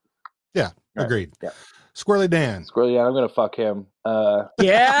 Yeah, agreed. Yeah, Squirrely Dan. I'm gonna fuck him.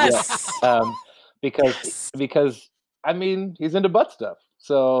 Yes. Because I mean he's into butt stuff.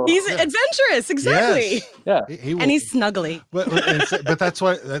 So he's adventurous, exactly. Yes. Yeah, and he's snuggly. But that's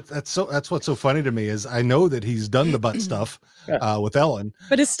what's so funny to me is I know that he's done the butt stuff with Ellen,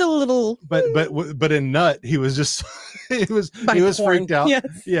 but it's still a little. But in Nut, he was just he was freaked out. Yes.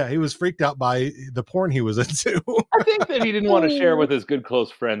 Yeah, he was freaked out by the porn he was into. I think that he didn't want to share with his good close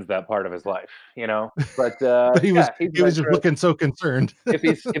friends that part of his life, But he was just looking so concerned. if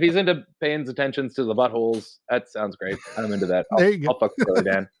he's into paying attention to the buttholes, that sounds great. I'm into that. There you go. I'll fuck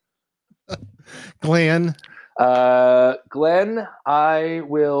Dan. Glenn. Glenn, I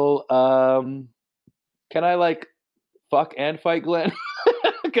will Can I like fuck and fight Glenn?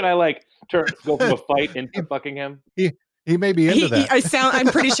 Can I like go from a fight into fucking him? He may be into that. I'm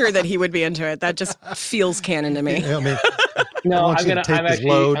pretty sure that he would be into it. That just feels canon to me. Yeah, I mean, no, I'm gonna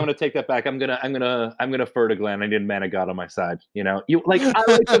take that back. I'm gonna fur to Glenn. I need a man of God on my side. You know, I like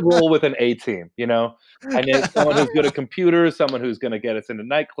to roll with an A team. You know, I need someone who's good at computers, someone who's gonna get us into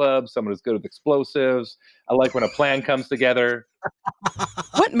nightclubs, someone who's good with explosives. I like when a plan comes together.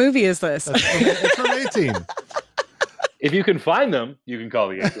 What movie is this? It's from A Team. If you can find them, you can call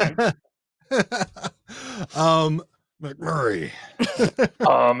the A Team. McMurray.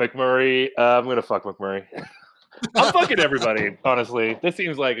 McMurray. I'm gonna fuck McMurray. I'm fucking everybody. Honestly, this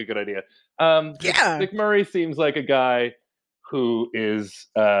seems like a good idea. Yeah, McMurray seems like a guy who is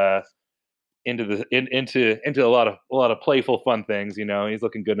into a lot of playful, fun things. You know, he's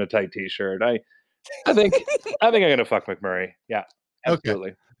looking good in a tight t-shirt. I think I'm gonna fuck McMurray. Yeah,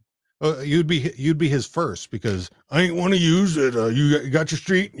 absolutely. Okay. You'd be his first because I ain't want to use it. You got your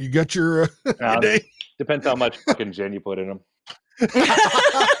street. You got your day. Depends how much fucking gin you put in them.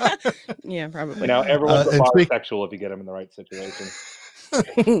 Yeah, probably. You know, everyone's bisexual if you get them in the right situation.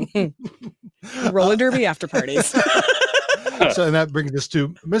 Roller derby after parties. So and that brings us to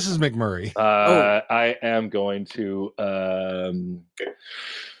Mrs. McMurray. I am going to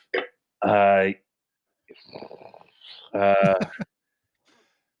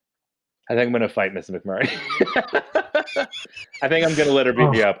I think I'm going to fight Mrs. McMurray. I think I'm going to let her beat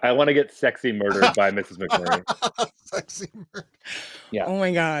me up. I want to get sexy murdered by Mrs. McMurray. Sexy murder. Yeah. Oh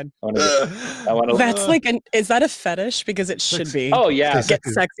my God. I want to. That's like is that a fetish? Because it should be. Oh yeah. Get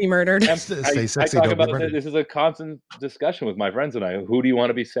sexy murdered. I talk about this is a constant discussion with my friends and I. Who do you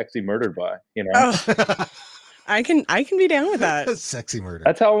want to be sexy murdered by? You know. Oh, I can be down with that. Sexy murder.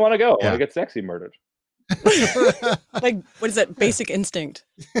 That's how I want to go. I want to get sexy murdered. Like, what is that? Basic Instinct.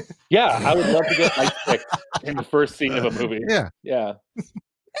 Yeah, I would love to get my stick in the first scene of a movie. Yeah.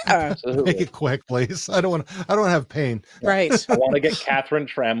 Make it quick, please. I don't want to have pain. Right. I want to get Catherine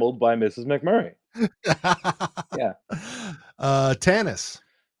trammeled by Mrs. McMurray. Yeah. Tanis.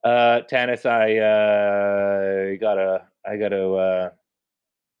 Tanis, I gotta.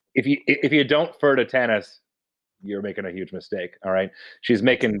 If you don't fur to Tanis, you're making a huge mistake. All right. She's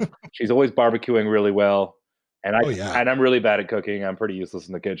always barbecuing really well. And I'm really bad at cooking. I'm pretty useless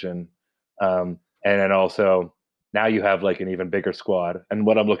in the kitchen. And then also now you have like an even bigger squad. And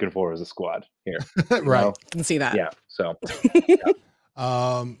what I'm looking for is a squad here. Right. I can see that. Yeah. So,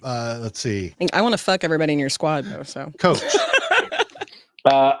 let's see. I want to fuck everybody in your squad though. So Coach.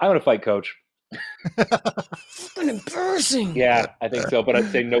 I'm going to fight Coach. Fucking embarrassing. Yeah, I think so. But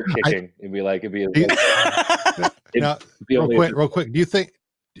I'd say no kicking. It'd be real quick. Do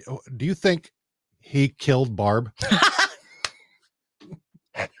you think he killed Barb?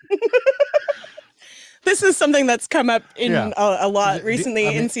 This is something that's come up in a lot recently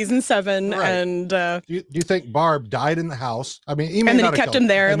in season 7, right. And do you think Barb died in the house? I mean, and then he kept him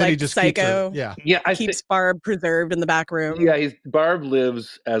there like psycho. Keeps Barb preserved in the back room. Yeah, Barb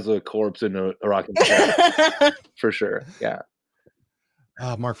lives as a corpse in a rocking chair for sure. Yeah.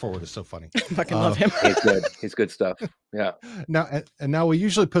 Mark Forward is so funny. I fucking love him. He's good. He's good stuff. Yeah. Now we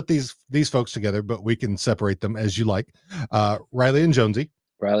usually put these folks together, but we can separate them as you like. Riley and Jonesy.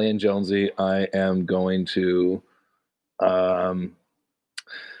 Riley and Jonesy, I am going to I'm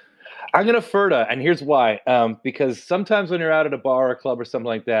going to Ferda, and here's why. Because sometimes when you're out at a bar or club or something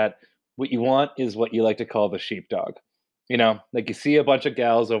like that, what you want is what you like to call the sheepdog. You know, like you see a bunch of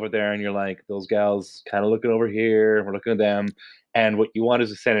gals over there and you're like, those gals kind of looking over here, we're looking at them. And what you want is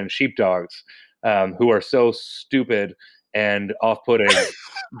to send in sheepdogs who are so stupid and off-putting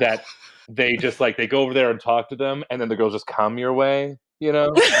that they just like, they go over there and talk to them and then the girls just come your way. You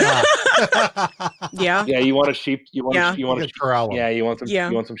know, yeah. You want a sheep. You want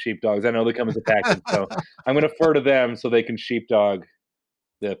some sheepdogs. I know they come as a package, so I'm going to defer to them so they can sheepdog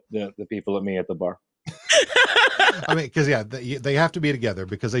the people at me at the bar. I mean, because they have to be together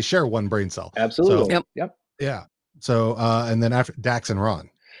because they share one brain cell. Absolutely. So, yep. Yeah. So and then after Dax and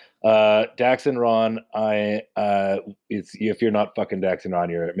Ron. Dax and Ron, if you're not fucking Dax and Ron,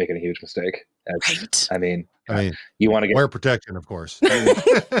 you're making a huge mistake. Right. I mean, you want to get wear protection, of course.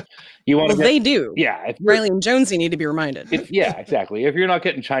 You want to. They do. Yeah. Riley and Jonesy need to be reminded. Yeah, exactly. If you're not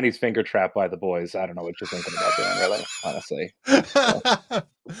getting Chinese finger trapped by the boys, I don't know what you're thinking about doing, really. Honestly.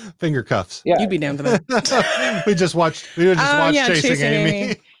 Finger cuffs. Yeah, you'd be down for that. we just watched Chasing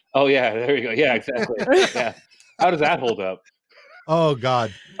Amy. Oh yeah, there you go. Yeah, exactly. Yeah. How does that hold up? Oh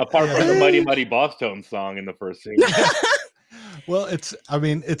God! Apart from the Mighty Mighty Boss Tone song in the first scene. Well, it's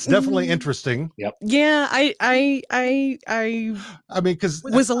definitely interesting. Yep. Yeah, I mean, because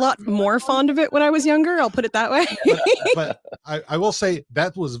was a lot more fond of it when I was younger. I'll put it that way. But I will say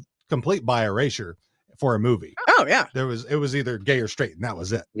that was complete by erasure for a movie. Oh yeah. It was either gay or straight, and that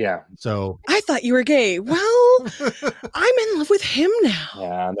was it. Yeah. So I thought you were gay. Well, I'm in love with him now.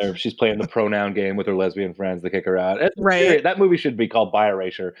 Yeah, and she's playing the pronoun game with her lesbian friends to kick her out. Right. That movie should be called By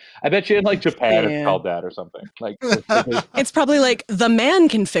Erasure. I bet you in like Japan it's called that or something. Like it's probably like the man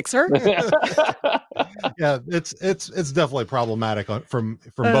can fix her. Yeah, it's definitely problematic from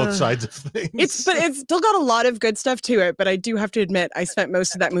both sides of things. It's still got a lot of good stuff to it, but I do have to admit I spent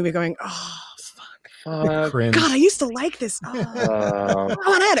most of that movie going, oh fuck. Cringe. God, I used to like this. Oh,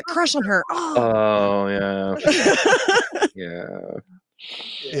 and I had a crush on her. Oh yeah. Yeah.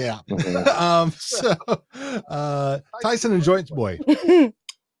 Yeah. So Tyson and Joints Boy.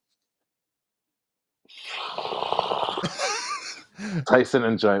 Tyson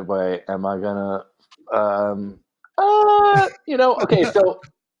and Joint Boy. Am I gonna okay, so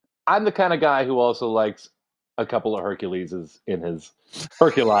I'm the kind of guy who also likes a couple of Herculeses in his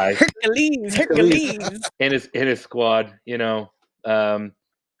Hercules in his squad,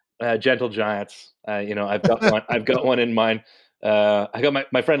 gentle giants. I've got one in mind. I got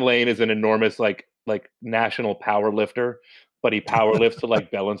my friend Lane is an enormous like national power lifter, but he power lifts to like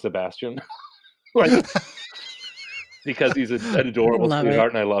Belle and Sebastian. Like, because he's an adorable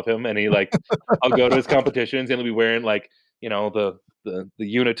sweetheart and I love him, and he I'll go to his competitions and he'll be wearing the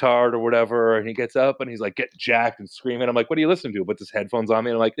unitard or whatever, and he gets up and he's like getting jacked and screaming. I'm like, what are you listening to? Puts his headphones on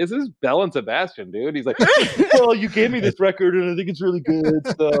me and I'm like, this is Belle and Sebastian, dude. He's like, well, you gave me this record and I think it's really good.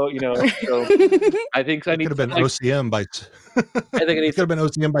 So I think I need could have been OCM by I think it could have been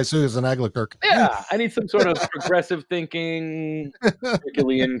OCM by Susan Aglikirk. Yeah, I need some sort of progressive thinking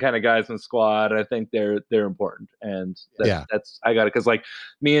Herculean kind of guys in the squad. I think they're important, and that's I got it, because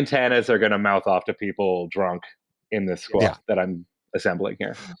me and Tanis are gonna mouth off to people drunk in this squad that I'm assembling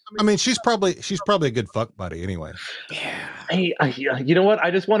here. I mean, she's probably a good fuck buddy anyway. Yeah. You know what?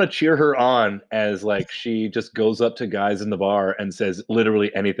 I just want to cheer her on as she just goes up to guys in the bar and says literally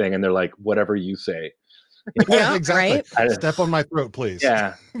anything, and they're like, whatever you say. Yeah, exactly. Right? Step on my throat, please.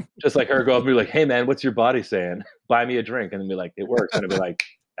 Yeah. Just like her go up and be like, hey man, what's your body saying? Buy me a drink. And then be like, it works. And it'll be like,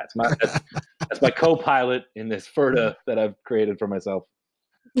 that's my co-pilot in this Ferda that I've created for myself.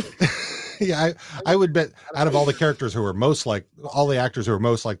 Yeah, I would bet out of all the characters who are most like, all the actors who are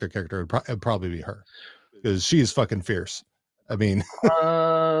most like their character, it'd probably be her, because she is fucking fierce. I mean,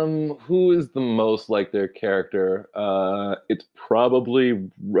 who is the most like their character? It's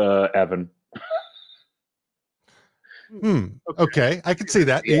probably Evan. Okay, I can see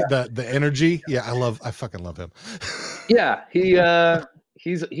that. Yeah. The energy. Yeah, I fucking love him. Yeah, he's I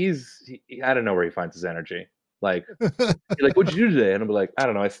don't know where he finds his energy. Like, what'd you do today? And I'll be like, I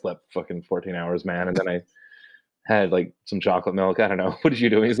don't know, I slept fucking 14 hours, man, and then I had some chocolate milk. I don't know. What did you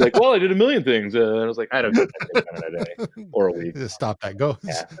do? And he's like, well, I did a million things. And I was like, I don't do that in a day or a week. Just stop that. Go.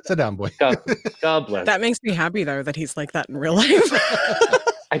 Yeah. Sit down, boy. God bless. That makes me happy though that he's like that in real life.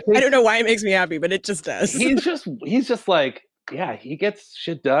 I don't know why it makes me happy, but it just does. He's just like, yeah, he gets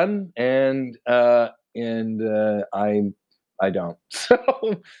shit done, and I don't.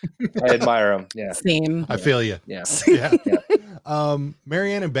 So I admire him. Yeah. Same. I feel you. Yeah. Yeah.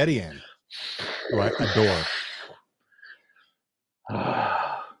 Marianne and Betty Ann, who I adore.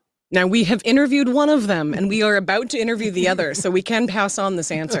 Now we have interviewed one of them and we are about to interview the other, so we can pass on this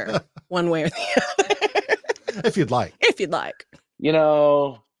answer one way or the other. If you'd like. If you'd like.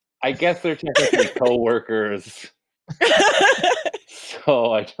 I guess they're technically co-workers.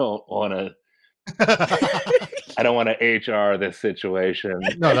 So I don't want to HR this situation.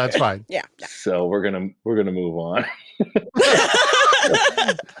 No, that's fine. Yeah. So we're gonna move on.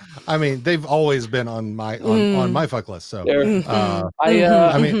 I mean, they've always been on my fuck list. So I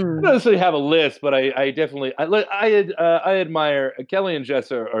don't necessarily have a list, but I definitely I admire Kelly and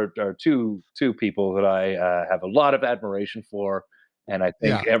Jess are two people that I have a lot of admiration for, and I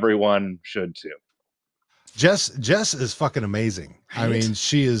think everyone should too. Jess is fucking amazing. Right. I mean,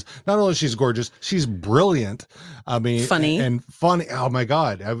 she is not only she's gorgeous, she's brilliant. I mean, funny. Oh my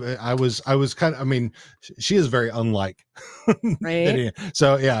God. I was kind of, I mean, she is very unlike. Right.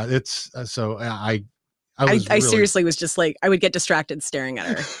 So yeah, it's I seriously was just like, I would get distracted staring at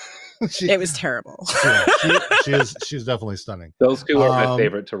her. It was terrible. She's definitely stunning. Those two are my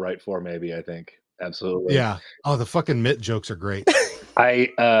favorite to write for, maybe, I think. Absolutely. Yeah. Oh, the fucking Mitt jokes are great.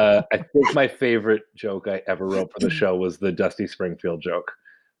 I think my favorite joke I ever wrote for the show was the Dusty Springfield joke.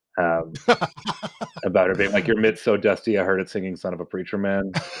 About her being like, your Mitt's so dusty, I heard it singing Son of a Preacher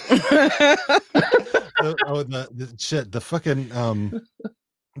Man. the shit, the fucking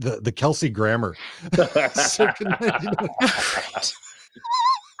the Kelsey Grammer.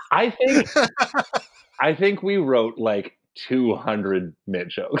 I think we wrote like 200 mid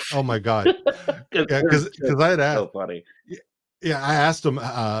jokes. Oh my god! Because I had asked. So funny. Yeah, I asked him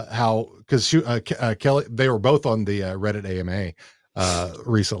how, because Kelly, they were both on the Reddit AMA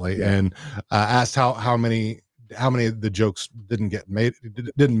recently, and asked how many of the jokes didn't make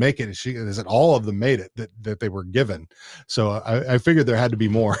it. And she said all of them made it that they were given. So I figured there had to be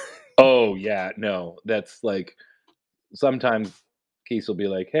more. Oh yeah, no, that's like sometimes Keith will be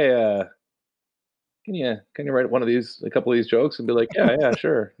like, "Hey, can you write a couple of these jokes?" And be like, "Yeah,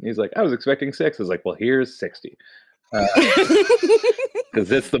 sure." And he's like, "I was expecting 6." I was like, "Well, here's 60." Because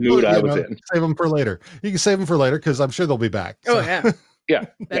it's the mood I was in. Save them for later. You can save them for later because I'm sure they'll be back. So. Oh yeah, yeah,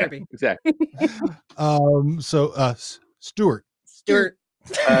 better be exactly. So Stuart.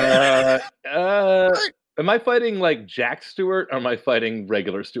 Am I fighting like Jack Stewart or am I fighting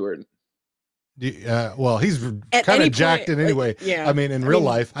regular Stewart? Well, he's kind of jacked in anyway. Like, yeah. I mean, in real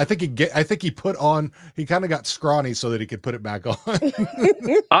life, I think he kind of got scrawny so that he could put it back on.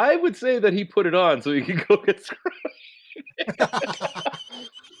 I would say that he put it on so he could go get scrawny.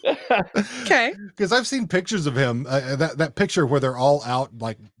 Okay, because I've seen pictures of him. That picture where they're all out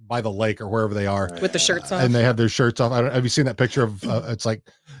like by the lake or wherever they are with the shirts off, and they have their shirts off. Have you seen that picture of? It's like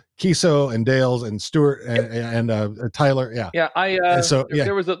Kiso and Dales and Stuart and Tyler. Yeah.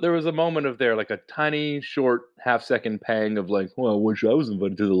 There was a moment of there, like a tiny short half-second pang of like, well, I wish I was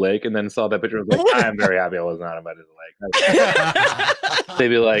invited to the lake, and then saw that picture and was like, I'm very happy I was not invited to the lake. They'd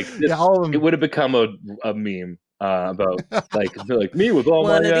be like, it would have become a meme about like me with all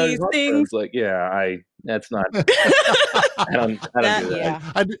one my of these things. Like, that's not. I don't do that.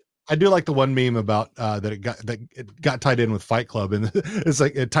 Yeah. I do like the one meme about that it got tied in with Fight Club, and it's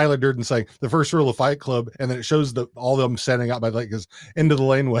like Tyler Durden saying the first rule of Fight Club, and then it shows all of them standing out by like is into the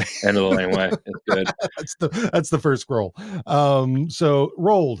laneway. Into the laneway. It's good. that's the first scroll. So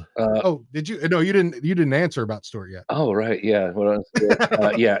rolled. Did you? No, you didn't. You didn't answer about Stuart yet. Oh right, yeah. What else?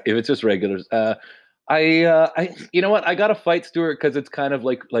 Yeah, if it's just regulars. I you know what? I gotta fight Stuart because it's kind of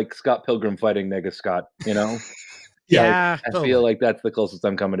like Scott Pilgrim fighting Nega Scott. You know. Yeah, I feel like that's the closest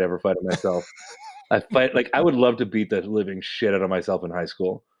I'm coming to ever fighting myself. I would love to beat the living shit out of myself in high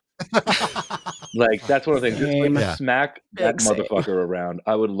school. Like that's one of the things. Just like smack that motherfucker around.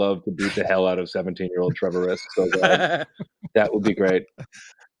 I would love to beat the hell out of 17-year-old Trevor Risk. So that would be great.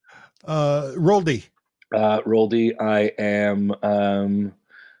 Roldy. Roldy, I am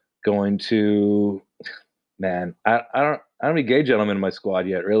going to. Man, I don't have any gay gentlemen in my squad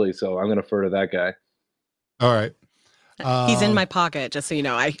yet, really. So I'm going to defer to that guy. All right. He's in my pocket, just so you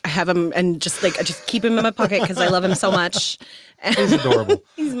know. I have him, and I just keep him in my pocket because I love him so much. He's adorable.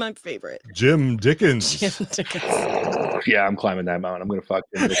 He's my favorite. Jim Dickens. Yeah, I'm climbing that mountain. I'm gonna fuck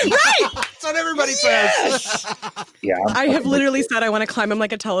Jim Dickens. Right! That's what everybody says. Yeah, I have literally said I want to climb him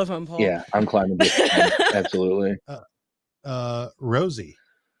like a telephone pole. Yeah, I'm climbing Dickens. Absolutely. Rosie.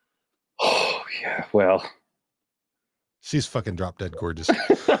 Oh yeah. Well, she's fucking drop dead gorgeous.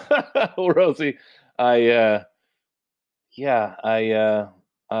 Rosie. Can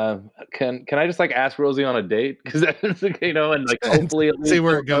I just like ask Rosie on a date? Because that's and like hopefully it see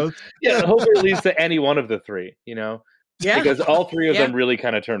where it goes. Yeah, hopefully it leads to any one of the three. Yeah, because all three of them really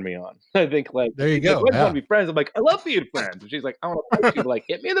kind of turn me on. I think like there you go. I want to be friends. I'm like, I love being friends. And she's like, I want to fight you. Like,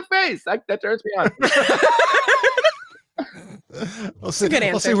 hit me in the face. That turns me on. We'll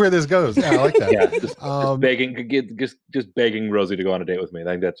see where this goes. Yeah, I like that. Yeah, just begging Rosie to go on a date with me. I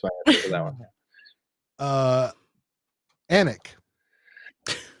think that's fine for that one. Anik.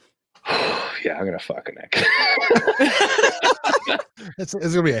 Yeah, I'm gonna fuck Anik. It's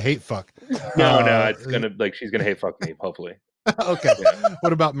gonna be a hate fuck. No, it's gonna she's gonna hate fuck me. Hopefully. Okay. Yeah.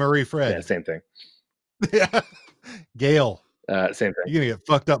 What about Marie Fred? Yeah, same thing. Yeah. Gail. Same thing. You're gonna get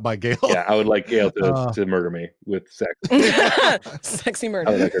fucked up by Gail. Yeah, I would like Gail to murder me with sex. Sexy murder.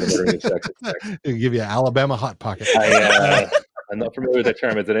 I would like her to murder me with sex. It'll give you an Alabama hot pocket. I'm not familiar with that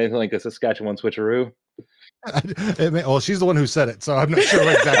term. Is it anything like a Saskatchewan switcheroo? Well, she's the one who said it, so I'm not sure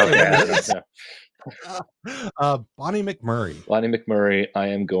exactly what it is. Bonnie McMurray. Bonnie McMurray. I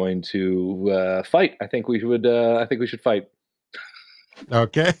am going to fight. I think we should fight.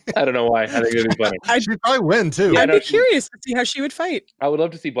 Okay. I don't know why. I think it'd be funny. She'd probably win too. I'd be curious to see how she would fight. I would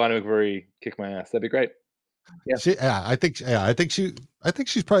love to see Bonnie McMurray kick my ass. That'd be great. Yeah. I think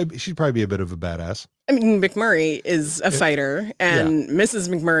she'd probably be a bit of a badass. I mean, McMurray is a fighter, and Mrs.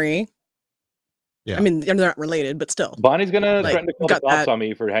 McMurray. Yeah. I mean, they're not related, but still. Bonnie's gonna threaten to call the cops on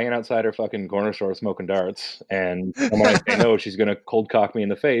me for hanging outside her fucking corner store smoking darts, and when I say no, she's gonna cold cock me in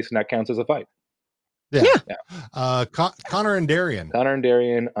the face, and that counts as a fight. Yeah. Connor and Darian. Connor and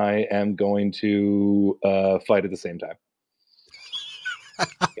Darian, I am going to fight at the same time.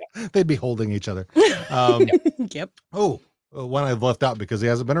 They'd be holding each other. Yep. Oh, one I've left out because he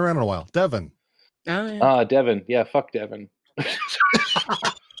hasn't been around in a while. Devin. Oh, yeah. Devin. Yeah, fuck Devin.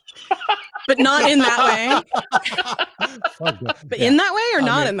 But not in that way. But in that way or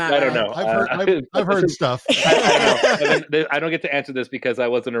not in that way? I don't know. I've heard stuff. I don't get to answer this because I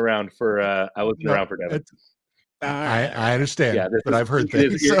wasn't around for Devin. I understand. Yeah, but I've heard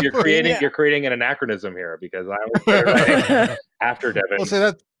things. You're creating an anachronism here because I was there after Devin. Well,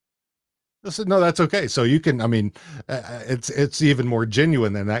 say no, that's okay. So you can. I mean, it's even more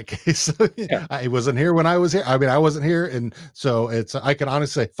genuine in that case. Yeah. I wasn't here when I was here. I mean, I wasn't here, and so I can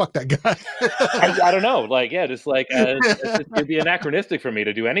honestly say, "Fuck that guy." I don't know. It'd be anachronistic for me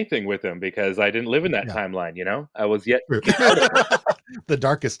to do anything with him because I didn't live in that timeline. You know, I was yet the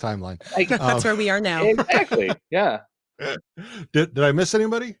darkest timeline. That's where we are now. Exactly. Yeah. Did I miss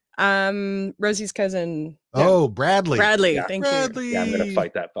anybody? Rosie's cousin. Oh, Bradley. Bradley. Yeah. Thank Bradley. you. Yeah, I'm gonna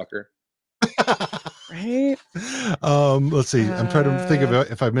fight that fucker. Right. Let's see. I'm trying to think of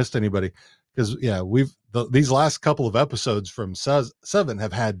if I missed anybody because these last couple of episodes from Seven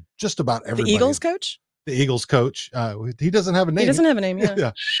have had just about everybody. The Eagles coach. The Eagles coach. He doesn't have a name. He doesn't have a name.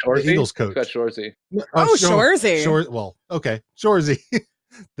 Yeah. Shorzy? The Eagles coach. Got Shorzy. Shorzy. Well, okay, Shorzy.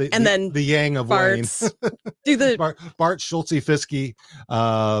 Then the Yang of Bart's. Wayne. Do the Bart, Schultze, Fiske,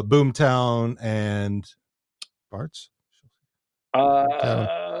 Boomtown, and Bart's.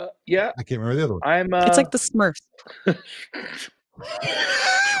 Yeah, I can't remember the other one. It's like the Smurfs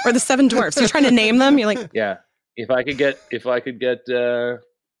or the Seven Dwarfs. You're trying to name them. You're like, yeah. If I could get,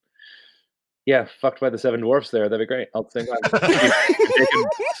 fucked by the Seven Dwarfs there, that'd be great. I'll think if they could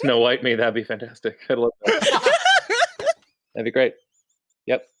Snow White me, that'd be fantastic. I'd love that. That'd be great.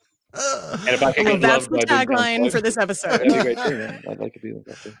 Yep. And if I could get that's loved the by tagline for this episode. That'd be great too, man. I'd like to be like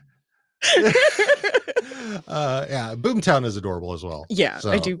that too. Boomtown is adorable as well. Yeah,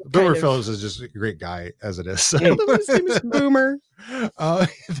 I do. Boomer Phillips is just a great guy as it is. So. His name is Boomer.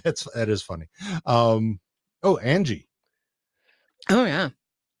 That is funny. Angie. Oh yeah.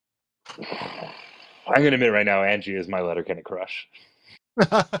 I'm gonna admit right now, Angie is my Letterkenny crush.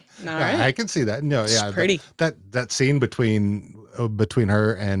 I can see that. No, yeah, pretty. That scene between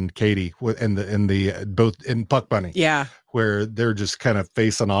her and Katie both in Puck Bunny. Yeah. Where they're just kind of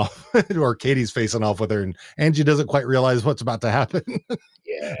facing off, or Katie's facing off with her, and Angie doesn't quite realize what's about to happen.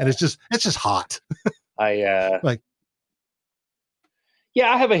 Yeah, and it's just hot. I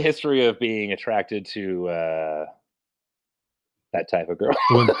have a history of being attracted to that type of girl.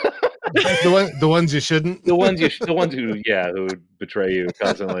 The ones you shouldn't. The ones who betray you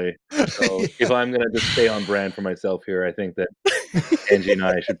constantly. So if I'm gonna just stay on brand for myself here, I think that Angie and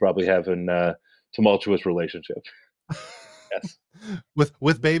I should probably have a tumultuous relationship. Yes.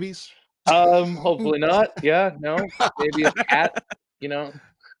 With babies? Hopefully not. Yeah, no. Maybe a cat,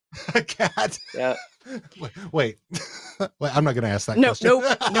 A cat? Yeah. Wait, I'm not going to ask that question.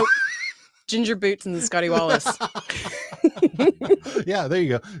 Nope. Ginger Boots and Scotty Wallace. Yeah, there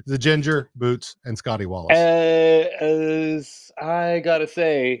you go. The Ginger, Boots, and Scotty Wallace. I got to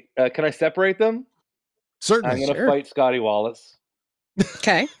say, can I separate them? Certainly. I'm going to fight Scotty Wallace.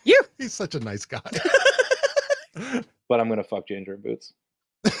 Okay. He's such a nice guy. But I'm going to fuck Ginger and Boots.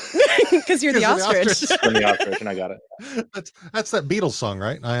 Because you're the ostrich. I'm the ostrich, and I got it. That's that Beatles song,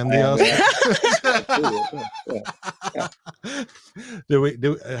 right? I am the ostrich.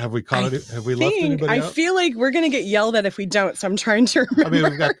 Have we caught it? Have we left anybody out? I feel like we're going to get yelled at if we don't. So I'm trying to remember.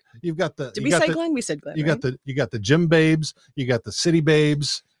 I mean, you've got the. Did we say Glenn? We said Glenn. You got the Gym Babes. You got the City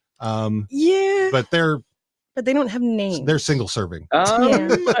Babes. Yeah. But they don't have names. They're single serving.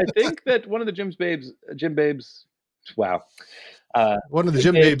 I think that one of the Gym Babes. Wow. One of the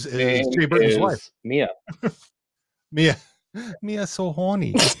Gym Babes is Jay Burton's wife. Mia. Mia's so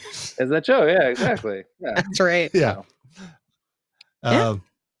horny. Is that Joe? Yeah, exactly. Yeah. That's right. Yeah. All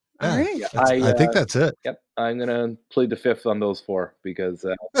right. I think that's it. Yep. I'm going to plead the fifth on those four because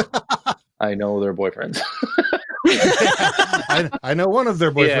I know their boyfriends. I know one of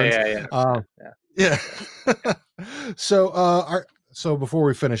their boyfriends. Yeah. So before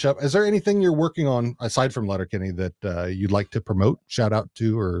we finish up, is there anything you're working on aside from Letterkenny that you'd like to promote, shout out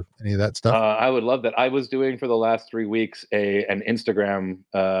to, or any of that stuff? I would love that. I was doing for the last 3 weeks an Instagram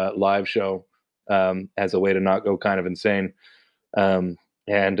live show as a way to not go kind of insane. And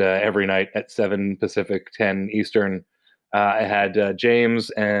every night at 7 Pacific, 10 Eastern, I had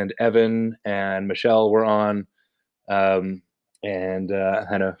James and Evan and Michelle were on, and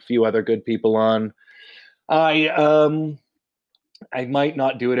had a few other good people on. I might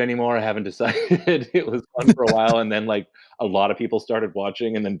not do it anymore. I haven't decided. It was fun for a while, and then like a lot of people started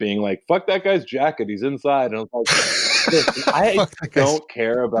watching, and then being like, "Fuck that guy's jacket, he's inside." And I was like, listen, I don't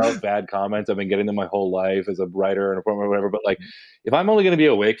care about bad comments. I've been getting them my whole life as a writer and a performer or whatever. But like, if I'm only going to be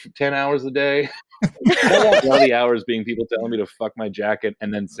awake for 10 hours a day, I don't want all the hours being people telling me to fuck my jacket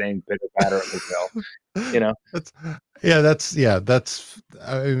and then saying pitter patter at myself. You know, that's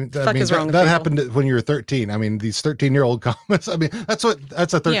I mean, that happened when you were 13. I mean, these 13-year-old comments. I mean, that's a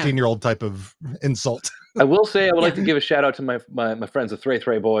 13-year-old type of insult. I will say I would like to give a shout out to my friends, the Thray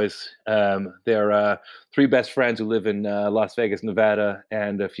Thray Boys. They're 3 best friends who live in Las Vegas, Nevada.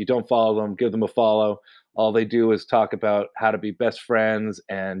 And if you don't follow them, give them a follow. All they do is talk about how to be best friends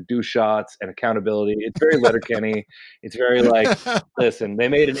and do shots and accountability. It's very Letterkenny. It's very like, listen, they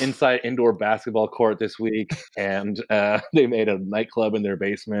made an inside indoor basketball court this week, and they made a nightclub in their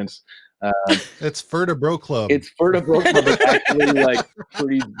basement. It's Ferda Bro Club. It's Ferda Bro Club. It's actually like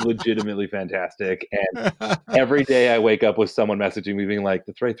pretty legitimately fantastic. And every day I wake up with someone messaging me being like,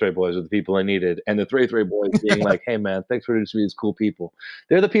 the Thray Thray Boys are the people I needed. And the Thray Thray Boys being like, hey man, thanks for introducing me to these cool people.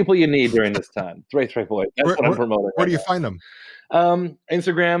 They're the people you need during this time. Thray Thray Boys. That's what I'm promoting. Where do you find them?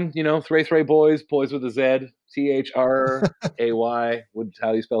 Instagram, Thray Thray Boys, boys with a Z, THRAY,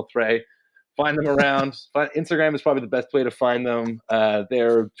 how do you spell Thray? Find them around. Instagram is probably the best way to find them.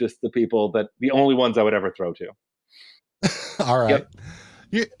 They're just the only ones I would ever throw to. All right.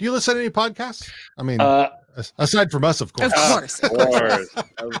 Yep. You listen to any podcasts? I mean, aside from us, of course.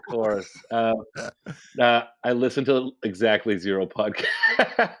 Of course. I listen to exactly 0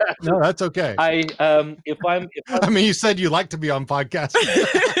 podcasts. No, that's okay. I mean, you said you like to be on podcasts.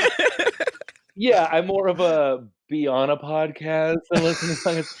 Yeah, I'm more of a be on a podcast than listen to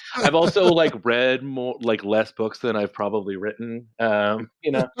podcasts. I've also read more less books than I've probably written. That's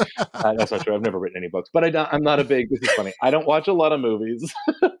not true. I've never written any books, but I'm not a big. This is funny. I don't watch a lot of movies.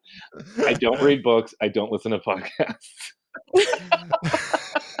 I don't read books. I don't listen to podcasts.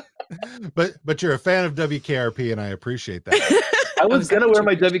 But you're a fan of WKRP, and I appreciate that. I was gonna wear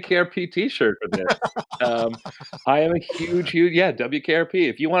my WKRP T-shirt for this. I am a huge WKRP.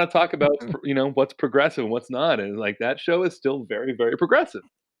 If you want to talk about what's progressive and what's not, and that show is still very, very progressive.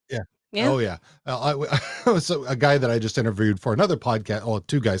 Yeah. Oh yeah. I was a guy that I just interviewed for another podcast. Oh,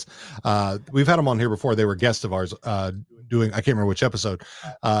 2 guys. We've had them on here before. They were guests of ours. Doing I can't remember which episode.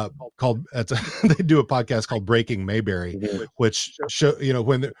 Called they do a podcast called Breaking Mayberry, which show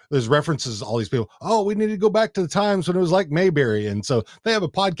when there's references to all these people. Oh, we need to go back to the times when it was like Mayberry, and so they have a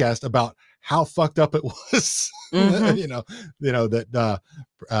podcast about how fucked up it was. That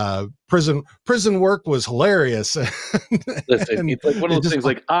prison work was hilarious. Listen, it's like one of those things.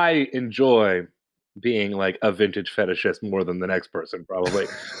 Like I enjoy being like a vintage fetishist more than the next person, probably.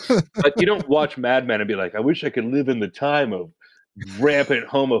 But you don't watch Mad Men and be like, I wish I could live in the time of rampant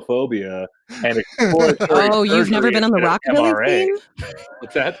homophobia and exploratory. Oh, you've never been on the rockabilly scene?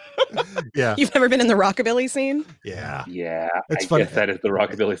 What's that? Yeah, you've never been in the rockabilly scene? Yeah, I guess that is the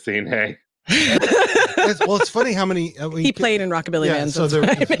rockabilly scene. Hey. It's funny how many he played in Rockabilly Man. So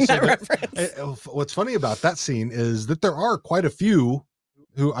what's funny about that scene is that there are quite a few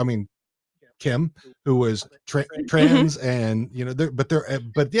who, I mean, Kim, who was trans, and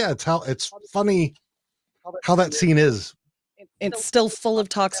it's funny how that scene is. It's still full of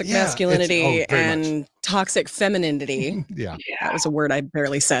toxic masculinity and toxic femininity. Yeah, that was a word I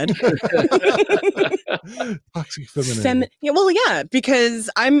barely said. Toxic femininity.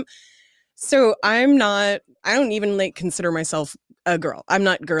 Because I don't even kind myself a girl. I'm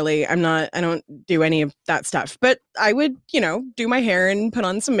not girly. I don't do any of that stuff, but I would, do my hair and put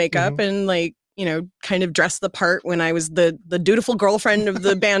on some makeup and kind of dress the part when I was the dutiful girlfriend of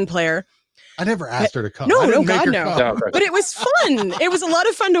the band player. I never asked her to come. No, God, no. But it was fun. It was a lot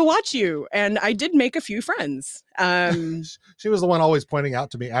of fun to watch you. And I did make a few friends. She was the one always pointing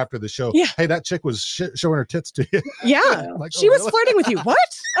out to me after the show, hey, that chick was showing her tits to you. Yeah. She was flirting with you. What?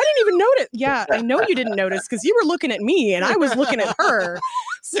 I didn't even notice. Yeah, I know you didn't notice because you were looking at me and I was looking at her.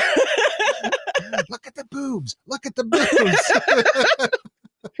 Look at the boobs. Look at the boobs.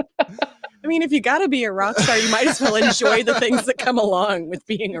 I mean, if you got to be a rock star, you might as well enjoy the things that come along with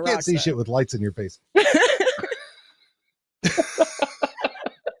being a rock star. You can't see shit with lights in your face.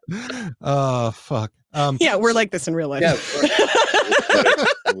 Fuck. Yeah, we're like this in real life. Yeah,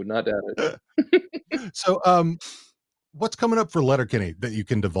 I would not doubt it. So, what's coming up for Letterkenny that you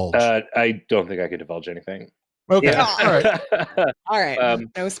can divulge? I don't think I could divulge anything. Okay. Yeah. All right.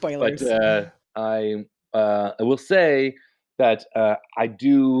 No spoilers. But I will say that I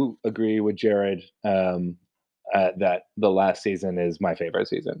do agree with Jared that the last season is my favorite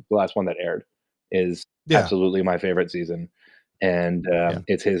season. The last one that aired is absolutely my favorite season. and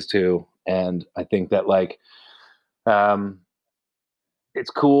it's his too. And I think that like, it's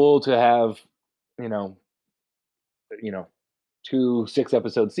cool to have, you know, 2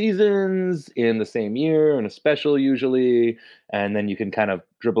 6-episode seasons in the same year and a special usually, and then you can kind of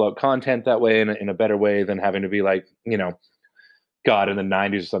dribble out content that way in a better way than having to be like, you know, God, in the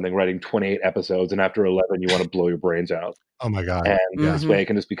 90s or something, writing 28 episodes, and after 11 you want to blow your brains out. Oh my God. And this way it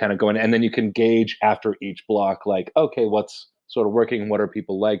can just be kind of going, and then you can gauge after each block, like, okay, what's sort of working, what are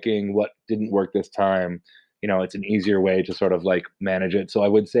people liking, what didn't work this time. You know, it's an easier way to sort of like manage it. So I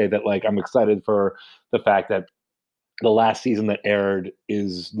would say that like I'm excited for the fact that the last season that aired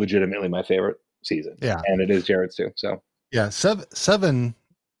is legitimately my favorite season. Yeah. And it is Jared's too. So yeah, seven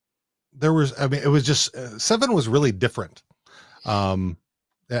there was, I mean, it was just 7 was really different. That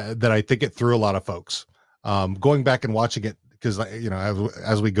I think it threw a lot of folks. Going back and watching it, because you know,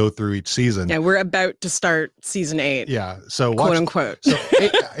 as we go through each season. Yeah, we're about to start season 8. Yeah, so quote unquote. So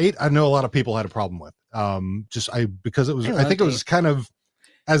 8, I know a lot of people had a problem with. Because it was, I think it was kind of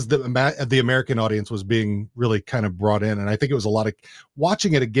as the American audience was being really kind of brought in, and I think it was a lot of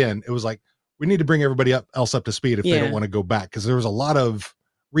watching it again. It was like we need to bring everybody else up to speed if they don't want to go back, because there was a lot of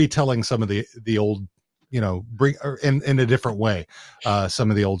retelling some of the old, you know, bring in a different way, some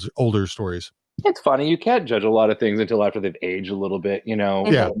of the older stories. It's funny. You can't judge a lot of things until after they've aged a little bit, you know?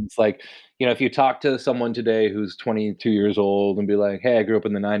 Yeah. It's like, you know, if you talk to someone today who's 22 years old and be like, hey, I grew up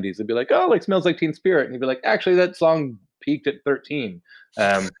in the 90s, they'd be like, oh, like Smells Like Teen Spirit. And you'd be like, actually, that song peaked at 13.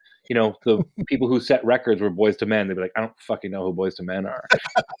 You know, the people who set records were Boyz II Men. They'd be like, I don't fucking know who Boyz II Men are.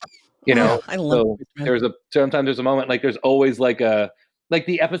 You know? I love so sometimes there's a moment, like there's always like the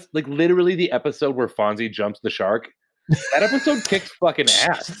episode, like literally the episode where Fonzie jumps the shark. That episode kicks fucking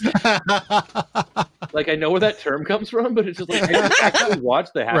ass. Like, I know where that term comes from, but it's just like, I actually watch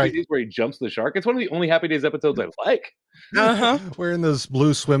the Happy Days where he jumps the shark. It's one of the only Happy Days episodes I like. Wearing those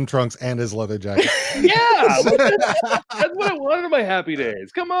blue swim trunks and his leather jacket. Yeah, that's what I wanted in my Happy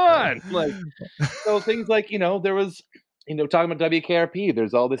Days. Come on, like, so things like, you know, there was, you know, talking about WKRP.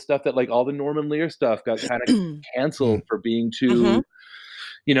 There's all this stuff that like all the Norman Lear stuff got kind of canceled for being too.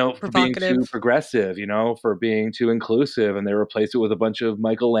 You know, for being too progressive, you know, for being too inclusive, and they replaced it with a bunch of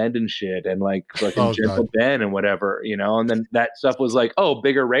Michael Landon shit and like fucking Gentle Ben and whatever, you know, and then that stuff was like, oh,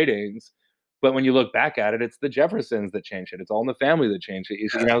 bigger ratings. But when you look back at it, it's the Jeffersons that changed it. It's All in the Family that changed it,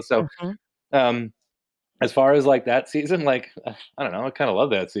 you know. So, as far as like that season, like I don't know, I kind of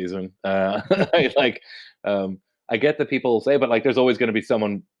love that season. I get that people say, but like, there's always going to be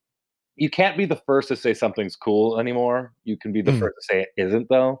someone. You can't be the first to say something's cool anymore. You can be the first to say it isn't,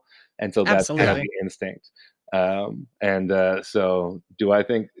 though. And so that's kind of the instinct. So do I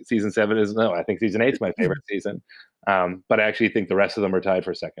think season 7 is? No, I think season 8 is my favorite season. But I actually think the rest of them are tied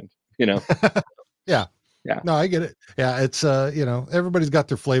for second, you know? Yeah. No, I get it. Yeah. It's, you know, everybody's got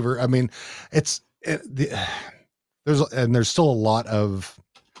their flavor. I mean, there's still a lot of,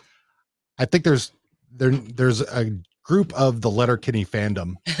 I think there's a group of the Letterkenny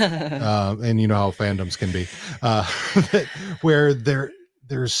fandom, and you know how fandoms can be, where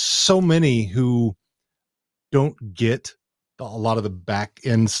there's so many who don't get a lot of the back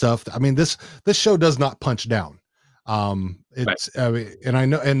end stuff. I mean, this show does not punch down. It's I mean, and I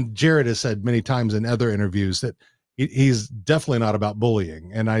know, and Jared has said many times in other interviews that he's definitely not about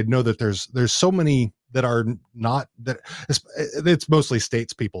bullying. And I know that there's so many that are not, that it's mostly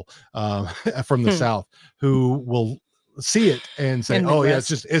statespeople from the South who will see it and say, oh yeah,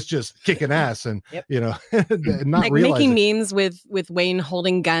 it's just kicking ass, and you know, not like realizing. making memes with Wayne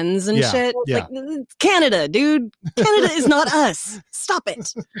holding guns and shit. Like, Canada, dude, Canada is not us. Stop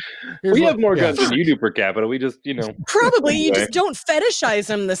it. We have more guns than you do per capita. We just, you know, probably you just don't fetishize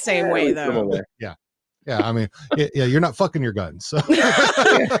them the same way though. Yeah, I mean, you're not fucking your guns. So.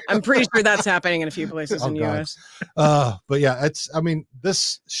 I'm pretty sure that's happening in a few places in the US. But yeah, I mean,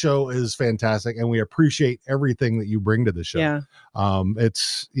 this show is fantastic, and we appreciate everything that you bring to the show. Yeah.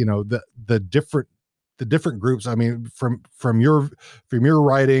 It's, you know, the different groups. I mean, from your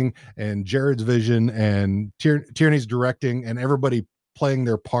writing and Jared's vision and Tierney's directing and everybody playing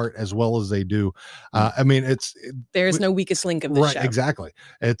their part as well as they do. I mean, there's no weakest link of the show. Exactly.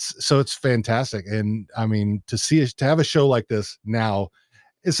 It's fantastic. And I mean, to have a show like this now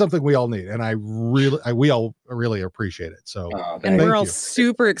is something we all need. And we all really appreciate it. So, and we're all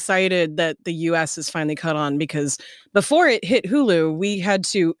super excited that the US is finally caught on, because before it hit Hulu, we had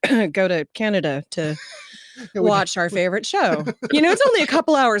to go to Canada to watch our favorite show. You know, it's only a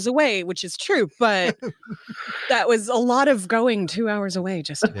couple hours away, which is true, but that was a lot of going 2 hours away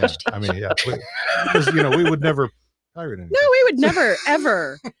just to watch TV. I mean, because, you know, we would never pirate anything. No, we would never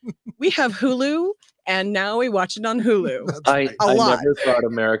ever. We have Hulu And now we watch it on Hulu. I lot. never thought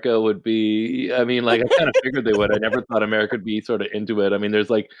America would be, I mean, like, I kind of figured they would. I never thought America would be sort of into it. I mean, there's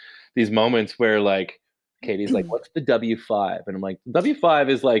like these moments where like Katie's like, what's the W5? And I'm like, W5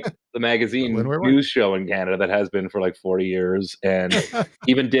 is like the magazine news show in Canada that has been for like 40 years and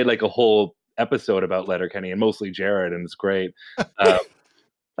even did like a whole episode about Letterkenny and mostly Jared, and it's great.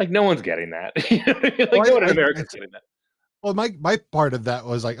 Like, no one's getting that. Like, no one in America's getting that. Well, my part of that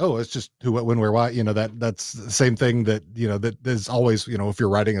was like, oh, it's just who, what, when, where, why. You know, that's the same thing that, you know, that there's always, you know, if you're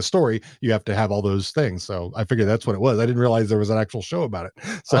writing a story, you have to have all those things. So I figured that's what it was. I didn't realize there was an actual show about it.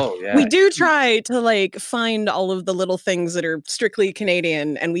 So we do try to like find all of the little things that are strictly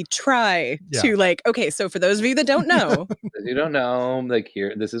Canadian, and we try to like, okay, so for those of you that don't know, you don't know, like,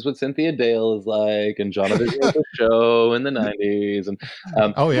 here, this is what Cynthia Dale is like, and Jonathan was a show in the 90s, and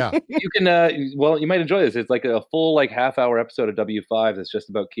you can well, you might enjoy this. It's like a full like half-hour episode of W5 that's just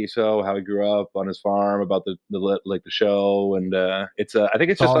about Kiso, how he grew up on his farm, about the show, and it's I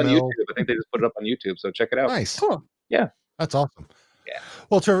think it's just on YouTube. I think they just put it up on YouTube, so check it out. Nice. Cool. Yeah, that's awesome. Yeah.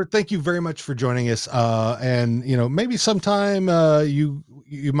 Well, Trevor, thank you very much for joining us. And you know, maybe sometime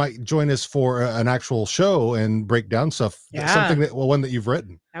you might join us for an actual show and break down stuff. Something that one that you've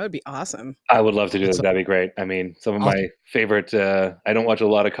written. That would be awesome. I would love to do it. That'd be great. I mean, some of my favorite. I don't watch a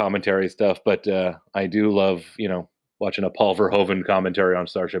lot of commentary stuff, but I do love, you know, watching a Paul Verhoeven commentary on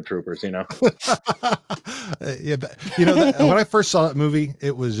Starship Troopers, you know? Yeah, you know, when I first saw that movie,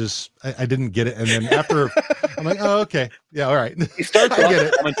 it was just, I didn't get it. And then after, I'm like, oh, okay. Yeah, all right. He starts off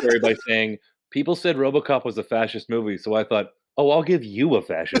the commentary by saying, people said RoboCop was a fascist movie, so I thought, oh, I'll give you a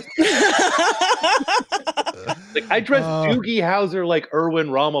fascist. Like, I dressed Doogie Howser like Erwin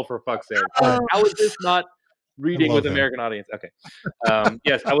Rommel, for fuck's sake. How is this not reading with American audience? Okay.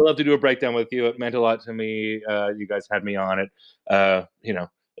 Yes, I would love to do a breakdown with you. It meant a lot to me. You guys had me on it. You know,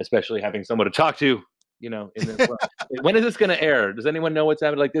 especially having someone to talk to, you know, in this. When is this going to air? Does anyone know what's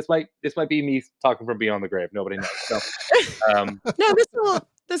happening? Like, this might be me talking from beyond the grave. Nobody knows. So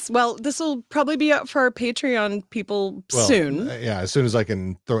no, this will probably be up for our Patreon people soon. Yeah, as soon as I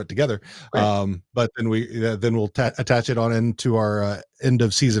can throw it together. Right. But then we'll attach it on into our end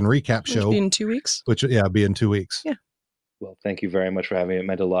of season recap show. Which be in 2 weeks. Which be in 2 weeks. Yeah. Well, thank you very much for having me. It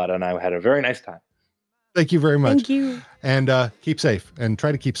meant a lot, and I had a very nice time. Thank you very much. Thank you. And keep safe and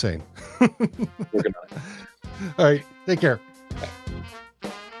try to keep sane. Working on it. All right. Take care.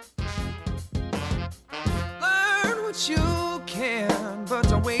 Learn what you can, but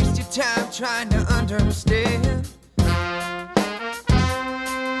don't waste your time trying to understand.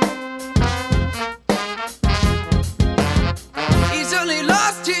 Easily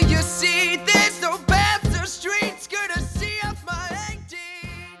lost till you see there's no paths or streets gonna see up my 18.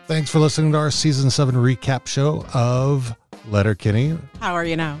 Thanks for listening to our season 7 recap show of Letterkenny. How are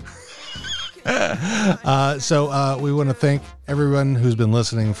you now? So we want to thank everyone who's been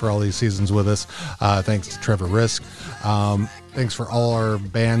listening for all these seasons with us. Thanks to Trevor Risk. Thanks for all our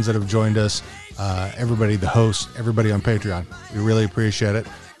bands that have joined us. Everybody, the host, everybody on Patreon. We really appreciate it.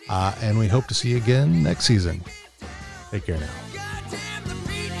 And we hope to see you again next season. Take care now.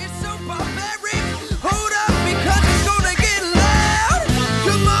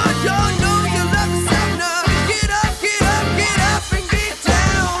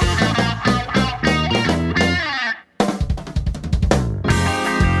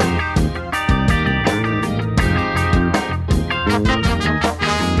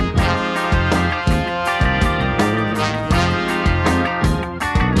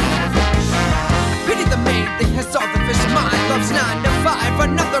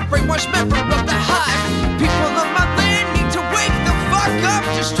 Another brainwashed member of the hive. People of my land need to wake the fuck up.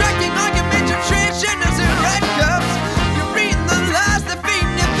 Distracting arguments of transgenders and red cups. You're reading the lies they're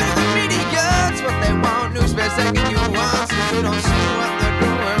feeding you through the media. It's what they want, news best second you want. So you don't see what they're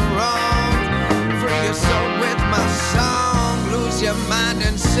doing wrong. Free your soul with my song. Lose your mind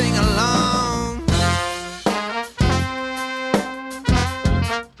and sing along.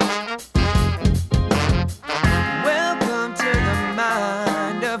 Welcome to the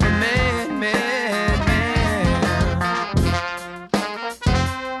mind of a man.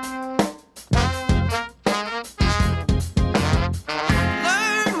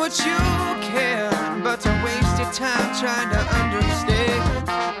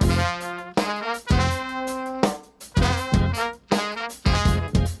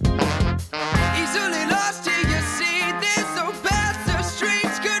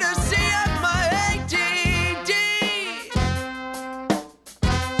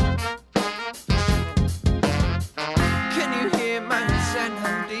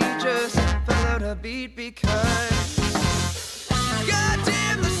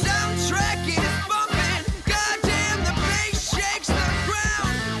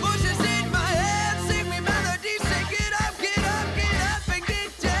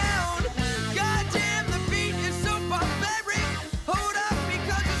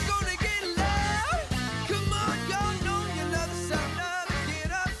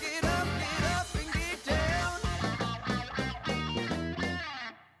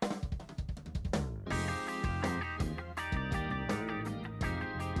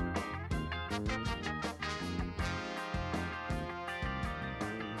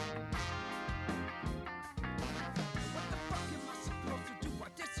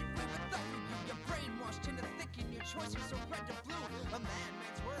 voice was so red to blue. A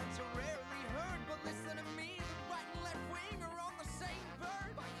madman's words are rarely